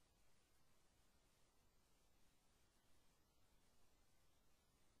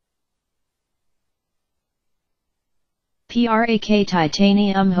 PRAK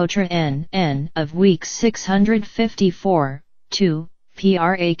titanium Hotra N of week 654, 2,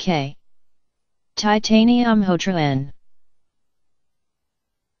 PRAK. Titanium Hotra N.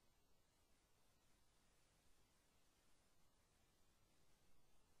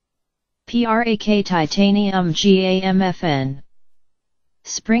 PRAK titanium GAMFN.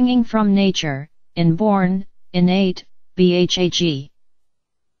 Springing from nature, inborn, innate, BHAG.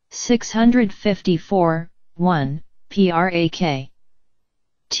 654, 1, PRAK.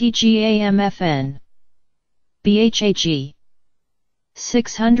 TGAMFN. BHAG.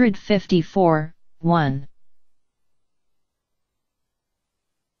 654, 1.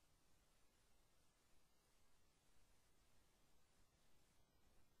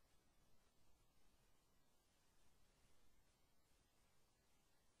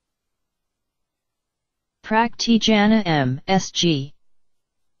 Praktijana M.Sg.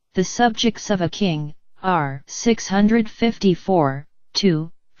 The subjects of a king, are 654,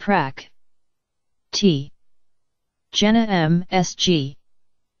 2, Prak. T. Jana M.Sg.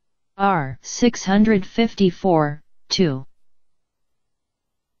 R. 654, 2.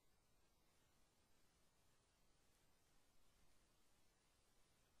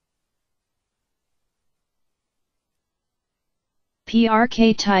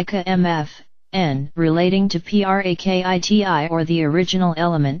 PRK Tika MF, N relating to PRAKITI or the original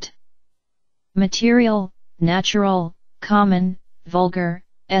element. Material, natural, common, vulgar,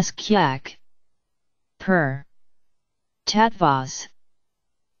 Skyak. Per. Tatvas.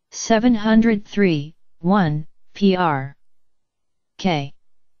 703, 1, PR. K.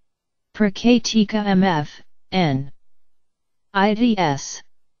 Prakatika MF, N. IDS.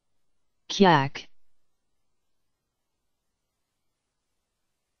 Kyak.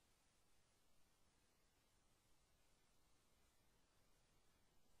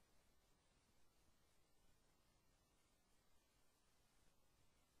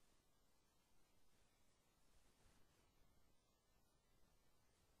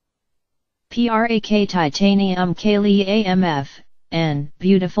 PRAK titanium Kali AMF, N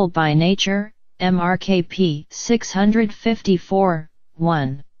beautiful by nature, MRKP 654,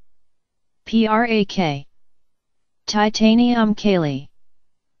 1. PRAK titanium Kali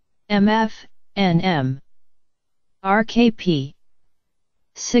MF, NM RKP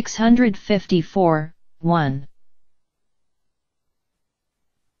 654, 1.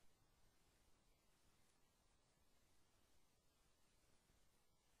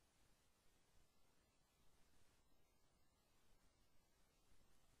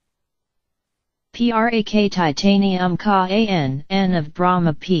 PRAK titanium Ka An N of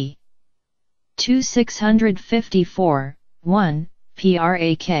Brahma P. 2654, 1,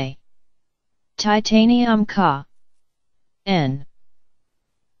 PRAK. Titanium Ka. N.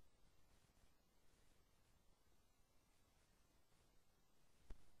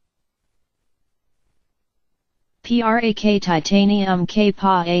 PRAK titanium K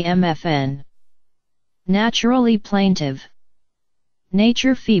Pa AMFN. Naturally plaintive.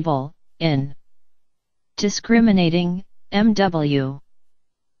 Nature feeble, in. Discriminating, MW.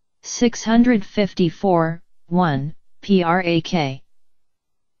 654, 1, PRAK.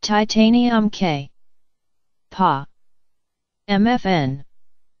 Titanium K. Pa. MFN.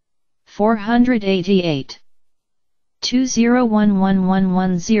 488.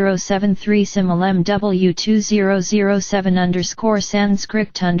 20111107 sim MW2007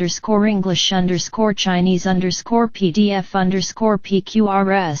 _Sanskrit_English _Chinese _PDF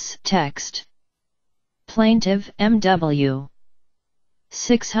 _PQRS text. Plaintiff MW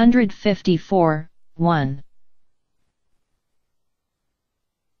 654, 1.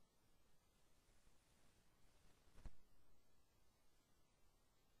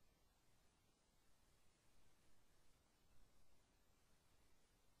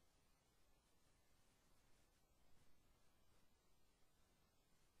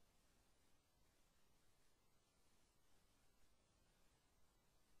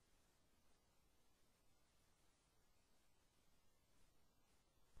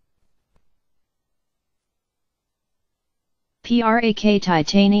 PRAK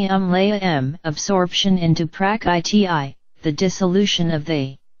titanium layer M absorption into prakriti, the dissolution of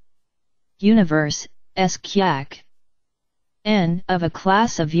the universe, skyak. N of a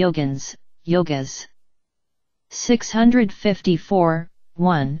class of yogas. 654,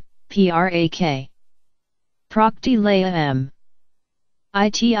 1, PRAK. Prakti layer M.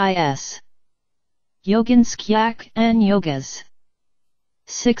 ITIS. Yoganskyak and yogas.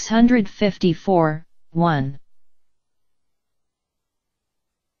 654, 1.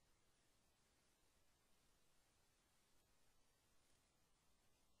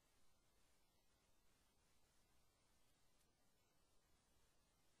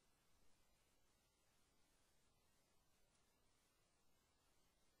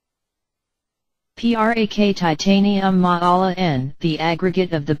 PRAK titanium ma'ala N, the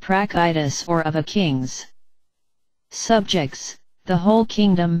aggregate of the prakritis or of a king's subjects, the whole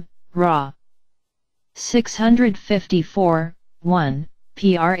kingdom, Ra. 654, 1,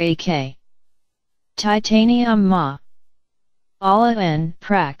 PRAK. Titanium ma. Ala N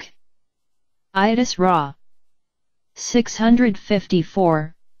prak. Itis Ra.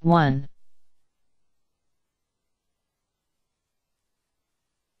 654, 1.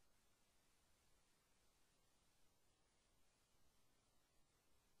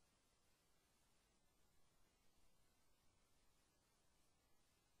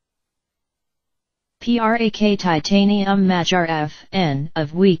 PRAK titanium majar F N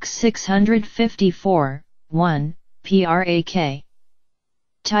of week 654, 1, PRAK.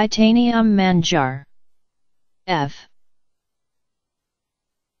 Titanium manjar. F.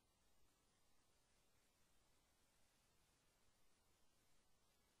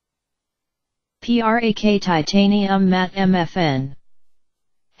 PRAK titanium mat MFN.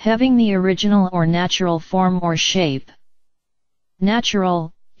 Having the original or natural form or shape.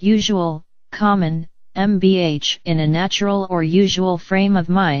 Natural, usual, common, MBH in a natural or usual frame of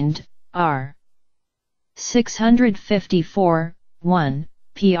mind, R. 654, 1,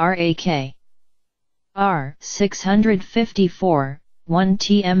 PRAK. R. 654, 1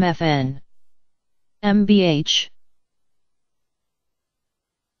 TMFN. MBH.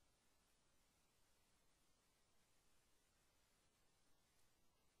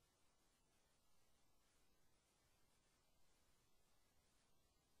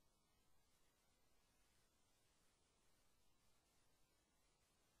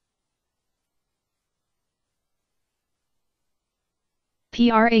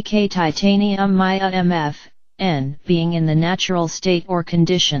 PRAK titanium Maya MF, N being in the natural state or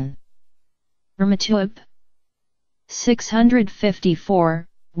condition. Ramatub. 654,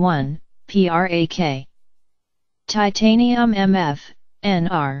 1, PRAK. Titanium MF,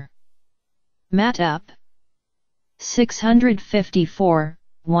 NR. Mat up. 654,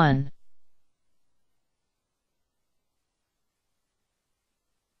 1.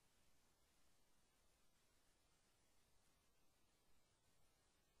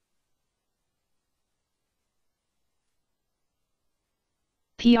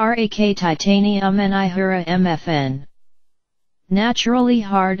 PRAK titanium Nihura MFN. Naturally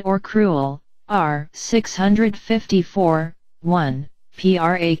hard or cruel, R. 654, 1,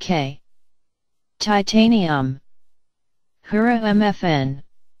 PRAK. Titanium. Hura MFN.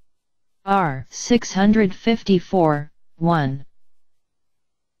 R. 654, 1.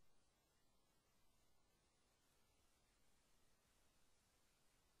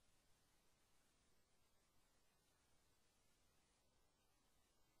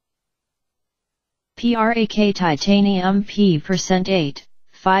 PRAK titanium P%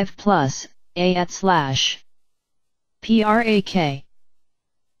 5 plus, A / PRAK.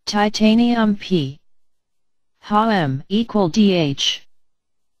 Titanium P. HM equal DH.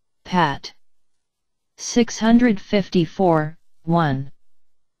 Pat. 654, 1.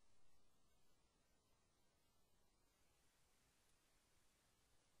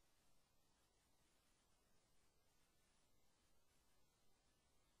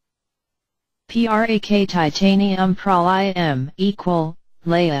 Prak titanium pralyum equal,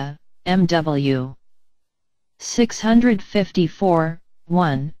 Leia, MW 654,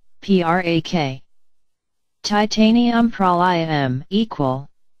 1, Prak. Titanium pralyum equal,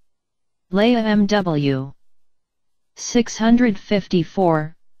 Leia MW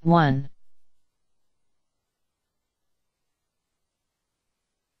 654, 1.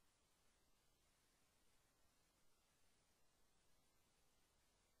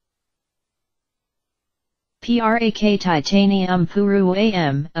 Prak titanium puru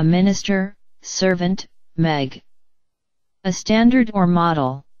am, a minister, servant, meg. A standard or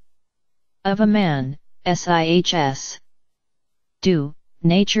model of a man, SIHS. Do,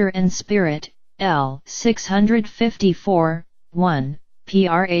 nature and spirit, L 654, 1,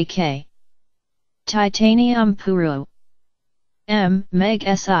 Prak. Titanium puru. M meg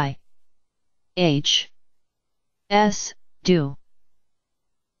Si. H. S, do.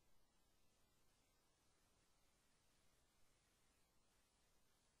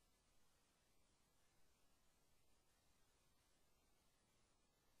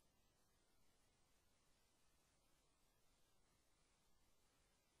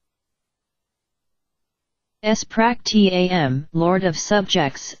 S prak tam, lord of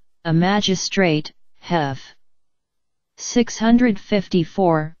subjects, a magistrate, Hev.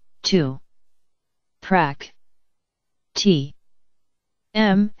 654, 2. Prak. T.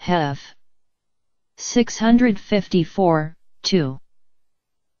 M. Hev. 654, 2.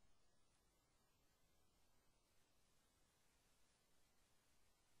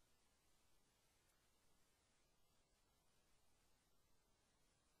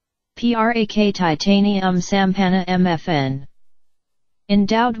 Prak titanium sampanna mfn.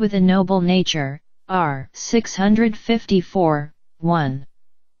 Endowed with a noble nature, R 654, 1.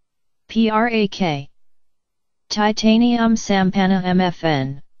 Prak. Titanium sampanna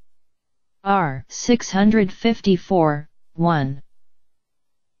mfn. R 654, 1.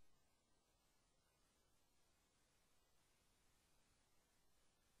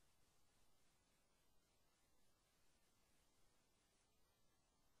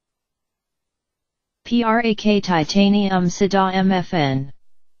 Prak titanium Siddha mfn.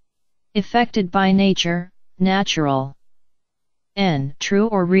 Effected by nature, natural. N. True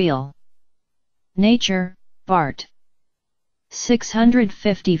or real. Nature, Bart.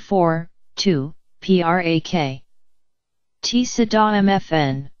 654, 2, Prak. T. Siddha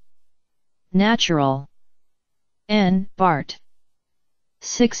mfn. Natural. N. Bart.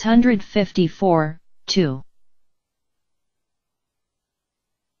 654, 2.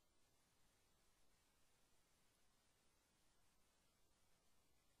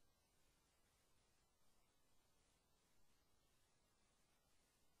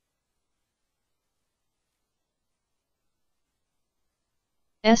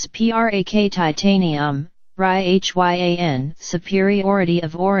 Sprak titanium, Ryan, superiority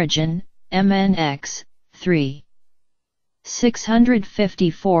of origin, MNX, 3.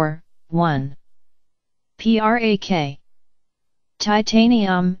 654, 1. Prak.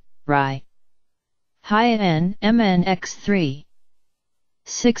 Titanium, Ry. High-N, MNX 3.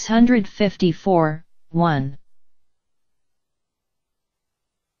 654, 1.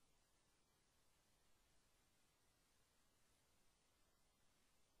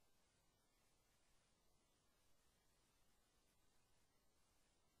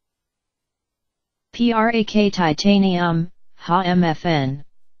 Prak titanium, Ha mfn.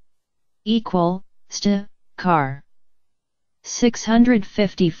 Equal, St, car.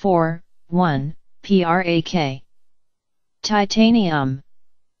 654, 1, Prak. Titanium.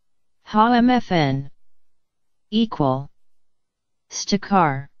 Ha mfn. Equal. St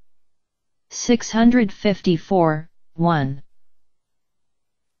car. 654, 1.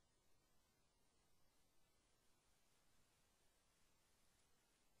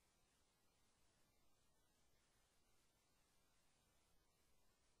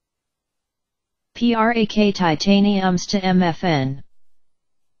 Prak titanium St mfn.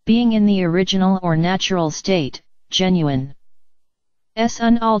 Being in the original or natural state, genuine. S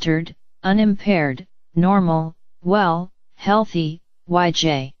unaltered, unimpaired, normal, well, healthy,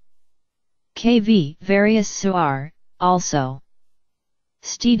 yj. Kv various suar, also.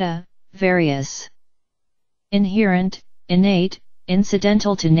 Stita, various. Inherent, innate,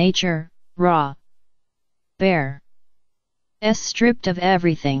 incidental to nature, raw. Bare. S stripped of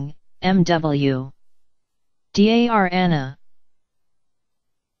everything, MW. Dar Anna.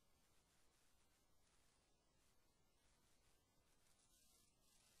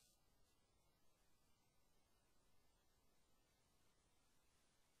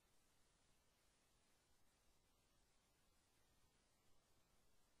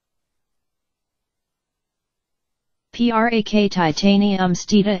 PRAK titanium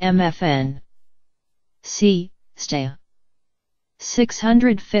steta MFN. C. Stea.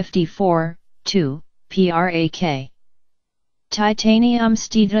 654, 2, PRAK. Titanium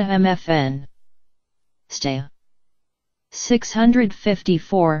steta MFN. Stea.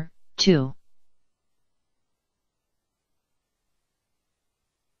 654, 2.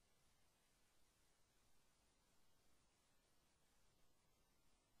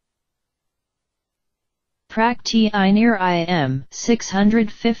 Prak T I near IM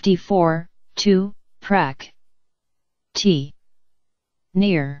 654, 2, Prak. T.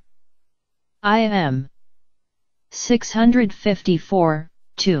 Near. IM 654,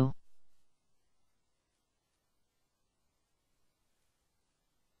 2.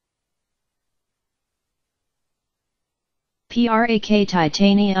 PRAK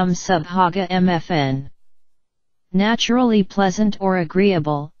titanium subhaga MFN. Naturally pleasant or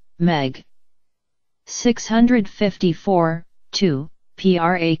agreeable, Meg. 654, 2,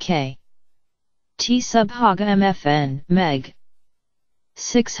 PRAK. T subhaga MFN, Meg.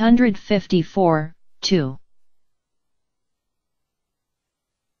 654, 2.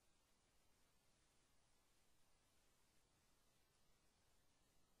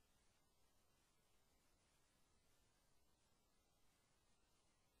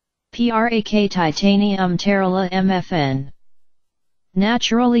 PRAK titanium terala MFN.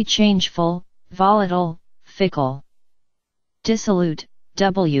 Naturally changeful, volatile, fickle. Dissolute,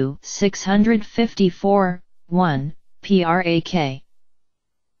 W 654, 1, PRAK.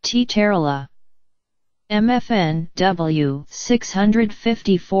 T terala. MFN W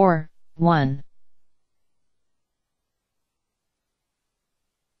 654, 1.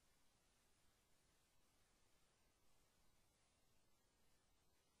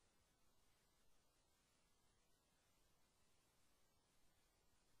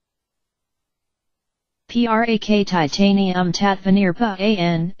 PRAK titanium tatvanirpa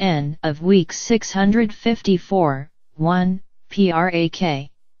AN of week 654, 1, PRAK.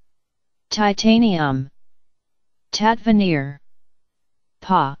 Titanium. Tatvanir.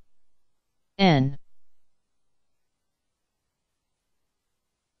 Pa. N.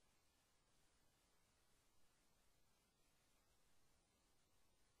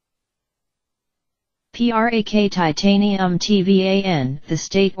 PRAK titanium TVAN, the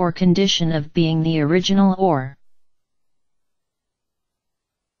state or condition of being the original or.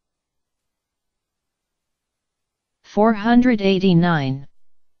 (489).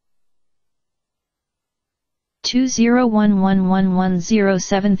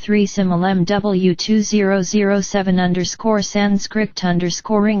 2011111073 Similem W2007 Sanskrit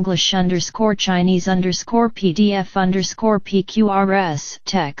English Chinese PDF PQRS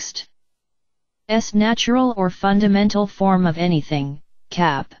text. S natural or fundamental form of anything,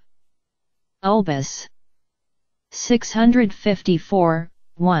 cap. Ulbus. 654,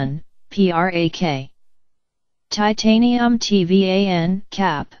 1, PRAK. Titanium TVAN,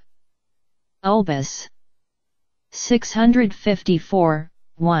 cap. Ulbus. 654,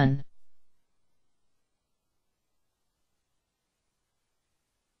 1.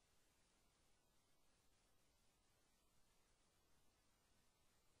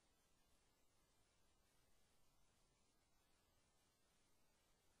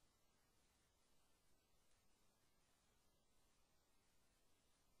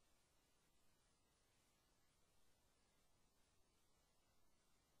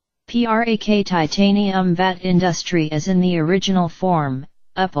 PRAK titanium vat industry as in the original form,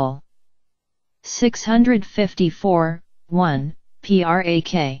 Uppal. 654, 1,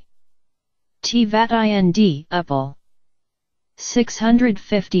 PRAK. T vat IND Uppal.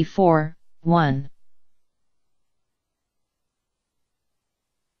 654, 1.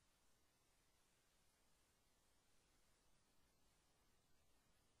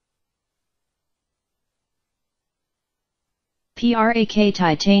 PRAK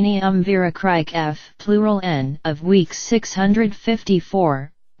titanium Virakrike F plural N of week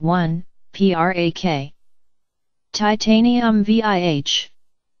 654, 1, PRAK. Titanium VIH.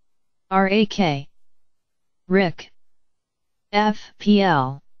 RAK. RIC.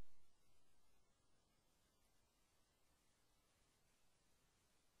 FPL.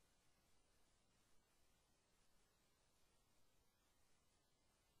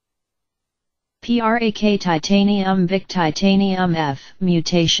 PRAK titanium Vic titanium F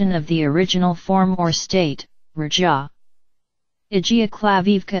mutation of the original form or state, Raja. Igia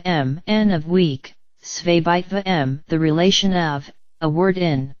Klavivka M N of weak, Svabitva M the relation of, a word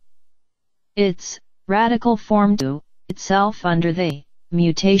in its radical form to itself under the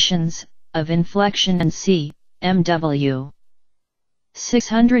mutations of inflection and C, MW.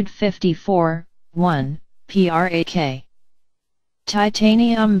 654, 1, PRAK.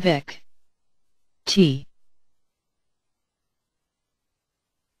 Titanium Vic. T.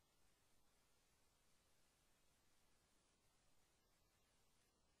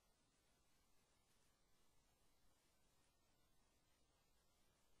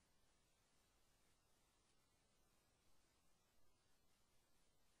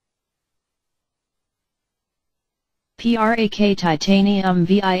 PRAK Titanium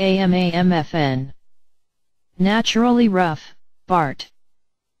VIAMAMFN. Naturally rough, Bart.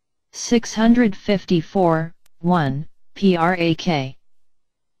 654, 1, PRAK.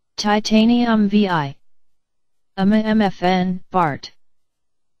 Titanium VI. MFN, Bart.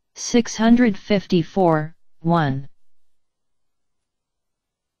 654, 1.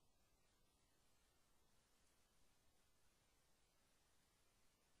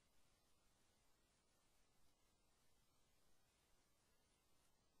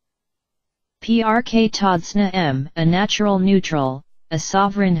 PRK Todsna M, a natural neutral, a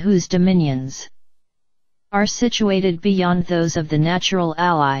sovereign whose dominions are situated beyond those of the natural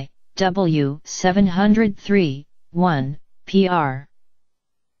ally, W 703, 1, PR.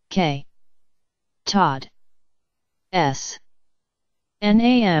 K. Todd. S.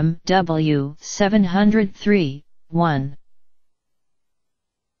 NAM W 703, 1.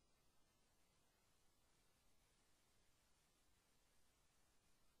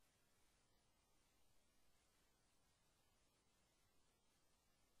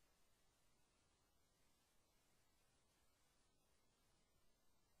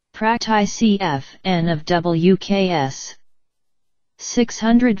 Prakti CF N of WKS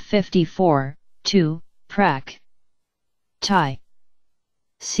 654, 2, Prak. Thai.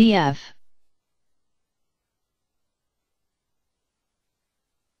 CF.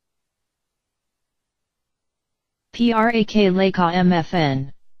 PRAK Leka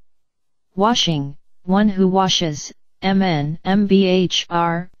MFN. Washing, one who washes, MN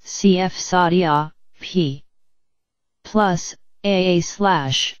MBHR, CF Sadia, P. Plus, AA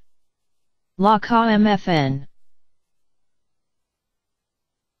slash. Laka MFN.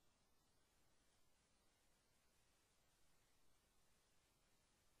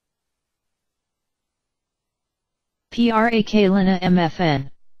 PRAK Lina MFN.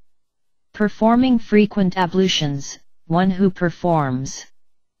 Performing frequent ablutions, one who performs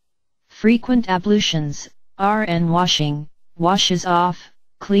frequent ablutions, RN washing, washes off,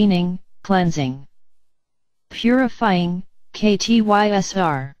 cleaning, cleansing. Purifying,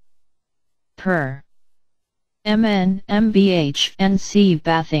 KTYSR. Per. MN MBH NC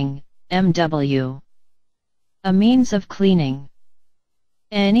bathing, MW. A means of cleaning.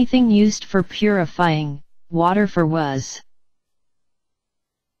 Anything used for purifying, water for was.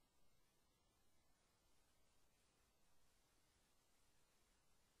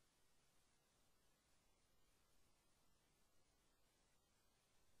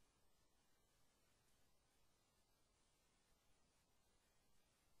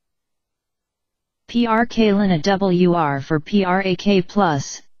 PRK Lina WR for PRAK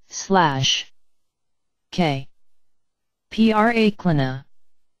plus, slash. K. PRAK Lina.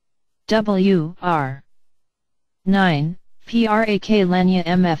 WR. 9, PRAK Lenya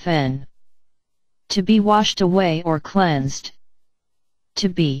MFN. To be washed away or cleansed. To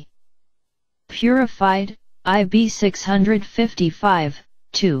be purified, IB 655,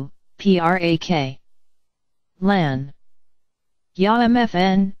 2, PRAK. Lan. Ya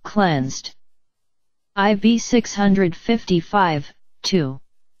MFN, cleansed. IB 655, 2.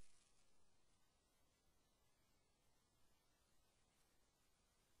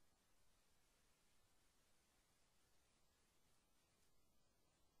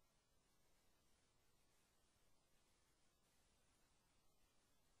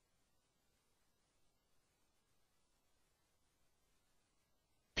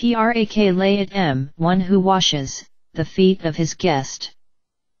 PRAK Layat M, one who washes the feet of his guest.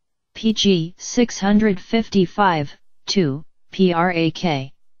 PG 655, 2,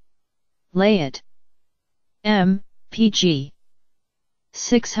 PRAK. Layat M, PG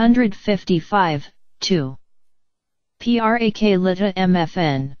 655, 2. PRAK Lita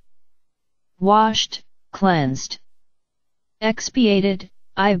MFN. Washed, cleansed. Expiated,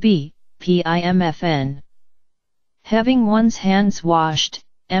 IB, PIMFN. Having one's hands washed,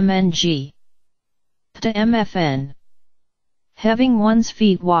 MNG. PTA MFN. Having one's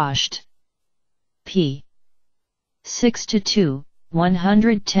feet washed. P. 6-2,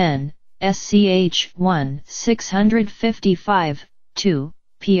 110, SCH 1 655, 2,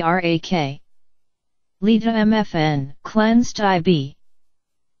 PRAK. Lita MFN, cleansed IB.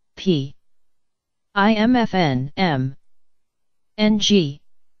 P. IMFN, M. NG.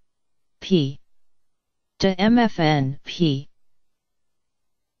 P. de MFN P.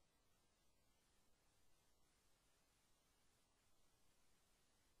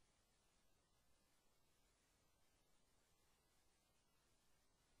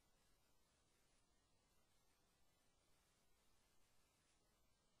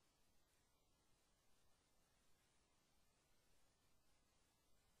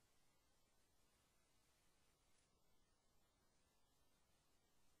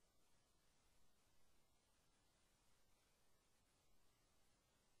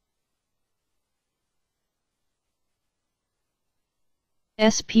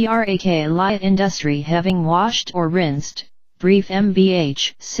 SPRAK Lie industry having washed or rinsed, brief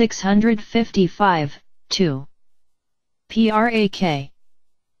MBH 655, 2. PRAK.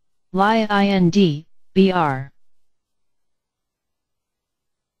 Lie IND, BR.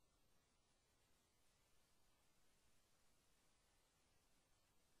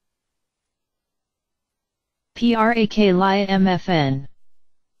 PRAK Lie MFN.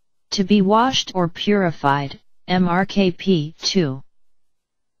 To be washed or purified, MRKP 2.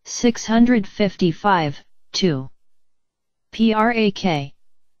 655, 2. PRAK.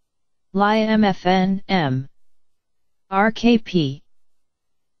 Lie MFN M. RKP.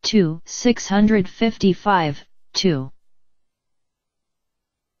 2. 655, 2.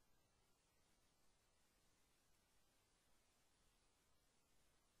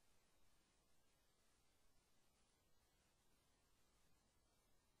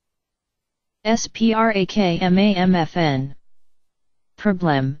 SPRAK MAMFN.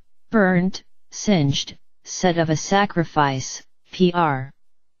 Problem, burnt, singed, set of a sacrifice, PR.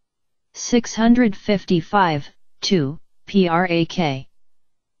 655, 2, PRAK.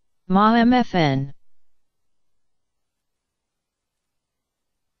 Ma MFN.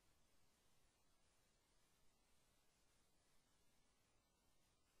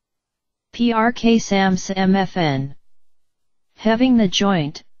 PRK SAMS MFN. Having the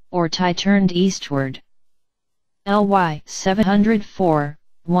joint, or tie turned eastward. LY 704,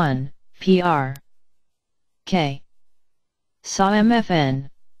 1, PR. K. SA MFN.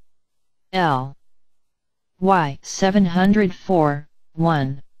 L. Y 704,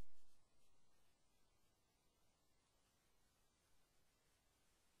 1.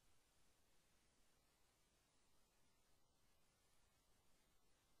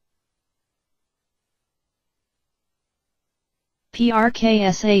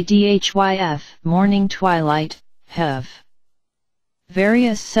 PRKSADHYF Morning Twilight, Hev.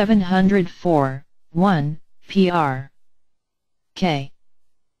 Various 704, 1, PR. K.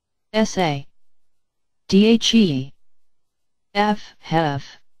 SA. DHE. F. Hev.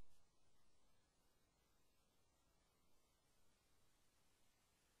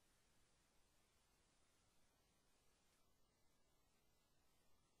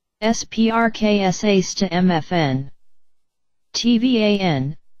 SPRKSAs to MFN.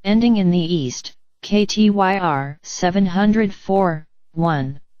 TVAN, ending in the east, KTYR 704,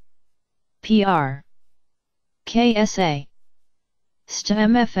 1. PR. KSA.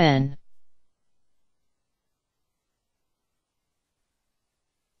 STMFN.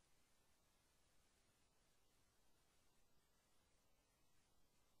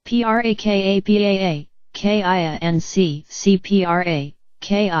 PRAKAPAA, KIANC, CPRA,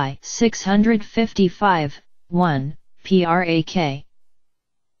 KI 655, 1. PRAK.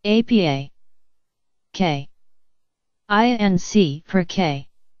 APA. K. INC per K.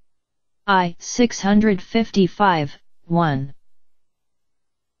 I 655, 1.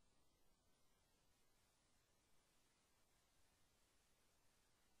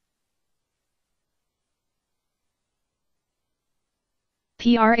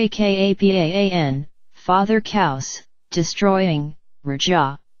 PRAKAPAAN, Father Kaus, destroying,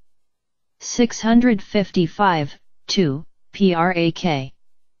 Raja. 655, 2, PRAK.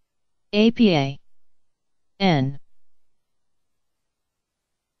 APA. N.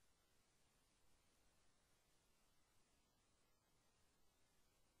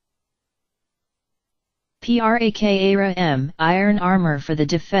 PRAKARA M. Iron armor for the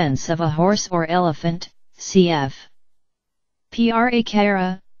defense of a horse or elephant, cf.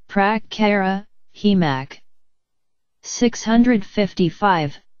 PRAKARA, Prakkara, Hemak.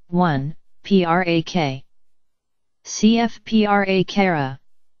 655, 1, PRAK. CF PRAKARA.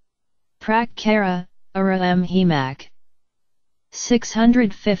 Prakkara, Aram Hemak.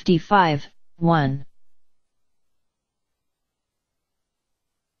 655, 1.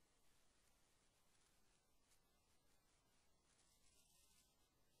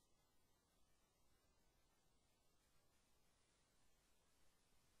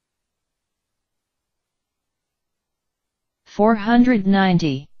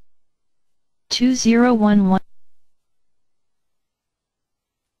 $490. 2011